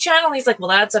YouTube channel. He's like, well,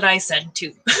 that's what I said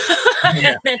too.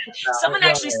 Yeah. And then someone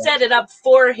actually set it up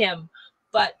for him,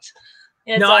 but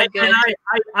it's all good. And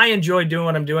I enjoy doing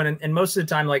what I'm doing. And most of the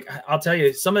time, like, I'll tell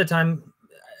you, some of the time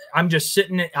I'm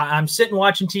sitting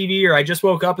watching TV, or I just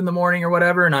woke up in the morning or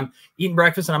whatever, and I'm eating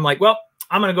breakfast, and I'm like, well,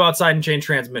 I'm going to go outside and change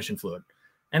transmission fluid.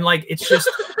 And like, it's just,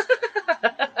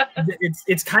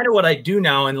 it's kind of what I do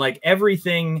now. And like,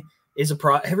 everything is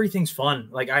everything's fun.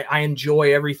 Like, I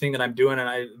enjoy everything that I'm doing,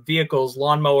 and vehicles,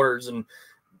 lawnmowers, and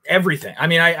everything. I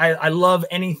mean, I love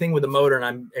anything with a motor, and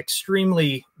I'm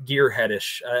extremely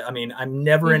gearheadish. I mean, I'm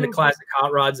never into classic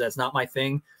hot rods. That's not my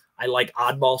thing. I like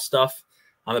oddball stuff.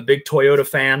 I'm a big Toyota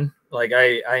fan. Like,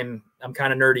 I'm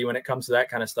kind of nerdy when it comes to that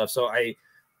kind of stuff. So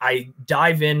I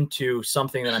dive into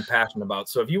something that I'm passionate about.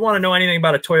 So if you want to know anything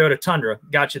about a Toyota Tundra,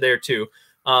 got you there too.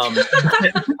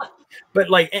 But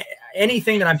like,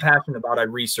 anything that I'm passionate about, I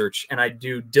research, and I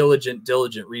do diligent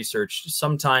research,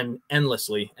 sometimes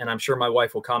endlessly. And I'm sure my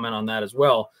wife will comment on that as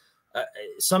well.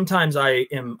 Sometimes I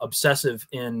am obsessive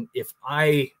in, if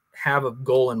I have a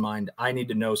goal in mind, I need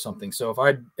to know something. So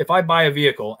if I buy a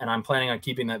vehicle and I'm planning on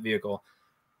keeping that vehicle,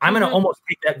 I'm going to almost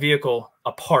take that vehicle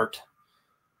apart,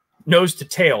 nose to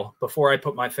tail, before I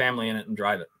put my family in it and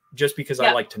drive it, just because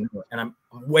I like to know it. And I'm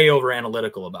way over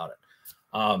analytical about it.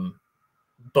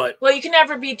 But well, you can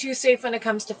never be too safe when it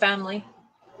comes to family.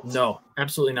 No,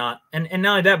 absolutely not. And not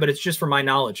only that, but it's just for my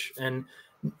knowledge. And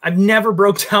I've never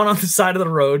broke down on the side of the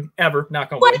road ever.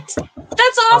 Knock on wood. What?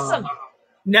 That's awesome.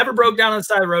 Never broke down on the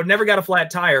side of the road. Never got a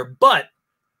flat tire. But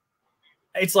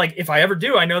it's like, if I ever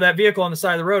do, I know that vehicle on the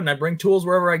side of the road, and I bring tools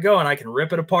wherever I go, and I can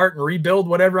rip it apart and rebuild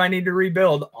whatever I need to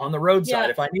rebuild on the roadside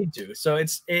if I need to. So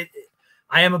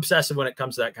I am obsessive when it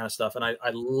comes to that kind of stuff. And I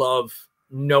love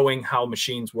knowing how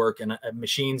machines work, and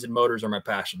machines and motors are my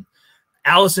passion.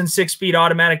 Allison 6-speed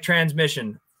automatic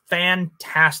transmission.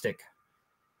 Fantastic.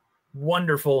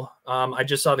 Wonderful. I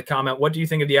just saw the comment. What do you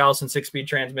think of the Allison 6-speed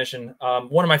transmission?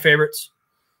 One of my favorites.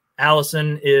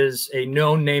 Allison is a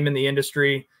known name in the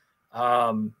industry.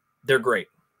 They're great.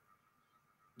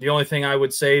 The only thing I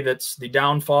would say that's the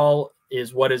downfall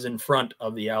is what is in front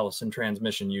of the Allison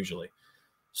transmission usually.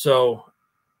 So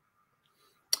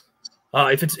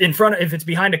if it's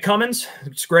behind a Cummins,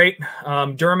 it's great.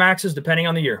 Duramaxes, depending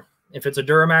on the year. If it's a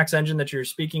Duramax engine that you're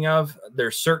speaking of,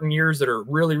 there's certain years that are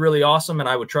really, really awesome, and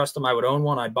I would trust them. I would own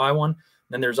one. I'd buy one.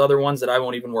 Then there's other ones that I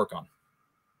won't even work on.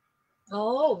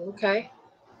 Oh, okay.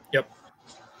 Yep.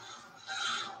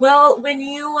 Well, when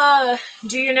you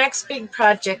do your next big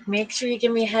project, make sure you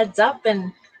give me a heads up,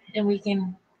 and we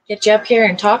can get you up here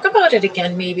and talk about it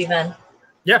again, maybe then.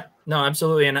 Yeah, no,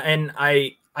 absolutely. And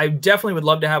I definitely would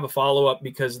love to have a follow-up,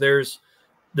 because there's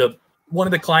one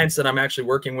of the clients that I'm actually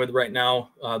working with right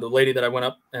now, the lady that I went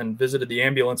up and visited the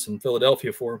ambulance in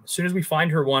Philadelphia for. As soon as we find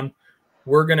her one,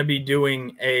 we're going to be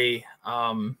doing a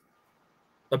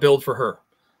build for her.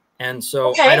 And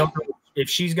so I don't know if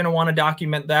she's going to want to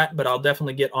document that, but I'll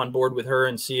definitely get on board with her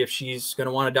and see if she's going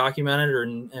to want to document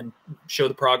it and show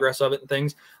the progress of it and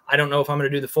things. I don't know if I'm going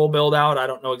to do the full build out. I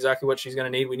don't know exactly what she's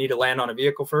going to need. We need to land on a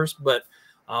vehicle first, but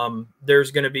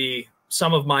there's going to be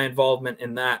some of my involvement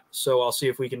in that. So I'll see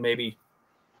if we can maybe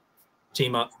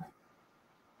team up.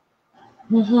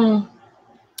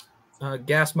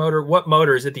 Gas motor. What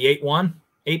motor is it? The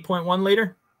 8.1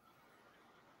 liter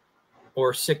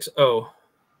or 6.0?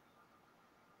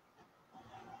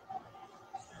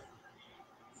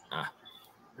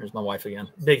 There's my wife again.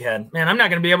 Big head. Man, I'm not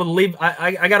going to be able to leave.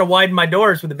 I got to widen my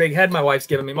doors with the big head my wife's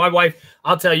giving me. My wife,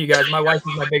 I'll tell you guys, my wife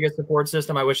is my biggest support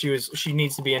system. I wish she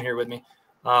needs to be in here with me.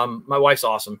 My wife's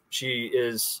awesome. She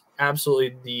is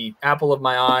absolutely the apple of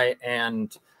my eye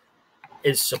and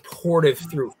is supportive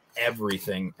through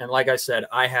everything. And like I said,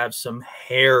 I have some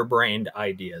harebrained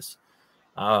ideas.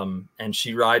 And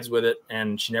she rides with it,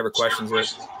 and she never questions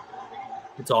it.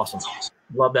 It's awesome.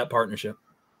 Love that partnership.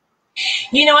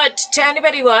 You know what? To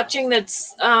anybody watching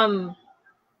that's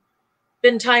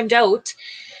been timed out,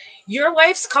 your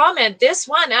wife's comment, this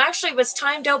one actually was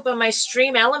timed out by my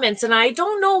stream elements, and I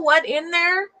don't know what in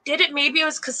there did it. Maybe it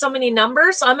was because so many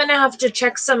numbers. I'm going to have to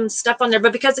check some stuff on there,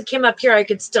 but because it came up here, I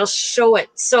could still show it.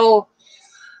 So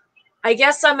I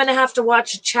guess I'm going to have to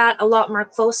watch the chat a lot more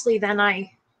closely than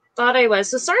I thought I was.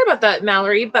 So sorry about that,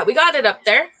 Mallory, but we got it up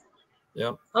there.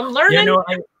 Yep. I'm learning. Yeah, no,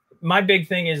 my big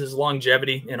thing is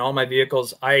longevity in all my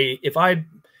vehicles. If I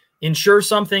insure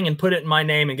something and put it in my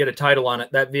name and get a title on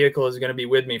it, that vehicle is going to be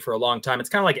with me for a long time. It's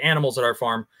kind of like animals at our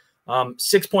farm.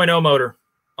 6.0 motor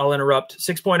I'll interrupt.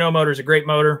 6.0 motor is a great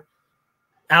motor.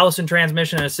 Allison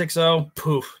transmission and a 6.0.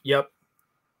 Poof. Yep.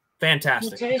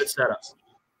 Fantastic. Okay. Good setup.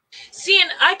 See,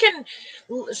 and I can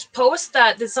post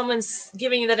that someone's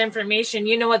giving you that information.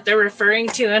 You know what they're referring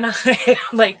to, and I'm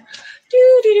like,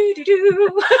 do.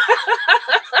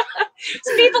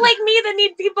 It's people like me that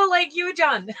need people like you,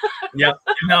 John. Yep.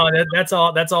 No, that's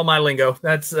all. That's all my lingo.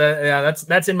 That's yeah.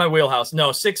 That's in my wheelhouse. No,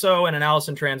 6.0 and an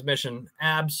Allison transmission,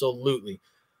 absolutely.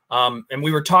 And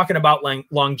we were talking about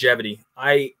longevity.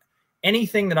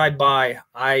 Anything that I buy,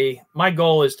 my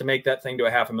goal is to make that thing to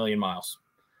 500,000 miles.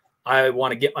 I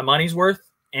want to get my money's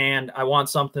worth, and I want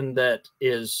something that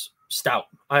is stout.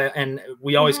 And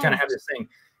we always kind of have this thing.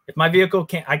 If my vehicle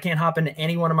I can't hop into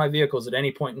any one of my vehicles at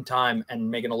any point in time and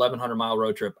make an 1,100-mile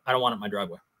road trip. I don't want it in my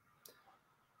driveway.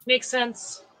 Makes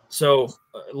sense. So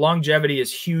longevity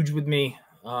is huge with me.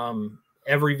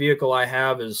 Every vehicle I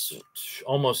have is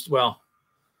almost, well,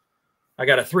 I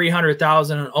got a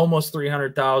 300,000, an almost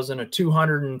 300,000, a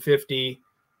 250,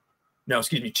 no,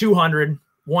 excuse me, 200,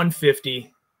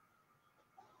 150,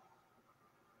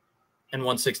 and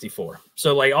 164.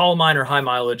 So like all mine are high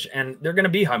mileage, and they're going to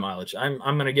be high mileage. I'm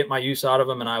going to get my use out of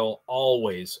them, and I will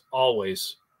always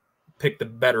pick the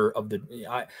better of the,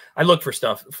 I look for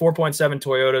stuff. 4.7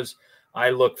 Toyotas. I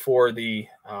look for the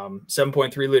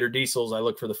 7.3 liter diesels. I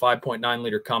look for the 5.9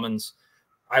 liter Cummins.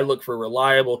 I look for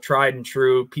reliable, tried and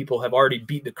true. People have already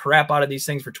beat the crap out of these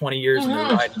things for 20 years. And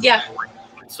they're riding. Yeah.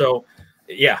 So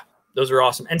yeah, those are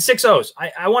awesome. And 6.0s.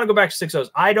 I want to go back to 6.0s.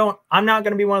 I'm not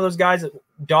going to be one of those guys that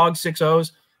dog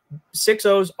 6.0s.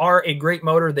 6.0s are a great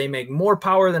motor. They make more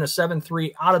power than a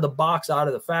 7.3 out of the box, out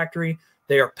of the factory.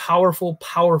 They are powerful,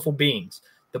 powerful beings.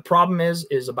 The problem is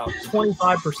about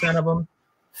 25% of them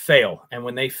fail. And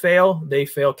when they fail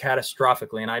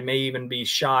catastrophically. And I may even be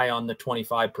shy on the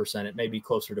 25%. It may be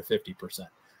closer to 50%.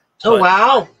 Oh,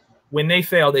 wow. When they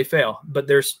fail, they fail. But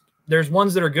there's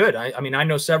ones that are good. I mean, I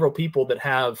know several people that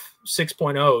have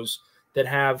 6.0s that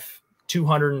have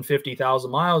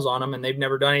 250,000 miles on them, and they've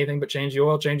never done anything but change the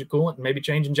oil, change the coolant, and maybe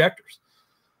change injectors.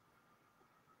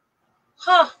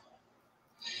 Huh.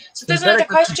 So there's another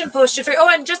question posted for,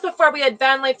 and just before we had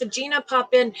Van Life, the Gina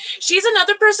pop in, she's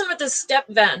another person with a step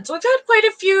van. So we've had quite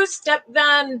a few step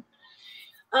van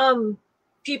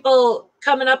people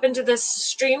coming up into this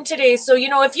stream today. So, you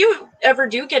know, if you ever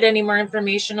do get any more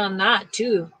information on that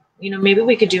too, you know, maybe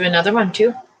we could do another one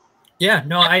too. Yeah,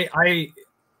 no,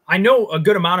 I know a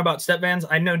good amount about step vans.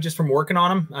 I know just from working on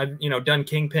them. I've, you know, done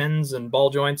kingpins and ball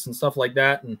joints and stuff like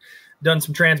that, and done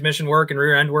some transmission work and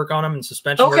rear end work on them and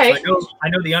suspension work. So I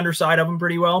know the underside of them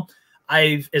pretty well.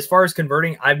 As far as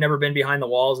converting, I've never been behind the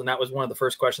walls, and that was one of the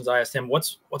first questions I asked him.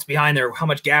 What's behind there? How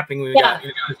much gapping we got? You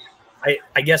know,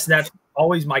 I guess that's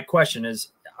always my question is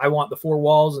I want the four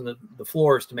walls and the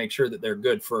floors to make sure that they're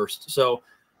good first. So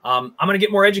I'm going to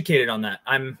get more educated on that.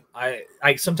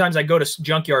 Sometimes I go to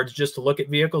junkyards just to look at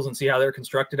vehicles and see how they're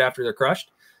constructed after they're crushed.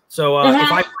 So if I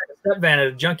find a step van at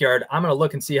a junkyard, I'm going to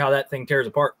look and see how that thing tears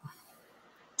apart.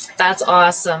 That's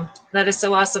awesome. That is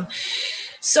so awesome.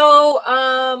 So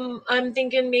I'm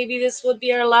thinking maybe this would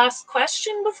be our last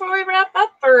question before we wrap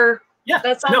up, or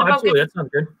that's absolutely. That sounds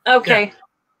good. Okay. Yeah.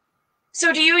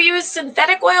 So do you use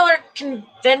synthetic oil or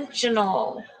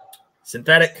conventional?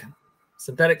 Synthetic.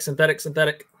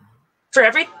 For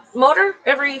every motor?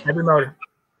 Every motor.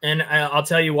 And I'll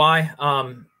tell you why.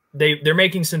 They're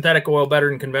making synthetic oil better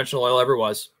than conventional oil ever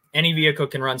was. Any vehicle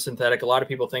can run synthetic. A lot of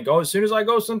people think, oh, as soon as I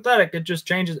go synthetic, it just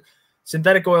changes.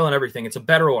 Synthetic oil and everything. It's a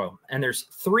better oil. And there's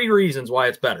 3 reasons why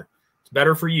it's better. It's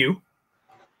better for you.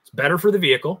 It's better for the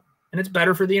vehicle. And it's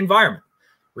better for the environment.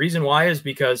 Reason why is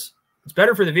because it's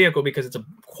better for the vehicle because it's a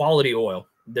quality oil.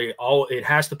 It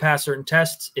has to pass certain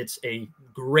tests. It's a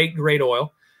great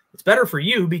oil. It's better for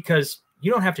you because you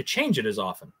don't have to change it as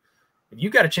often. If you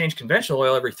got to change conventional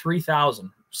oil every 3,000,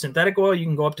 synthetic oil, you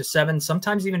can go up to 7,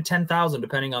 sometimes even 10,000,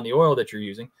 depending on the oil that you're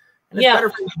using. And it's better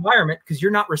for the environment because you're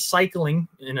not recycling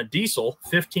in a diesel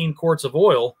 15 quarts of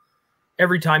oil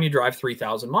every time you drive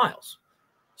 3,000 miles.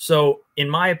 So in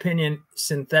my opinion,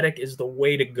 synthetic is the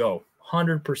way to go.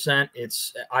 100%.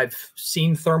 I've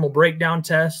seen thermal breakdown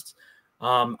tests.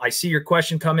 I see your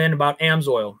question come in about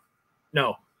AMSOIL.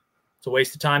 No, it's a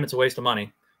waste of time. It's a waste of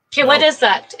money. Okay, what is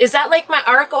that? Is that like my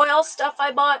Arc Oil stuff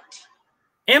I bought?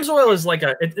 AMSOIL is like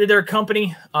they're a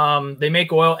company. They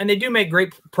make oil, and they do make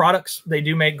great products. They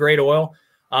do make great oil.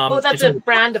 That's a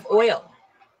brand of oil.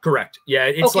 Correct. Yeah,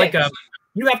 it's like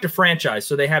you have to franchise.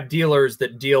 So they have dealers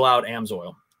that deal out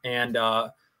AMSOIL. And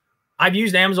I've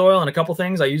used AMSOIL in a couple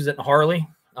things. I used it in Harley.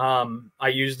 I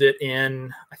used it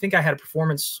in, I think I had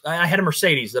a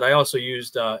Mercedes that I also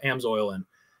used AMSOIL in.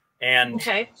 And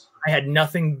I had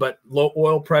nothing but low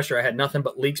oil pressure. I had nothing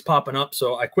but leaks popping up.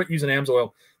 So I quit using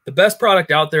AMSOIL. The best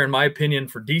product out there, in my opinion,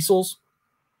 for diesels,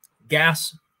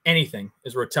 gas, anything,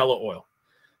 is Rotella oil.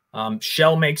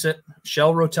 Shell makes it.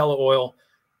 Shell Rotella oil.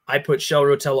 I put Shell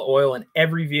Rotella oil in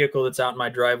every vehicle that's out in my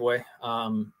driveway.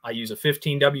 I use a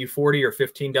 15W40 or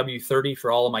 15W30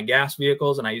 for all of my gas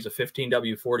vehicles, and I use a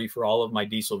 15W40 for all of my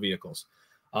diesel vehicles.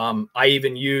 I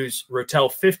even use Rotel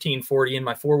 1540 in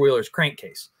my four-wheeler's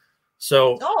crankcase.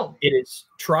 So it is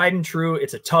tried and true.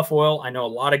 It's a tough oil. I know a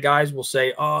lot of guys will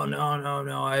say, oh,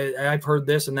 no, I've heard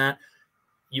this and that.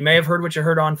 You may have heard what you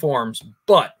heard on forums,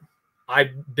 but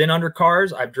I've been under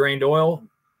cars. I've drained oil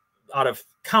out of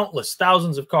countless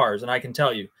thousands of cars, and I can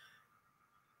tell you,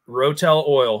 Rotel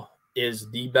oil is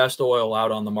the best oil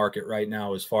out on the market right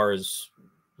now as far as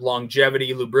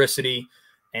longevity, lubricity,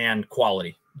 and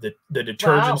quality. The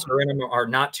detergents are in them are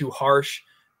not too harsh,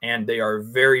 and they are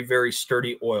very, very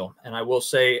sturdy oil. And I will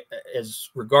say, as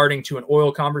regarding to an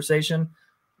oil conversation,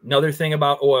 another thing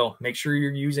about oil, make sure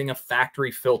you're using a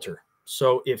factory filter.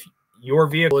 So if your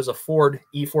vehicle is a Ford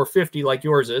E450 like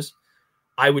yours is,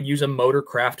 I would use a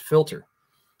Motorcraft filter.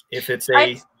 If it's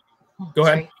a, go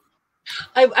ahead.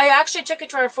 I actually took it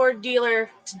to our Ford dealer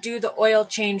to do the oil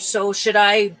change. So should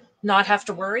I not have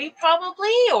to worry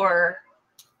probably, or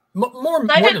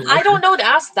I don't know to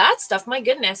ask that stuff. My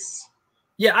goodness.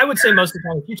 Yeah, I would say most of the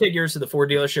time, if you take yours to the Ford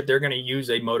dealership, they're going to use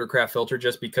a Motorcraft filter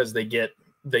just because they get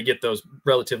those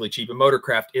relatively cheap. And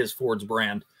Motorcraft is Ford's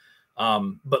brand.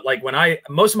 But like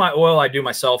most of my oil I do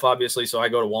myself, obviously. So I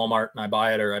go to Walmart and I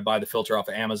buy it, or I buy the filter off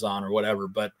of Amazon or whatever.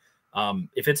 But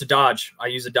if it's a Dodge, I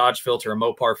use a Dodge filter, a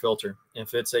Mopar filter.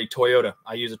 If it's a Toyota,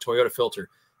 I use a Toyota filter.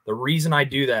 The reason I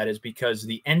do that is because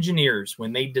the engineers,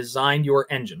 when they designed your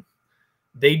engine,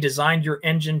 they designed your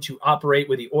engine to operate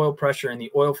with the oil pressure and the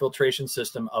oil filtration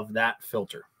system of that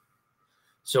filter.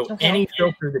 So any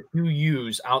filter that you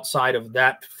use outside of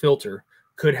that filter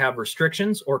could have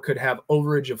restrictions or could have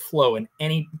overage of flow in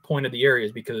any point of the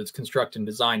areas because it's constructed and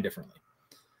designed differently.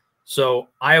 So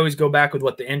I always go back with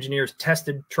what the engineers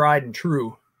tested, tried, and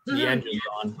true the engines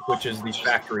on, which is the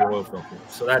factory oil filter.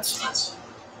 So that's,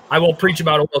 I won't preach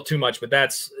about oil too much, but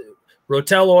that's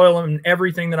Rotel oil on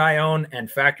everything that I own and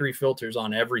factory filters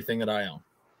on everything that I own.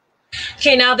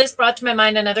 Okay, now this brought to my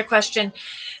mind another question,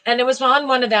 and it was on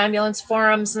one of the ambulance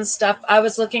forums and stuff. I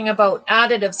was looking about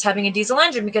additives having a diesel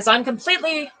engine because I'm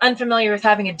completely unfamiliar with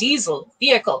having a diesel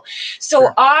vehicle.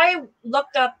 So I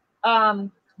looked up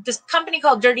this company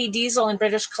called Dirty Diesel in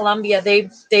British Columbia. They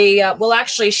will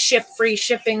actually ship free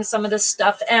shipping some of this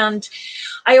stuff, and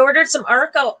I ordered some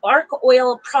arc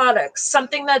oil products,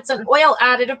 something that's an oil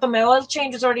additive, but my oil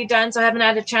change is already done, so I haven't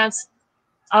had a chance.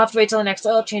 I'll have to wait till the next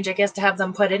oil change, I guess, to have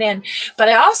them put it in. But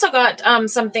I also got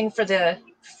something for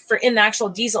in the actual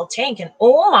diesel tank, and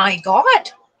oh my God,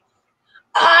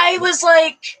 I was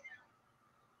like,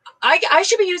 I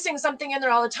should be using something in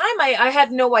there all the time. I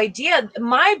had no idea.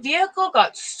 My vehicle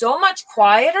got so much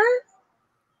quieter.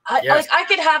 Like I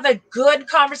could have a good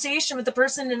conversation with the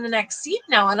person in the next seat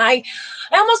now, and I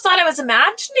almost thought I was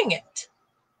imagining it.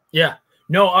 Yeah.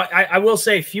 No, I will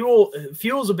say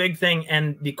fuel's a big thing,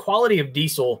 and the quality of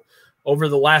diesel over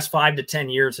the last 5 to 10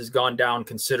 years has gone down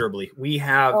considerably. We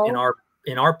have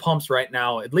in our pumps right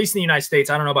now, at least in the United States,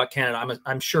 I don't know about Canada.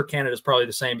 I'm sure Canada is probably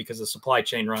the same because the supply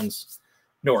chain runs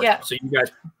north. Yeah. So you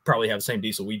guys probably have the same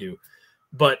diesel we do,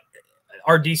 but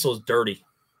our diesel is dirty.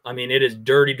 I mean, it is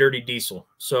dirty, dirty diesel.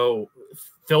 So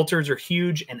filters are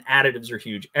huge and additives are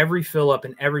huge. Every fill up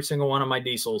in every single one of my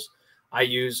diesels, I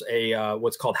use a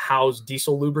what's called Howes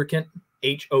diesel lubricant,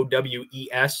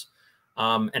 HOWES.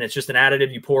 And it's just an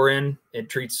additive you pour in. It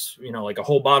treats, like a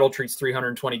whole bottle treats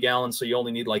 320 gallons. So you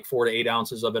only need like 4 to 8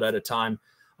 ounces of it at a time.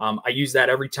 I use that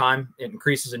every time. It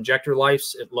increases injector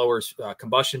lives. It lowers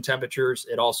combustion temperatures.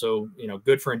 It also,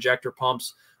 good for injector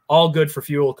pumps, all good for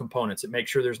fuel components. It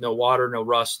makes sure there's no water, no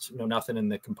rust, no nothing in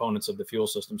the components of the fuel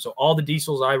system. So all the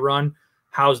diesels I run,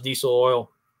 Howes diesel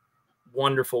oil,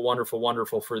 wonderful, wonderful,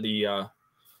 wonderful for the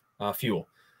fuel.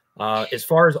 As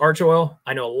far as Arch oil,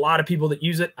 I know a lot of people that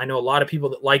use it. I know a lot of people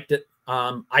that liked it.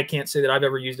 I can't say that I've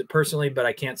ever used it personally, but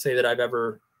I can't say that I've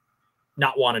ever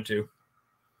not wanted to.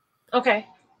 Okay.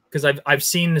 Because I've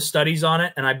seen the studies on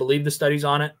it, and I believe the studies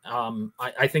on it.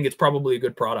 I think it's probably a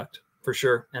good product for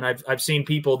sure. And I've seen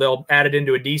people, they'll add it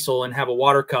into a diesel and have a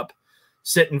water cup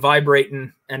sit and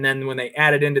vibrating, and then when they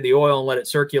add it into the oil and let it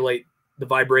circulate, the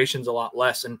vibration's a lot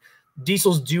less. And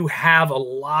diesels do have a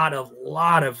lot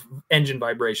of engine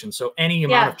vibration. So any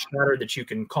amount of chatter that you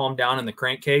can calm down in the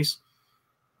crankcase,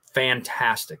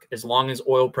 fantastic, as long as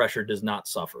oil pressure does not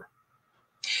suffer.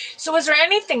 So is there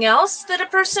anything else that a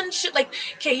person should, like,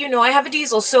 okay, you know, I have a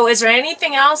diesel. So is there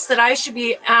anything else that I should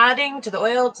be adding to the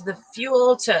oil, to the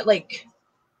fuel, to like,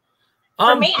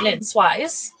 for maintenance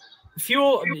wise?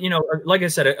 Fuel, you know, like I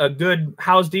said, a good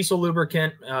house diesel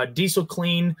lubricant, diesel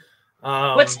clean.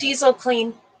 What's diesel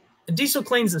clean? Diesel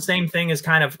clean is the same thing as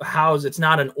kind of house. It's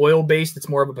not an oil based; it's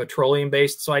more of a petroleum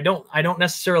based. So I don't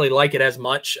necessarily like it as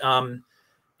much.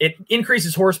 It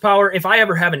increases horsepower. If I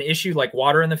ever have an issue like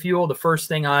water in the fuel, the first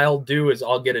thing I'll do is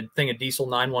I'll get a thing of Diesel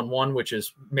 911, which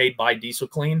is made by Diesel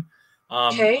Clean.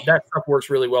 Okay. That stuff works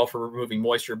really well for removing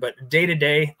moisture. But day to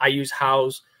day, I use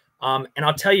House. And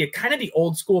I'll tell you kind of the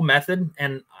old school method.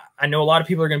 And I know a lot of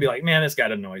people are going to be like, man, this guy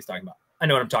doesn't know what he's talking about. I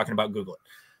know what I'm talking about. Google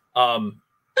it.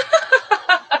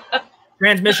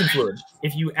 Transmission fluid.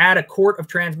 If you add a quart of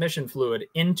transmission fluid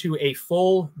into a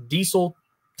full diesel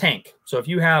tank. So if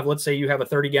you have, let's say you have a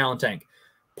 30-gallon tank,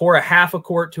 pour a half a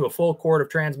quart to a full quart of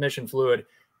transmission fluid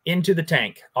into the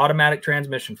tank, automatic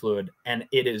transmission fluid, and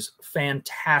it is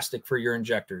fantastic for your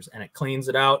injectors, and it cleans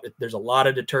it out. There's a lot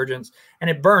of detergents, and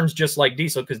it burns just like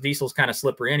diesel, because diesel's kind of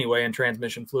slippery anyway, and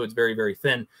transmission fluid's very, very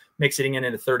thin. Mixing it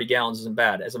into 30 gallons isn't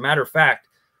bad. As a matter of fact,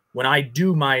 when I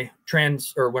do my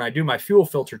fuel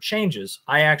filter changes,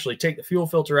 I actually take the fuel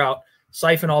filter out,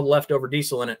 siphon all the leftover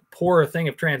diesel in it, pour a thing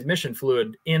of transmission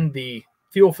fluid in the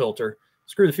fuel filter,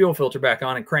 screw the fuel filter back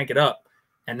on and crank it up.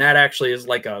 And that actually is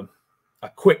like a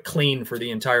quick clean for the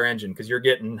entire engine, because you're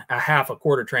getting a half a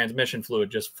quart of transmission fluid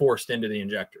just forced into the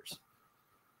injectors.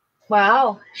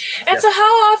 Wow. And so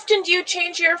how often do you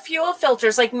change your fuel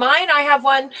filters? Like mine, I have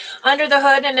one under the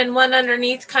hood and then one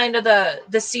underneath kind of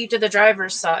the seat of the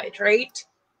driver's side, right?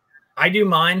 I do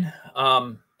mine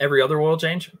every other oil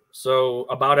change. So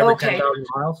about every 10,000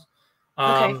 miles.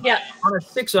 Yeah. On a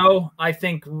 6.0, I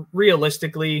think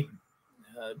realistically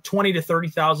 20 to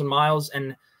 30,000 miles.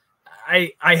 And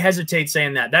I hesitate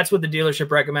saying that. That's what the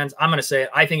dealership recommends. I'm going to say it.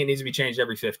 I think it needs to be changed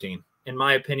every 15, in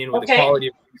my opinion, with the quality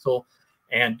of diesel.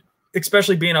 And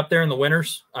especially being up there in the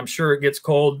winters, I'm sure it gets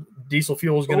cold. Diesel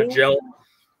fuel is going to gel.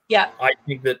 Yeah. I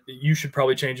think that you should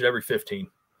probably change it every 15.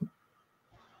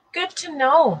 Good to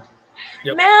know.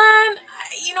 Yep. Man,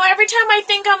 you know, every time I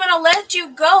think I'm going to let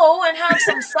you go and have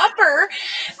some supper,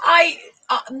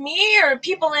 me or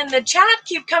people in the chat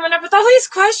keep coming up with all these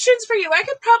questions for you. I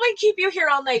could probably keep you here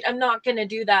all night. I'm not going to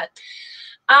do that.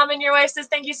 And your wife says,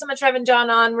 thank you so much for having John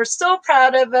on. We're so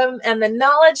proud of him and the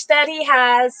knowledge that he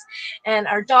has. And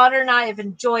our daughter and I have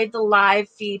enjoyed the live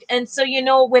feed. And so, you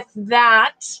know, with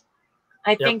that,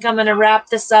 I think I'm going to wrap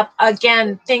this up.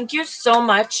 Again, thank you so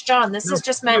much, John. This has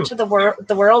just meant to the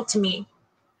world to me.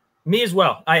 Me as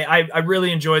well. I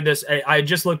really enjoyed this. I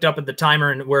just looked up at the timer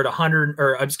and we're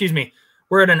at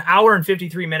we're at an hour and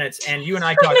 53 minutes, and you and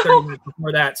I talked 30 minutes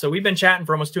before that. So we've been chatting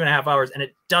for almost 2.5 hours, and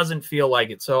it doesn't feel like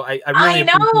it. So I really appreciate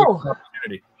the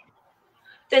opportunity.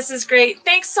 This is great.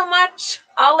 Thanks so much.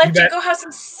 I'll let you go have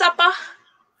some supper.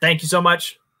 Thank you so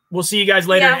much. We'll see you guys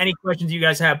later. Yeah. Any questions you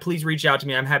guys have, please reach out to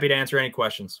me. I'm happy to answer any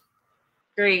questions.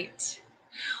 Great.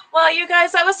 Well, you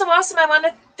guys, that was so awesome. I want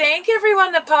to thank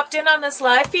everyone that popped in on this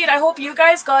live feed. I hope you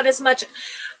guys got as much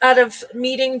out of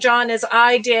meeting John as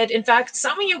I did. In fact,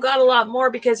 some of you got a lot more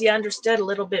because you understood a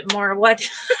little bit more what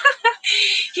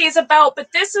he's about.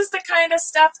 But this is the kind of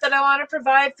stuff that I want to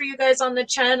provide for you guys on the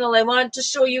channel. I want to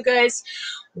show you guys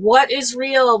what is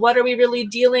real, what are we really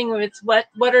dealing with, what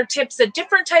are tips that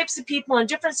different types of people in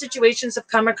different situations have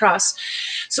come across.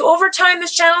 So over time,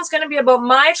 this channel is going to be about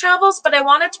my travels, but I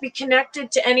want it to be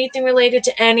connected to anything related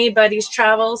to anybody's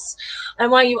travels. I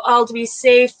want you all to be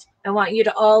safe. I want you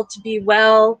to all to be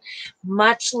well.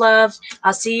 Much love.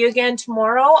 I'll see you again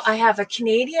tomorrow. I have a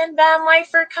Canadian van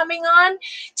lifer coming on,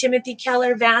 Timothy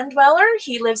Keller Van Dweller.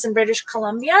 He lives in British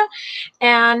Columbia.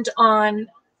 And on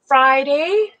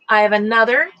Friday, I have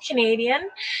another Canadian,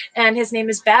 and his name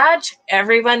is Badge.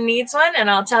 Everyone needs one, and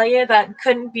I'll tell you that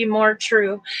couldn't be more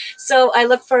true. So I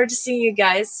look forward to seeing you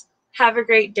guys. Have a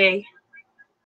great day.